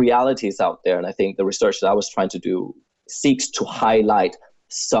are some realities out there, and I think the research that I was trying to do seeks to highlight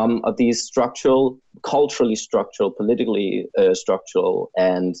some of these culturally structural, politically structural,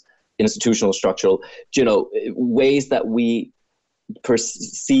 and institutional structural, ways that we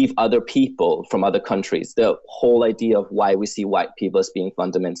perceive other people from other countries. The whole idea of why we see white people as being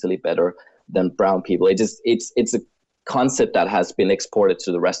fundamentally better than brown people. It's a concept that has been exported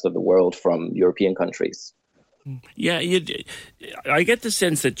to the rest of the world from European countries. Yeah, I get the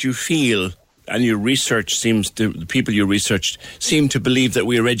sense that you feel, and your research the people you researched seem to believe that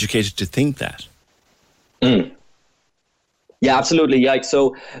we are educated to think that. Yeah, absolutely. Yeah.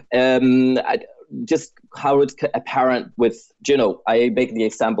 So just how it's apparent with, I make the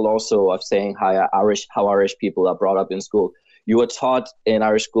example also of saying how Irish people are brought up in school. You are taught in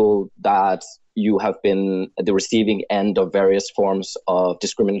Irish school that you have been at the receiving end of various forms of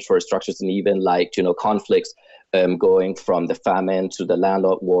discriminatory structures, and even conflicts, going from the famine to the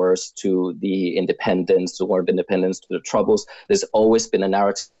landlord wars to the independence, to War of Independence, to the Troubles. There's always been a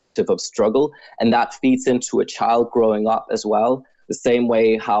narrative of struggle, and that feeds into a child growing up as well. The same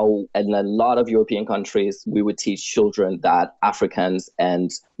way how in a lot of European countries, we would teach children that Africans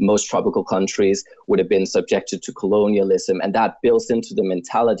and most tropical countries would have been subjected to colonialism, and that builds into the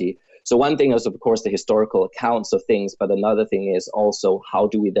mentality. So one thing is, of course, the historical accounts of things, but another thing is also how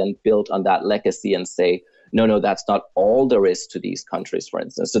do we then build on that legacy and say, no, that's not all there is to these countries, for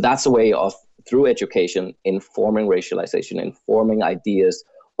instance. So that's a way of, through education, informing racialization, informing ideas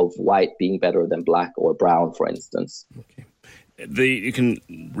of white being better than black or brown, for instance. Okay. You can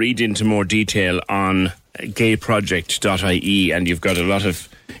read into more detail on gayproject.ie, and you've got a lot of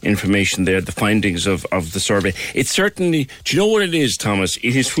information there, the findings of the survey. It's certainly, do you know what it is, Thomas?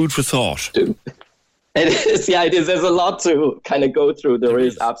 It is food for thought. It is, yeah, it is. There's a lot to kind of go through. There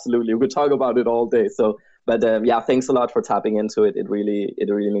is, absolutely. We could talk about it all day. So, but thanks a lot for tapping into it. It really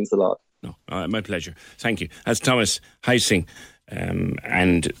means a lot. No, my pleasure. Thank you. That's Thomas Heising,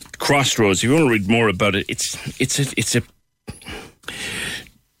 and Crossroads. If you want to read more about it, it's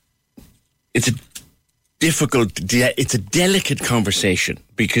a delicate conversation,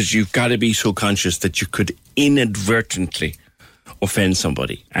 because you've got to be so conscious that you could inadvertently offend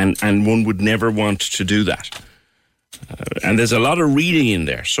somebody, and one would never want to do that. And there's a lot of reading in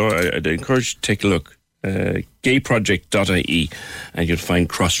there, so I'd encourage you to take a look. Gayproject.ie, and you'll find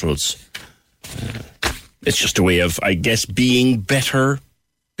Crossroads. It's just a way of, I guess, being better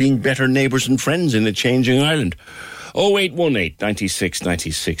neighbours and friends in a changing Ireland. 0818 96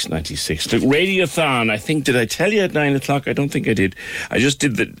 96 96. The Radiothon, I think, did I tell you at 9 o'clock? I don't think I did. I just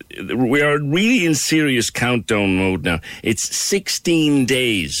did we are really in serious countdown mode now. It's 16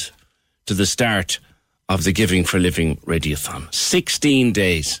 days to the start of the Giving for Living Radiothon. 16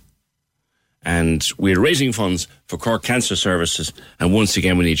 days. And we're raising funds for Cork Cancer Services, and once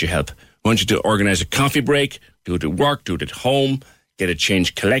again we need your help. I want you to organise a coffee break, do it at work, do it at home, get a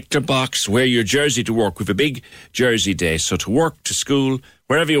change collector box, wear your jersey to work. We have a big jersey day, so to work, to school,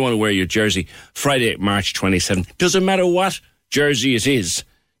 wherever you want to wear your jersey, Friday, March 27th. Doesn't matter what jersey it is,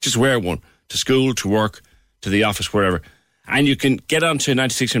 just wear one, to school, to work, to the office, wherever. And you can get onto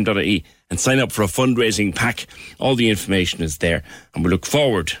 96fm.ie and sign up for a fundraising pack. All the information is there, and we look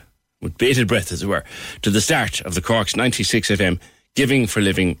forward, with bated breath as it were, to the start of the Cork's 96FM Giving for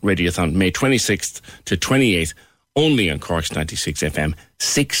Living Radiothon, May 26th to 28th, only on Cork's 96FM,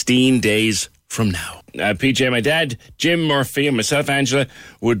 16 days from now. PJ, my dad, Jim Murphy, and myself, Angela,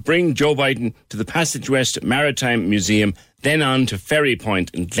 would bring Joe Biden to the Passage West Maritime Museum, then on to Ferry Point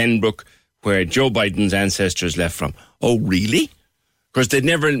in Glenbrook, where Joe Biden's ancestors left from. Oh, really? Of course, they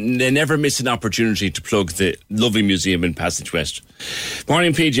never miss an opportunity to plug the lovely museum in Passage West.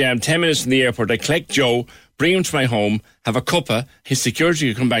 Morning, PJ. I'm 10 minutes from the airport. I collect Joe, bring him to my home, have a cuppa. His security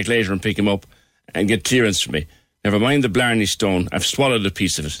will come back later and pick him up and get clearance from me. Never mind the Blarney Stone. I've swallowed a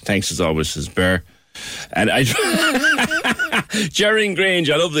piece of it. Thanks as always, says Bear. And Jerry and Grange,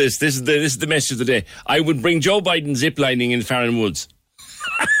 I love this. This is the message of the day. I would bring Joe Biden ziplining in Farron Woods.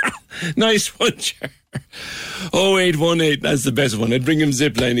 Nice one, Jerry. 0818, that's the best one. I'd bring him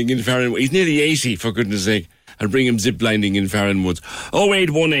ziplining in Farron Woods. He's nearly 80, for goodness sake. I'd bring him ziplining in Farron Woods.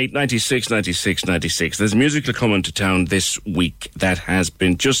 0818 96 96 96. There's a musical coming to town this week that has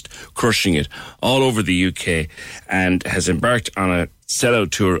been just crushing it all over the UK and has embarked on a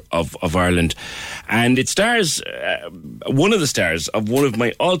sellout tour of Ireland. And it stars one of the stars of one of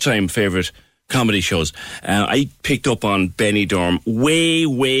my all-time favourite comedy shows. I picked up on Benidorm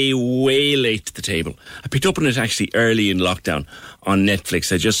way late to the table. I picked up on it actually early in lockdown on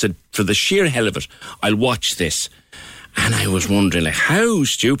Netflix. I just said, for the sheer hell of it, I'll watch this. And I was wondering, like, how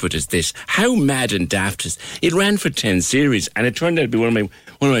stupid is this? How mad and daft is it? Ran for 10 series, and it turned out to be one of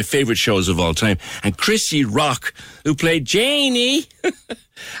my favourite shows of all time. And Chrissy Rock, who played Janie.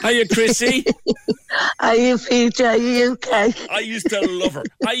 Hiya, Chrissy. Hiya, PJ. Are you okay? I used to love her.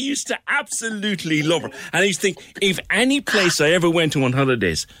 I used to absolutely love her. And I used to think, if any place I ever went to on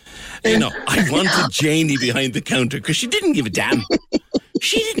holidays, I wanted Janie behind the counter, because she didn't give a damn.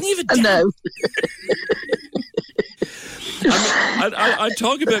 She didn't give a damn. No. I'll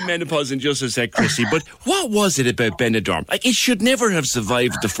talk about menopause in just a sec, Chrissy, but what was it about Benidorm? Like, it should never have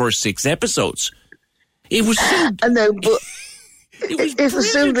survived the first 6 episodes. It was so... I know, but it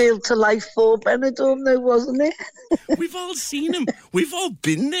was so real to life for Benidorm, though, wasn't it? We've all seen him. We've all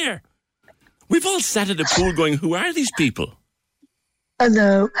been there. We've all sat at a pool going, who are these people? I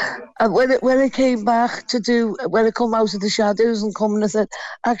know. And when I came back when I come out of the shadows and come, and I said,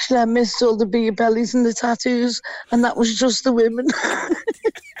 actually, I missed all the beer bellies and the tattoos, and that was just the women.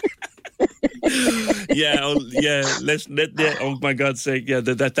 Oh my God's sake,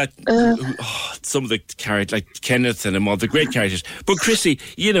 some of the characters, like Kenneth and all the great characters. But Chrissy,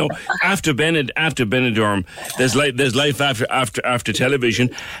 after Benidorm, there's life after television.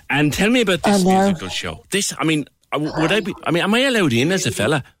 And tell me about this musical show. Am I allowed in as a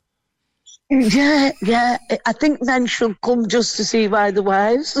fella? Yeah. I think men should come just to see by the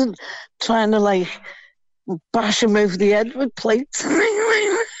wives and trying to bash them over the head with plates.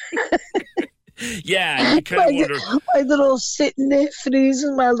 Yeah, you kind of wonder why they're all sitting there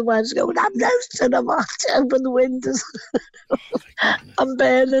freezing while the wives going, I'm roasting, I'm hot, open the windows. I'm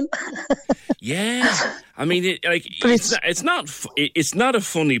burning. Yeah, I mean, it's not a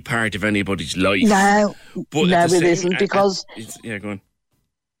funny part of anybody's life. No, it isn't, because go on.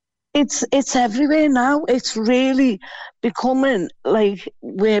 It's everywhere now. It's really becoming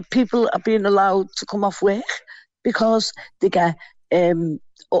where people are being allowed to come off work because they get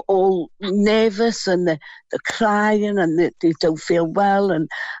all nervous and they're crying and they don't feel well. And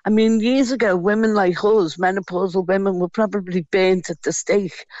I mean, years ago, women like us, menopausal women, were probably burnt at the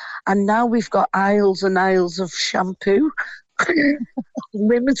stake. And now we've got aisles and aisles of shampoo,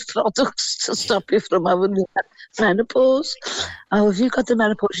 women's products to stop you from having menopause. Oh, have you got the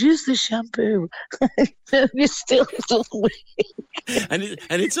menopause? Use the shampoo. You still don't work. And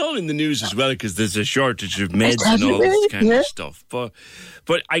it's all in the news as well, because there's a shortage of meds and all this kind of stuff. But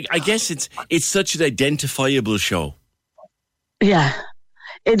I guess it's such an identifiable show. Yeah,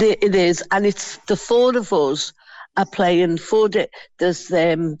 it is, and it's the 4 of us are playing for the. There's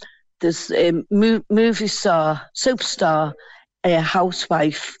movie star, soap star,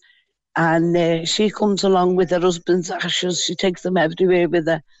 housewife, and she comes along with her husband's ashes. She takes them everywhere with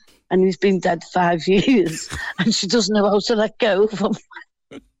her, and he's been dead 5 years, and she doesn't know how to let go of him.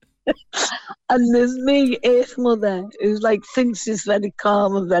 And there's me, Earth Mother, who's thinks she's very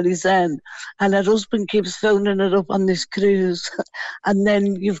calm and very zen, and her husband keeps phoning her up on this cruise. And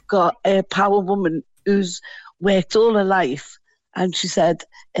then you've got a power woman who's worked all her life, and she said,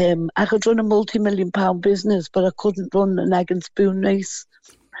 I could run a multi-million-pound business, but I couldn't run an egg and spoon race.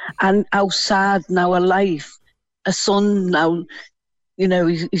 And how sad now her life. A son now,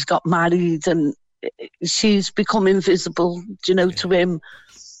 he's got married, and she's become invisible, to him.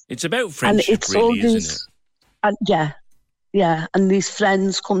 It's about friendship, and it's really, all these, isn't it? And yeah. And these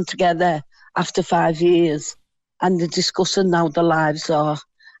friends come together after 5 years, and they're discussing how their lives are.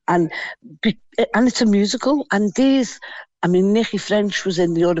 And it's a musical, and these... I mean, Nikki French was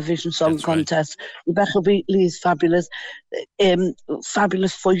in the Eurovision Song Contest. Right. Rebecca Wheatley is fabulous.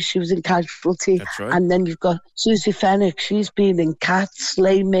 Fabulous voice. She was in Casualty. That's right. And then you've got Susie Fenwick. She's been in Cats,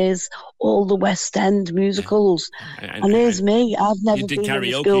 Les Mis, all the West End musicals. Yeah. And there's me. I've never been in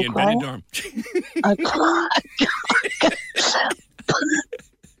a school choir. Benidorm. I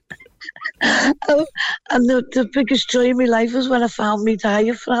and the biggest joy in my life was when I found my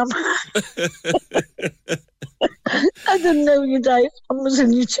diaphragm. I didn't know your diaphragm was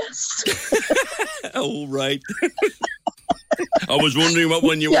in your chest. Oh, right. I was wondering what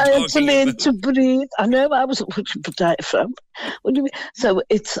one you were talking about. I had to learn to breathe. I know, I wasn't looking for diaphragm. What do you mean? So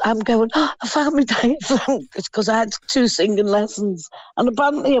I'm going, I found my diaphragm. It's because I had 2 singing lessons. And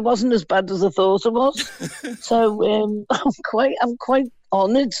apparently it wasn't as bad as I thought it was. So I'm quite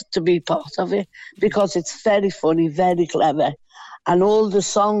honoured to be part of it, because it's very funny, very clever. And all the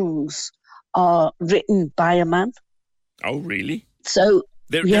songs are written by a man. Oh, really? So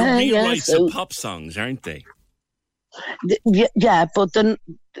they're rewrites of pop songs, aren't they? Yeah, but then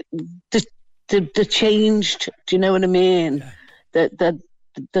they're changed. Do you know what I mean? Yeah.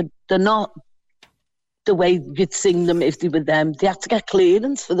 They're not the way you'd sing them if they were them. They had to get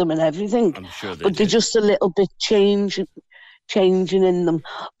clearance for them and everything. I'm sure they But they're just a little bit changing in them.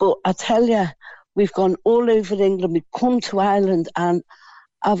 But I tell you, we've gone all over England. We've come to Ireland and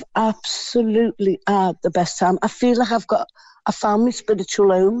I've absolutely had the best time. I feel like I've got a family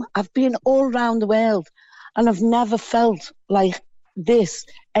spiritual home. I've been all around the world and I've never felt like this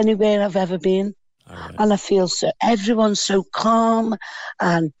anywhere I've ever been. Right. And I feel everyone's so calm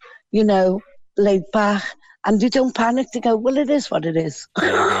and, laid back. And they don't panic. They go, well, it is what it is.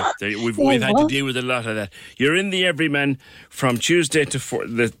 There you go. We've had to deal with a lot of that. You're in the Everyman from Tuesday to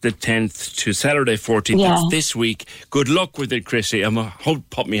the 10th to Saturday 14th. Yeah. That's this week. Good luck with it, Chrissy. I'm going to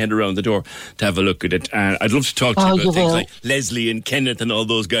pop my head around the door to have a look at it. And I'd love to talk to you about things like Leslie and Kenneth and all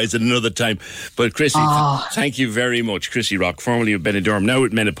those guys at another time. But Chrissy, thank you very much. Chrissy Rock, formerly of Benidorm, now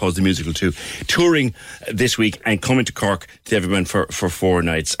with Menopause the Musical too, touring this week and coming to Cork to the Everyman for 4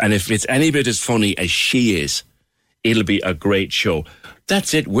 nights. And if it's any bit as funny as she is, it'll be a great show.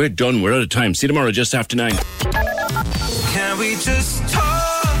 That's it. We're done. We're out of time. See you tomorrow just after 9. Can we just talk?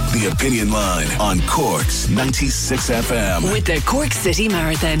 The Opinion Line on Cork's 96 FM. With the Cork City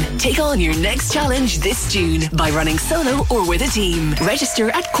Marathon. Take on your next challenge this June by running solo or with a team. Register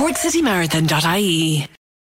at corkcitymarathon.ie.